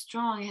very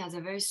strong. It has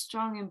a very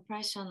strong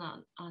impression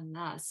on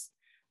us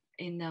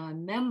in our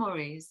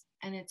memories,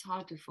 and it's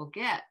hard to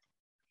forget.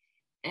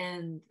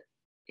 And,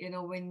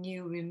 when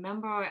you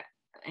remember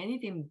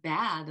anything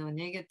bad or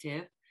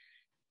negative,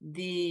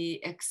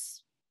 the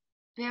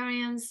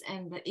experience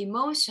and the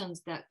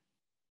emotions that,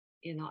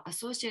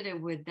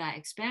 associated with that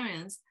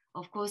experience,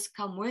 of course,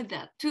 come with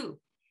that too.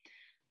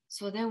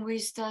 So then we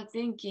start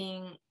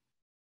thinking,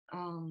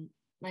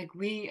 like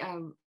we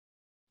are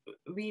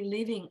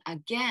reliving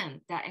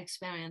again that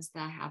experience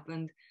that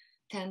happened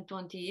 10,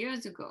 20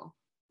 years ago.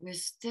 We're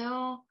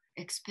still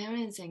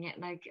experiencing it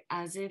like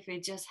as if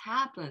it just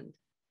happened.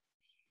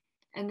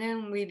 And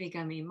then we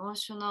become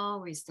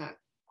emotional, we start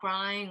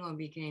crying or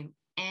became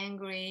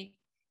angry.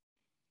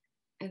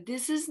 And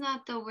this is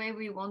not the way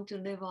we want to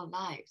live our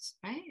lives,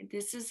 right?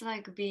 This is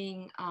like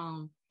being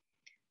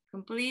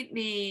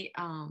completely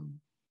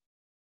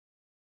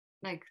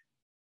like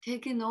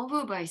taken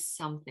over by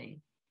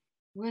something.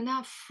 We're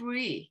not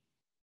free.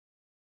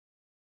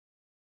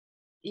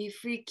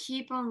 If we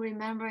keep on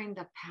remembering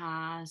the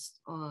past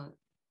or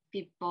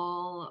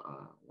people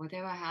or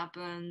whatever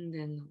happened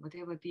and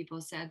whatever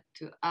people said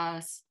to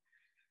us,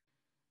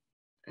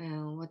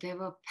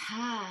 whatever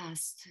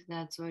past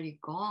that's already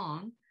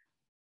gone,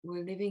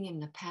 we're living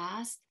in the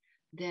past,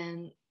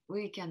 then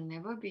we can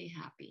never be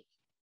happy.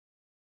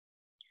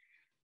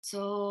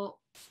 So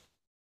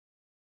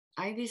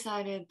I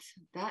decided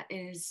that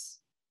is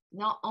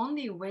not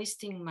only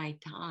wasting my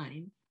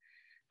time,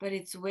 but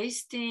it's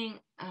wasting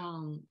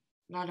a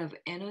lot of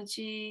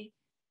energy,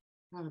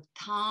 a lot of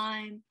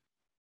time,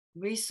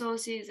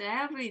 resources,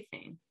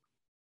 everything.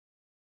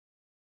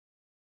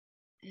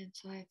 And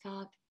so I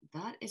thought,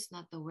 that is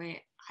not the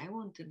way I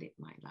want to live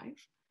my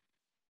life.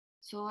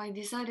 So I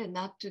decided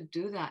not to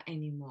do that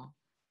anymore.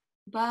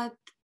 But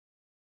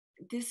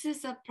this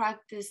is a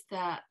practice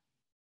that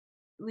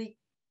we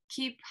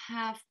keep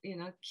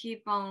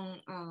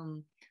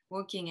on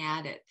working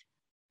at it,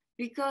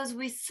 because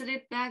we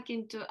slip back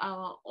into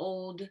our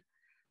old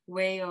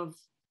way of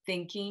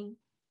thinking,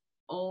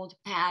 old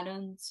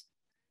patterns,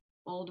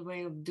 old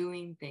way of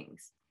doing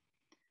things.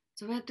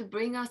 So we have to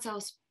bring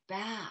ourselves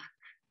back.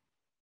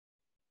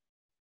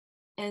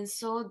 And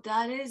so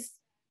that is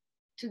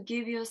to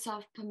give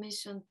yourself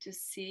permission to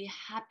see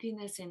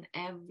happiness in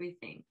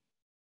everything.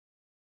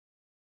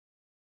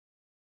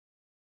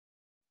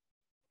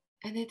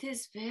 And it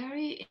is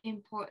very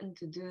important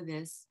to do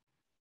this.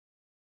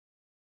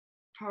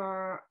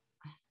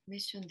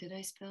 Permission, did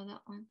I spell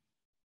that one?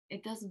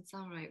 It doesn't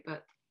sound right,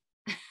 but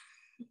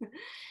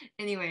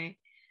anyway,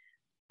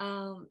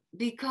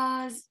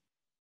 because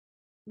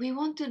we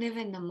want to live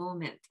in the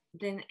moment,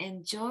 then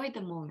enjoy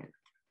the moment.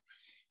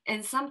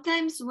 And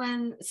sometimes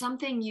when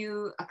something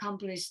you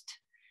accomplished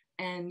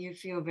and you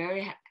feel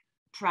very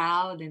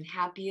proud and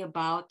happy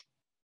about,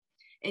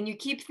 and you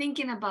keep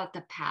thinking about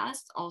the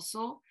past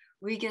also,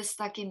 we get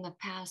stuck in the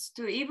past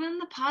too. Even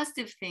the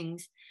positive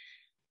things,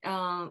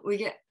 we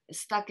get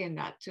stuck in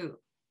that too.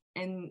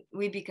 And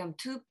we become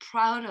too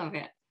proud of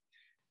it.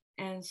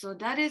 And so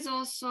that is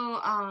also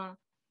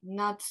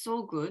not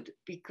so good,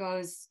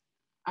 because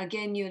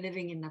again, you're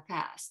living in the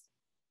past.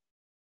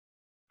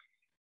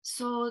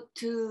 So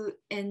to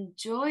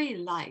enjoy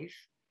life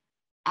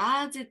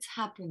as it's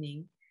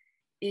happening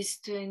is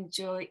to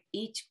enjoy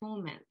each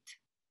moment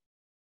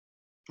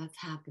that's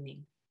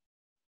happening.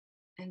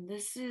 And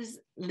this is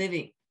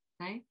living,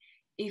 right?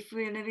 If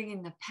we're living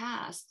in the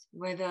past,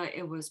 whether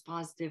it was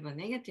positive or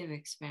negative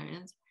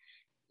experience,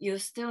 you're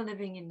still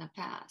living in the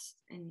past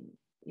and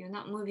you're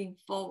not moving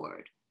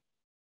forward.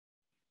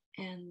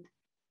 And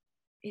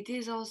it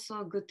is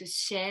also good to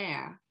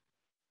share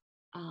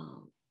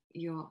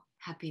your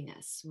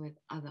happiness with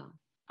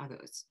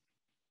others.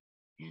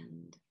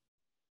 And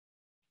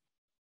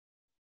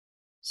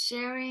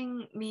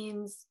sharing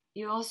means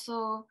you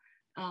also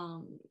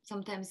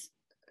sometimes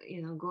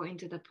go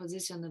into the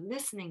position of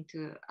listening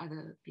to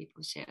other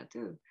people share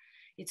too.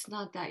 It's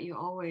not that you're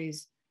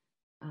always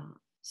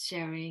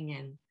sharing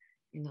and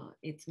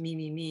it's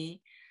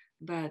me,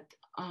 but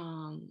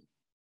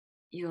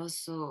you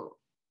also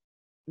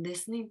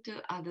listening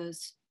to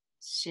others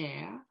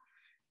share,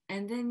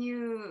 and then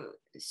you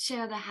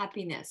share the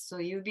happiness, so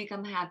you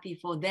become happy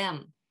for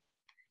them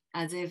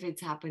as if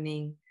it's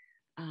happening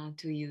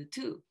to you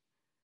too.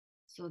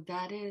 So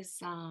that is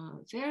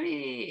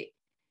very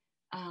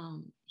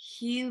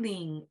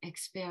healing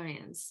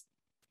experience,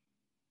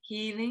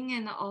 healing,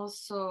 and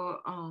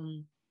also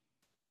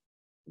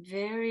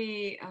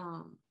very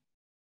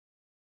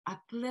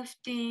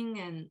uplifting,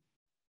 and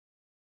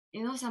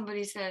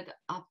somebody said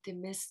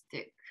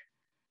optimistic,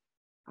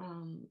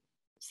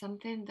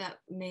 something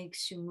that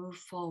makes you move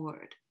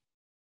forward.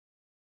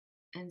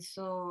 And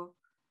so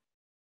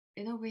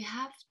we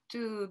have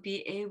to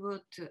be able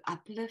to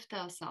uplift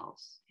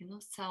ourselves.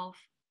 Self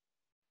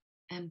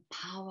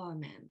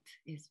empowerment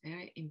is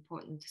very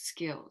important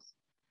skills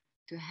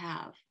to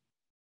have,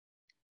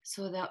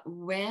 so that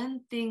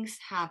when things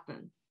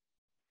happen,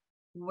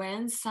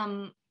 when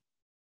some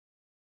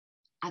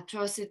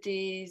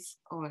atrocities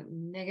or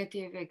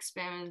negative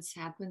experience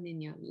happen in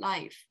your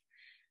life,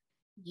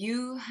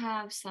 you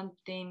have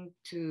something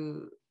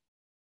to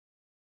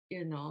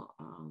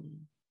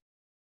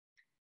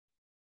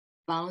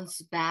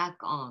bounce back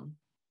on.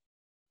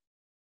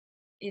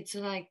 It's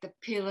like the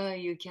pillar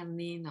you can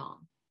lean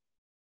on.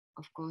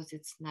 Of course,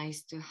 it's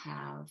nice to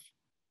have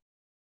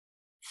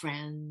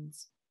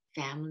friends,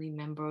 family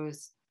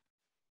members,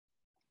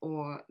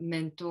 or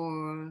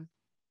mentor,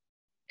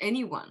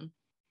 anyone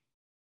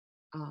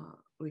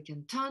we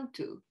can turn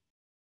to.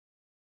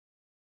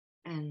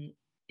 And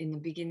in the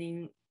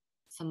beginning,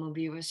 some of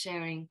you were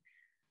sharing,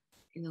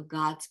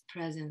 God's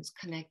presence,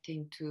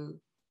 connecting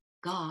to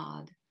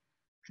God,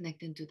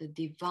 connecting to the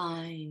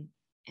divine,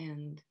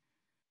 and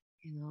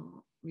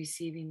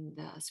receiving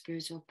the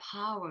spiritual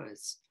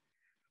powers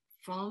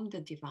from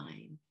the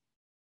divine,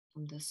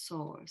 from the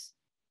source.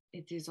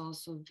 It is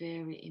also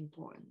very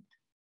important.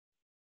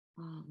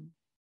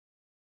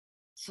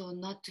 So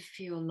not to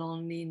feel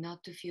lonely,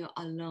 not to feel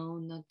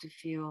alone, not to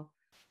feel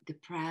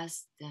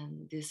depressed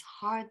and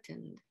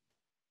disheartened.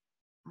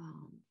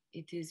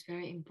 It is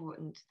very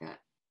important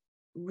that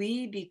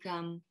we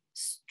become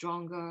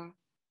stronger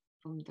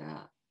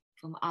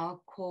from our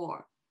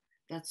core.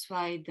 That's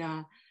why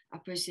the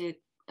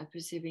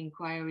appreciative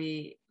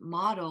inquiry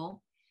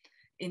model,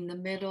 in the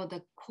middle,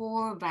 the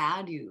core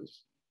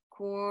values,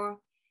 core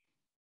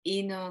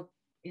inner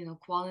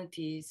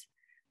qualities,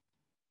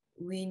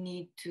 we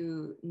need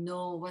to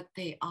know what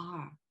they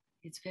are.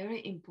 It's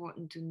very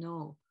important to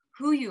know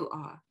who you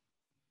are.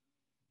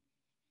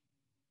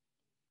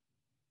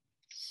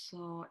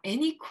 So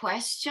any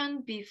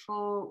question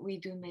before we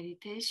do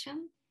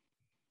meditation?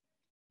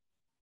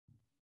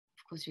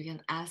 Of course, you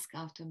can ask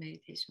after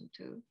meditation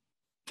too.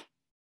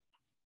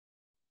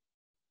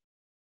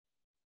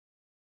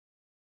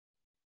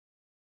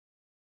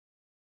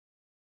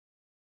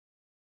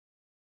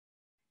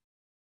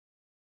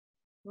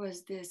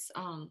 Was this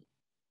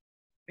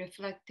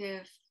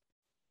reflective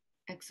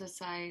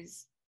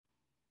exercise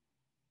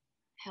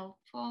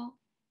helpful?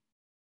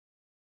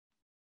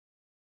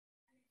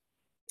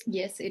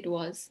 Yes, it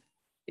was.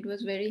 It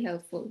was very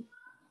helpful.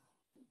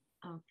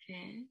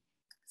 Okay.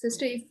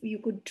 Sister, if you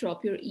could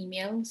drop your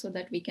email so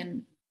that we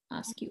can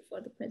ask you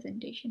for the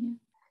presentation.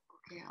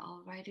 Yeah. Okay,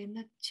 I'll write in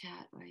the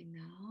chat right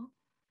now.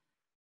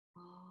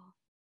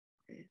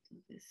 Okay, so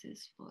this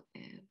is for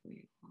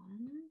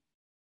everyone.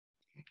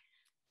 Okay.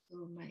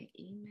 So my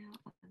email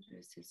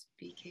address is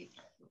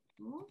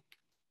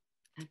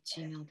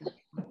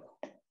bkkyoko@gmail.com.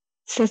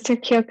 Sister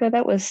Kyoko,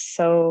 that was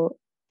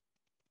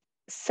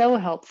so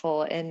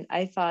helpful. And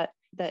I thought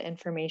the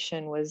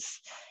information was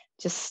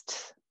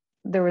just,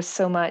 there was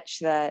so much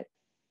that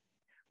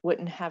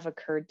wouldn't have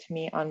occurred to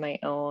me on my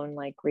own,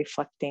 like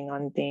reflecting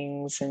on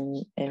things,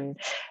 and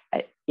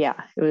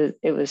yeah,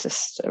 it was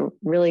just a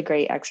really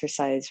great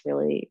exercise,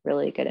 really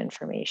good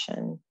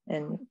information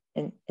and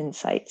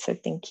insight. So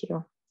thank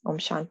you. Om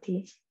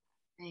Shanti.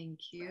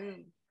 Thank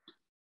you.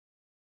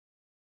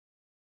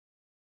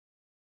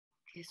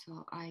 Okay,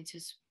 so I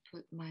just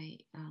put my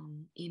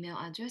email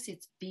address.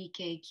 It's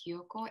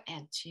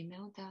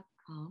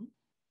bkkyoko@gmail.com.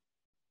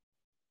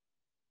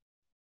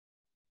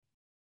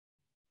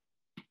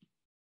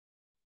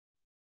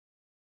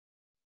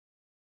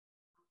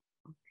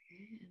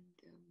 Okay, and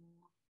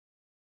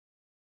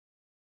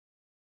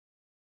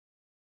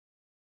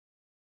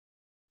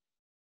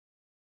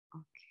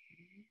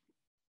okay.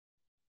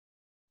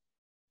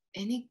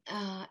 Any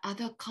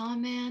other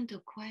comment or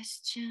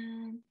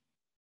question?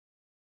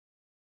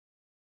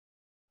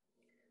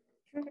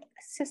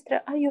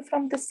 Sister, are you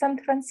from the San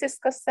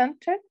Francisco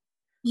Center?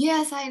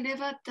 Yes, I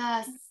live at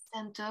the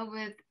center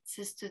with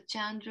Sister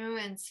Chandru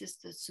and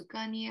Sister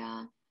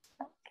Sukanya.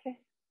 Okay.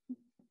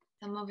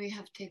 Some of you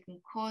have taken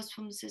course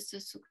from Sister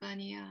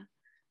Sukanya.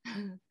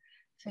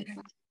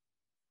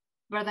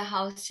 Brother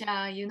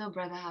Hausha,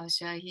 Brother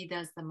Hausha, he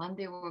does the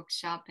Monday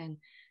workshop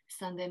and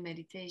Sunday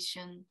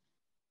meditation.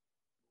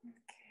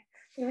 Okay.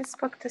 Yeah, I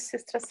spoke to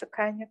Sister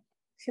Sukanya a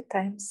few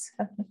times.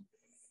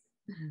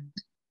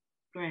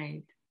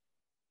 Great.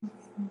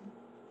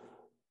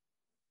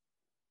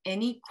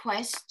 Any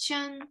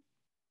question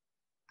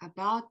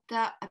about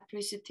the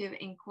appreciative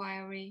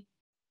inquiry?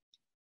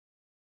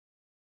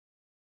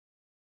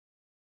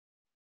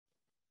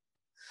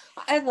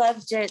 I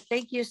loved it.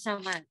 Thank you so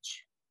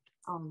much.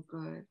 Oh,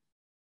 good.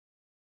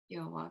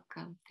 You're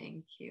welcome.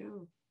 Thank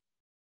you.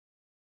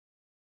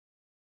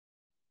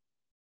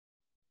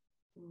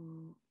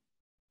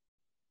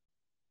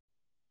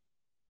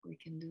 We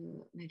can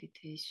do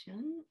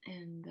meditation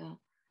and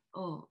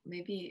oh,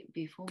 maybe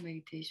before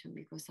meditation,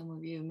 because some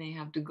of you may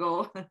have to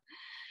go.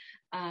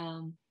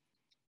 One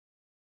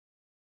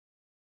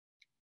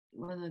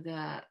of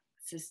the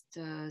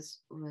sisters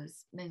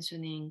was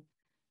mentioning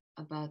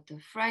about the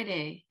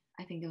Friday,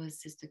 I think it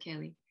was Sister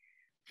Kelly.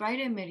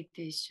 Friday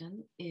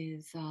meditation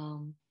is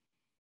on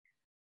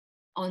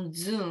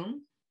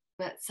Zoom,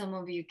 but some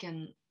of you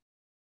can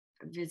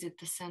visit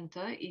the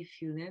center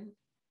if you live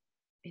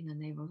in the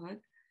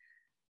neighborhood.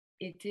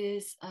 It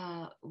is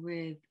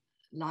with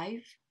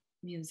live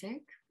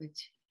music,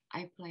 which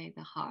I play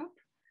the harp,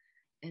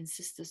 and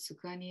Sister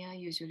Sukanya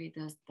usually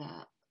does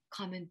the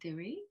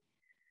commentary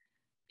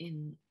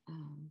in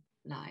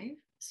live.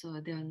 So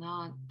they're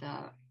not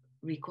the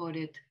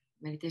recorded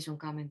meditation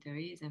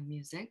commentaries and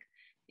music.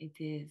 It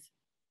is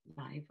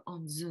live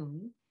on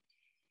Zoom.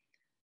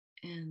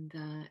 And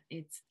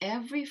it's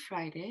every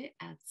Friday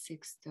at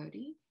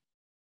 6:30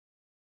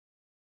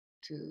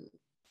 to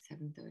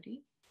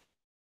 7:30.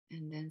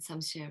 And then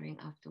some sharing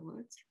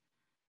afterwards.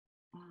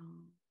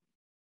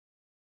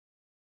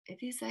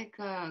 It is like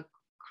a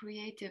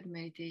creative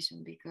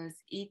meditation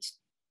because each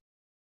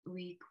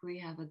week we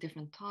have a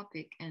different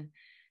topic, and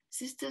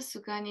Sister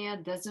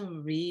Sukanya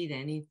doesn't read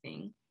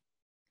anything.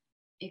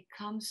 It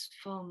comes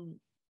from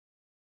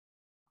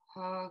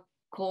her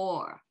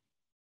core.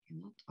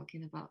 I'm not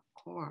talking about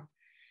core.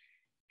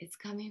 It's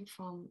coming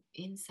from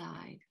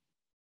inside.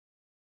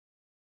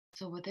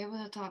 So whatever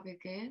the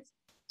topic is,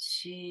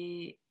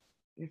 she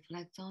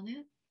reflects on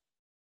it,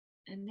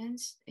 and then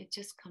it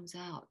just comes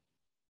out.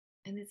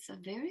 And it's a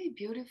very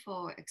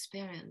beautiful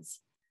experience.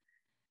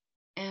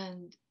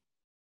 And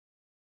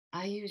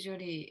I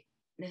usually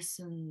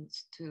listen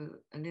to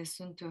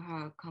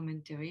her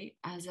commentary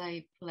as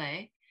I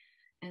play.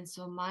 And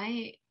so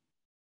my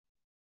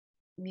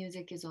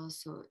music is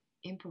also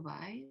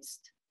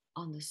improvised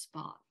on the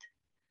spot.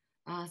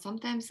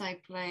 Sometimes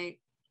I play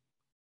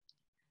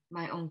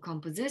my own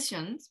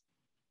compositions,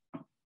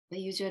 but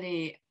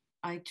usually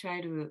I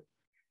try to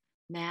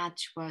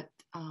match what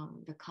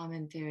the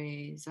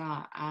commentaries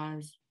are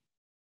as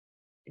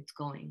it's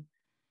going.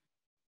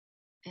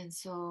 And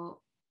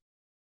so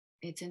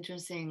it's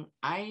interesting.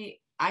 I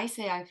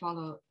say I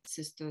follow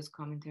sister's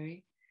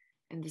commentary,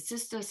 and the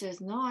sister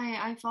says, no,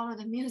 I follow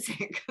the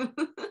music.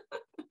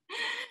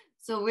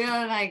 So we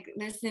are like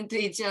listening to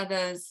each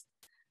other's,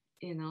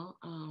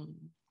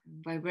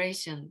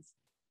 vibrations.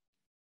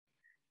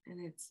 And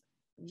it's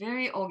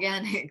very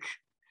organic.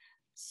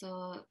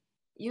 So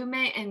you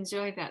may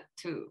enjoy that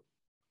too.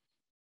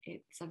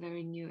 It's a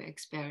very new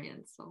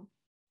experience. So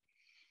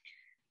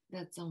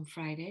that's on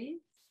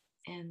Friday.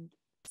 And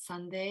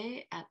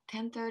Sunday at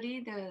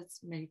 10:30, there's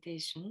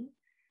meditation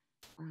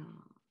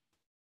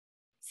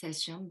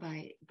session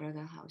by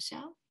Brother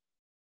Haosha.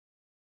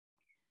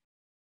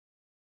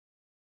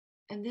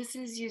 And this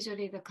is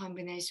usually the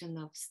combination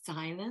of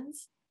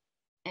silence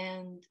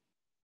and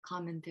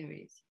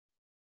commentaries.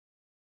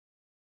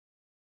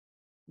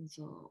 And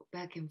so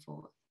back and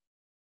forth.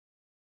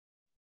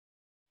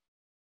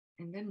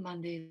 And then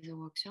Monday is a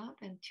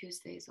workshop, and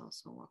Tuesday is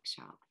also a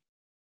workshop.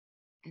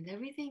 And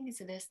everything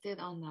is listed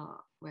on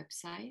the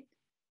website,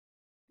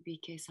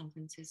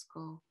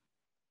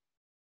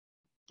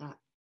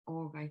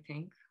 bksanfrancisco.org, I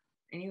think.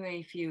 Anyway,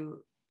 if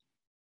you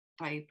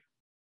type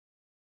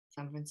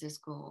San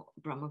Francisco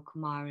Brahma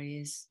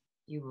Kumaris,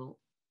 you will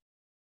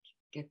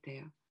get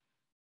there.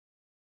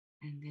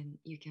 And then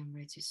you can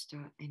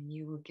register and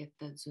you will get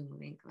the Zoom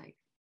link like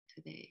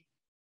today.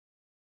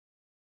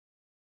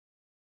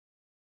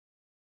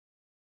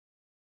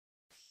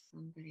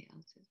 Somebody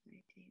else is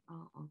waiting.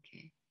 Oh,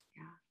 okay.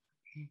 Yeah,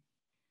 okay.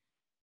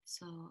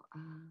 So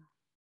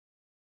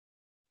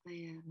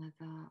play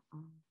another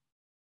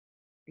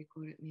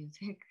recorded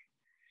music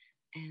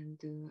and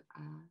do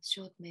a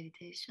short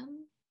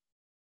meditation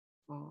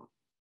for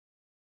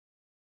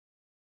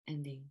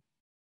ending.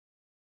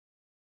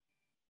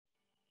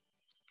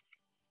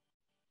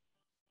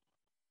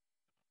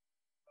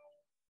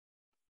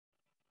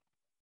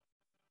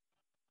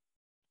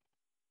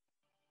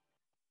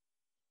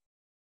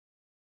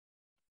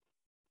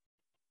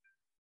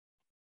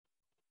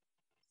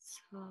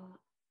 So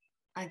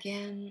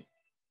again,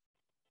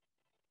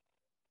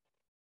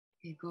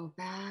 we go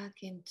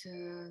back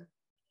into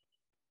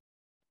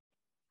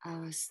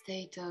our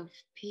state of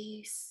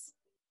peace.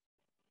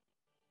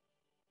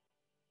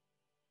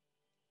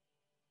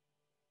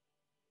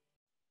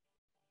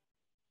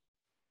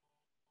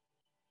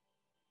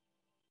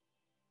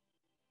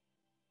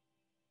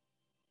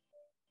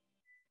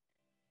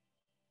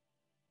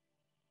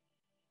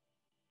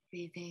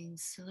 Breathing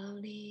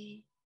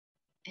slowly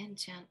and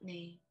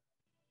gently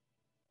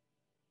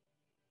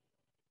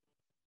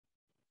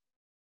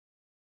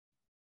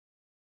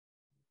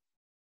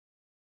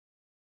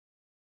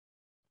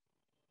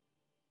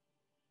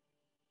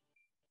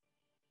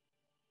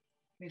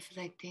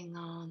reflecting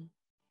on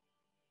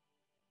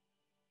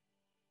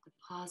the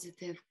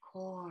positive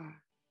core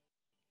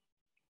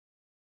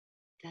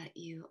that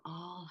you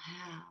all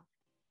have.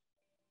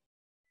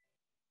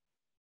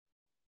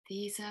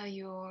 These are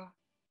your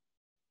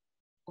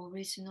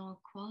original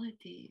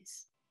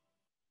qualities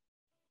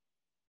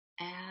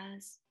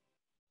as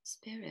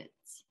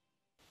spirits.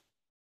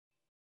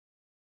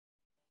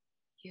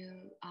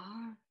 You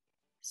are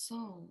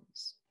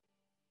souls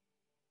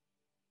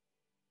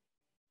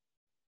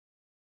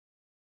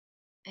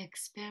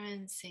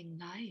experiencing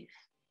life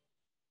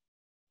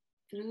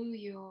through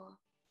your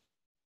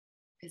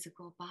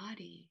physical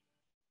body.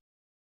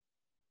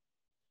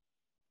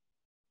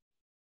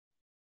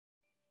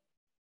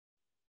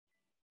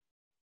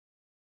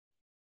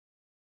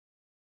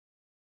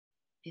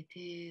 It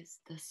is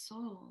the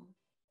soul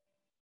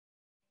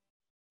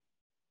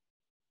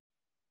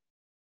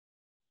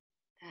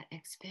that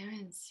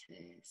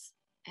experiences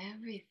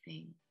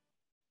everything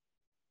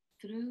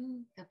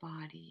through the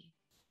body.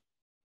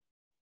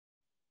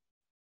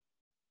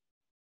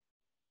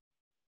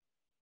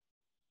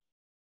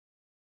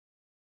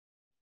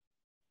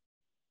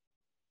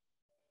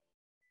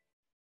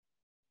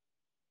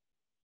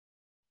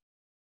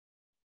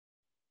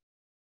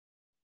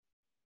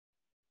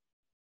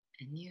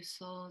 And new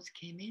souls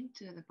came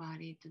into the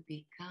body to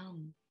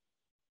become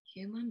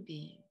human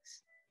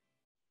beings.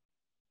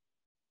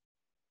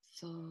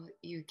 So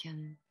you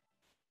can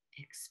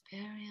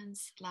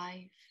experience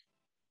life,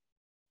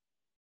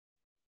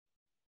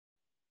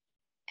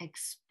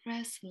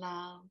 express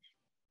love,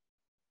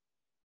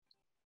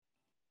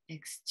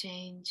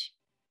 exchange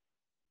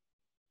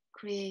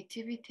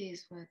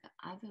creativities with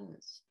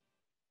others.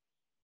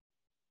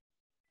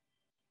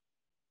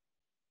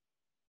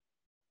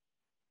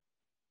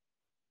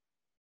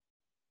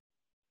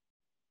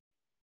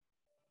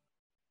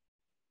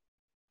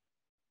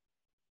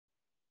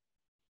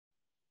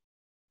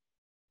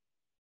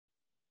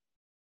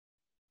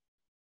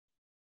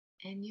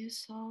 And new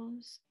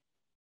souls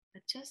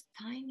are just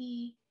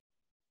tiny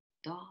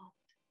dot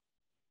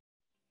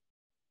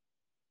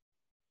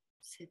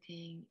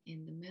sitting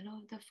in the middle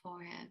of the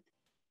forehead,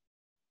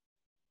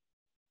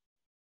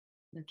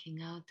 looking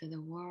out to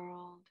the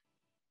world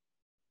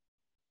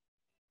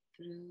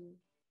through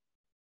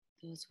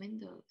those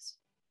windows.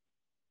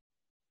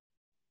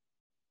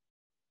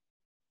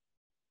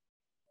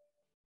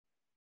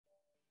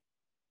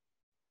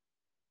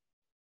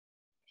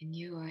 And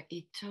you are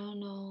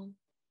eternal,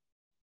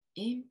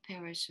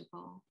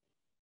 imperishable,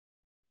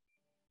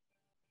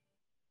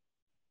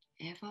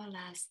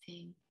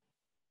 everlasting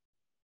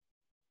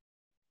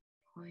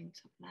point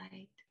of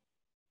light.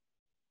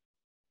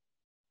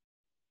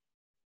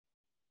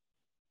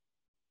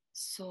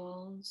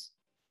 Souls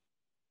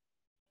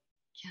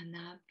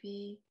cannot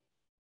be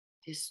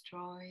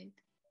destroyed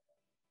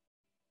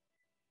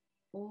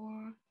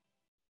or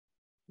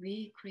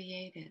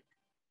recreated.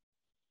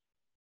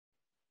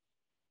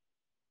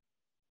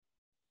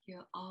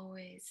 You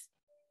always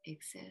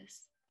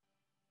exist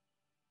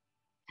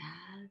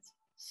as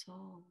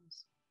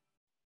souls.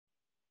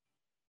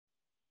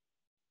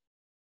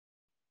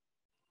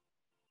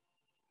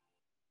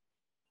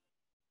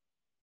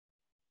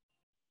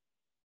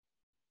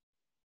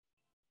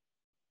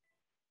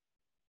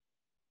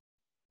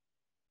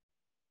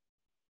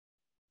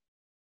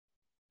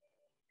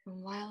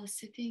 And while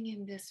sitting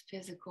in this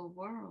physical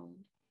world,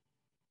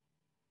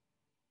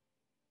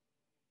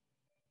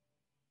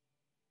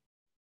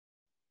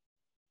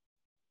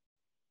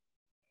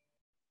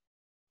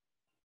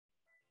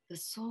 the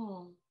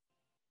soul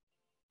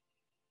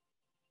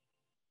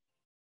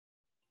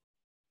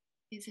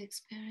is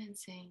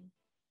experiencing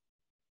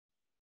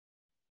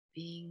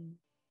being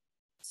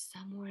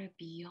somewhere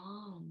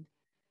beyond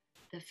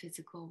the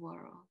physical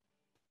world.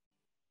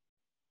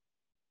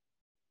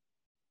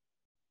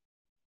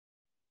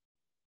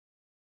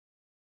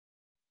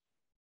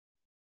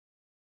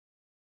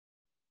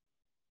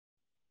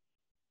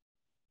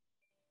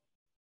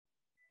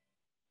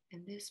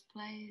 And this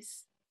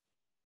place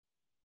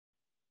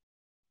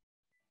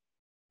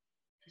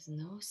has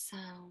no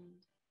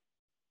sound,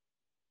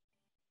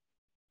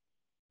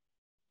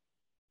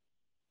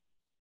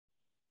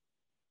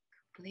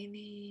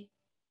 completely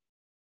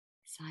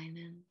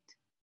silent.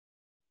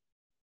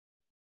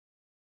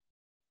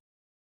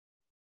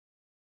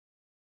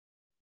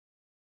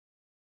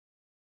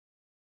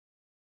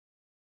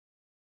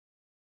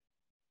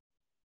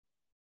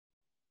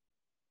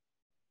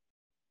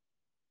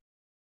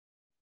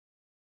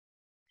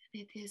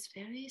 And it is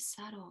very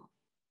subtle.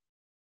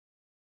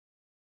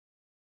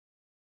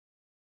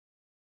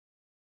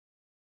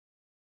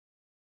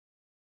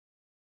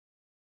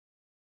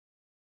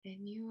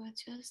 And you are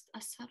just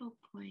a subtle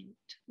point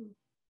too.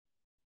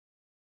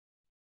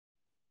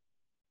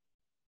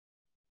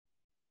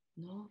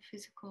 No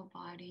physical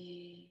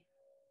body,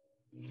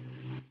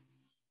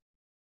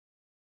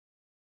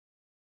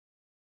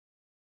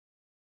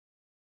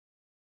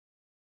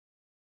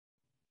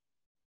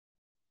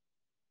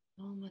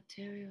 all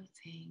material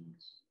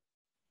things.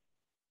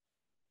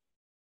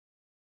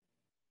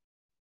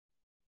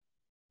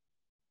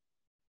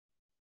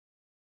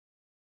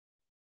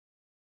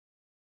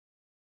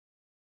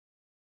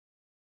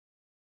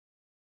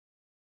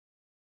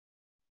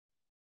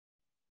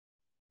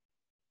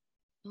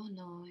 No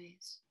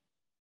noise.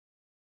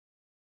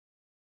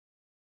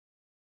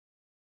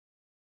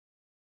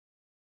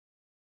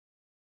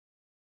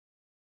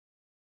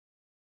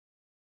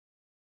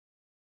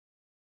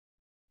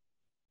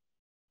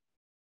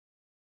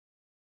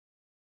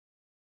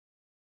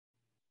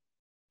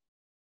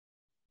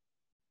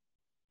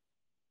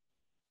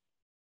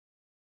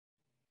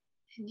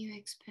 And you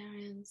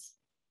experience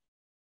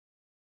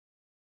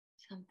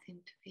something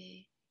to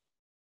be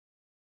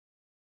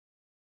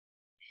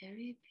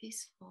very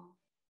peaceful.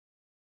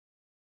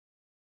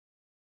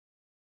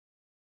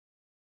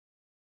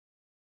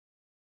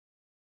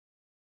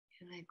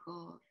 You let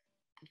go of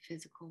the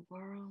physical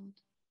world,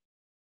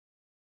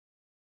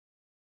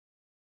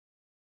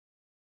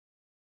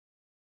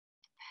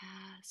 the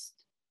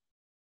past,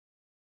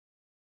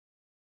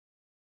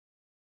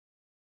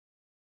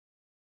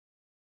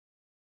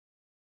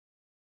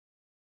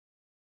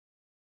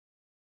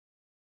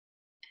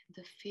 and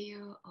the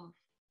fear of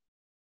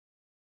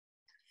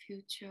the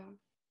future.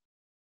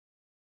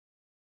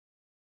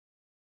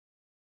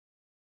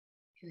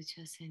 You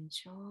just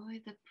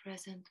enjoy the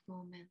present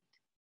moment.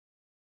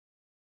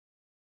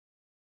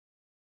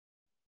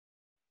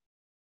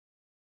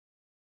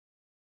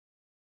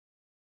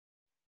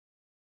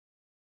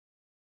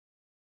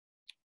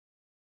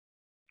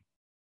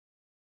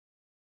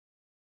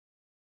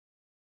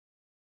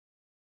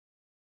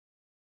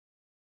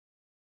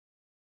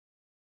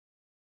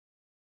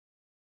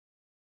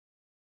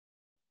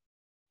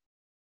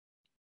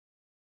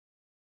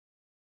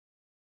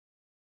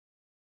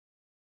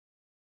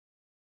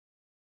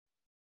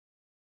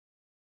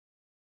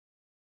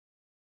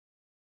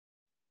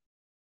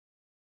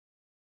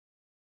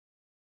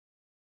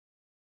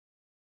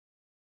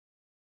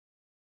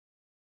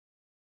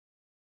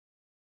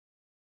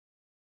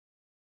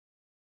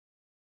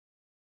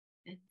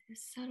 And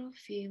this subtle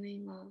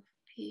feeling of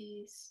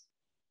peace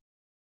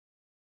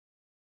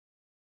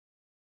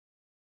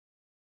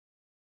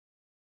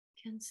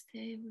can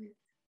stay with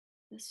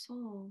the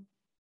soul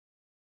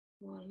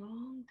for a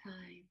long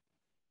time.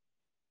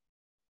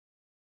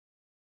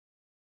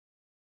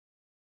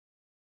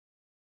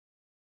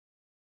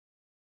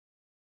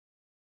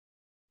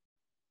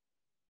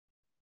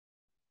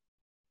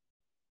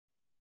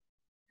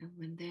 And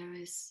when there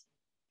is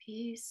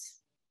peace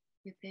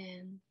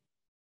within,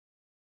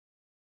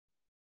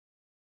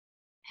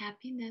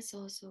 happiness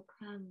also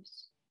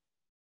comes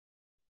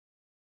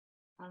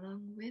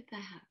along with the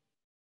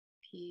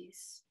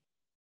peace.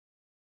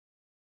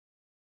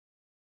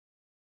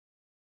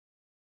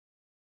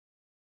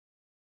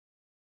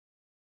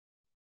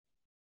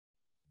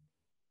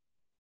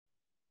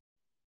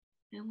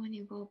 And when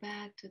you go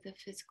back to the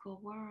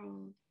physical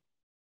world,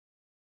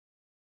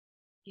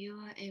 you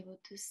are able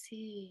to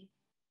see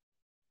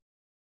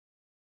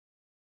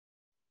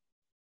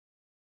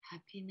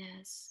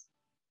happiness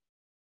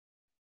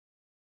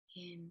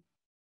in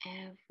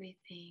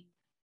everything.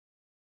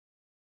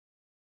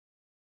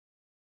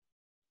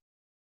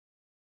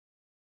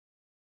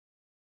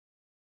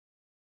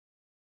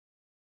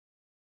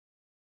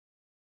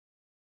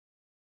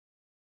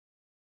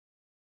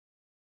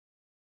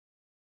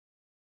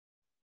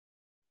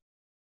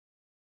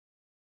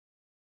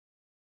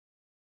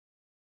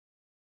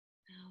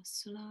 Now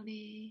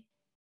slowly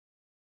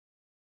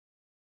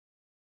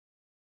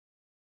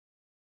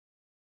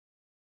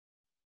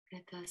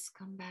let us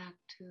come back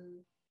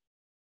to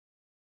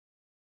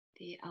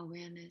the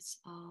awareness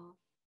of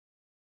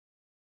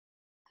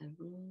the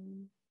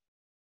room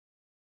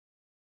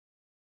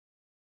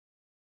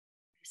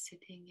we're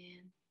sitting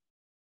in.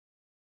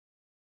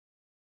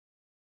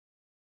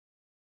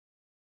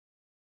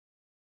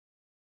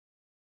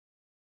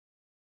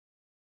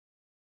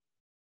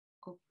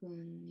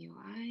 Open your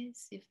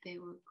eyes if they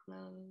were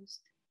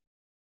closed.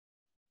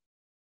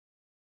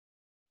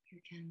 You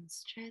can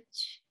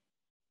stretch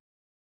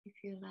if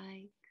you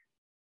like.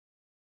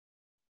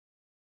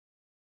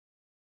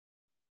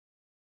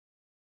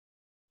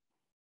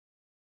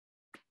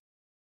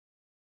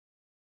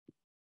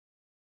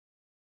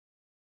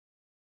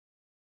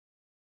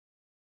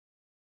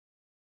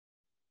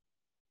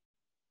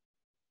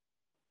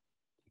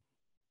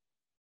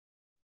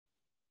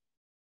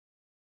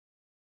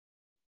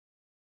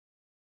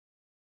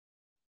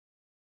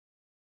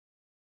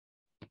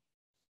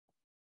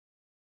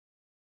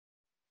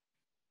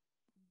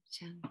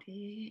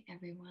 Shanti,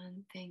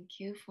 everyone, thank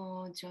you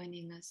for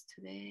joining us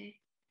today.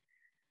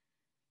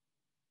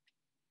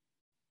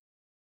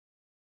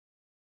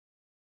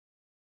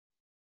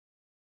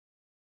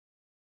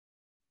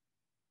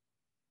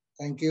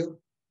 Thank you.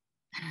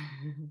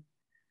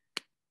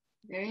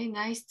 Very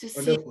nice to see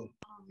Wonderful.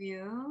 all of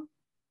you.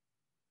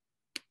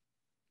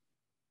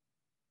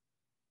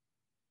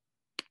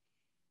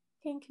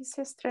 Thank you,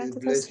 sister. It's a That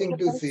was blessing so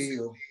to nice. see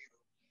you.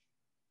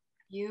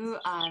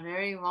 You are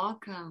very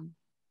welcome.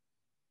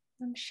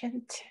 Om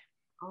Shanti.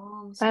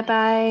 Om Bye Shanti.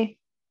 bye.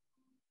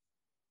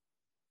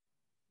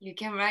 You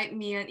can write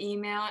me an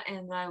email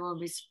and I will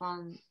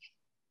respond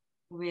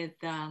with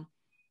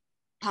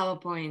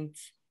PowerPoint.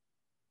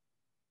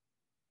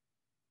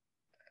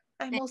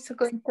 I'm also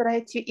going to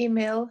write you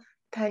email,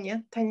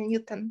 Tanya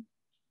Newton.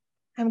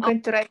 I'm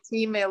going to write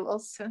you email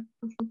also.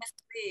 Yes,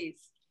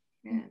 please.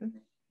 Yes.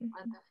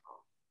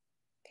 Wonderful.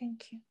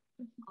 Thank you.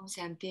 Om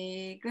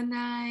Shanti. Good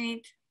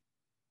night.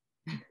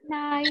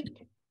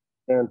 Night.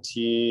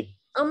 Shanti.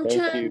 Om Thank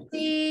you.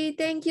 Shanti.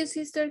 Thank you,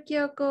 Sister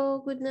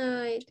Kyoko. Good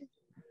night.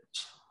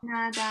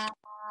 Nada.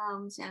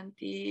 Om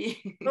Shanti.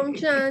 Om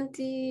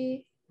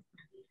Shanti.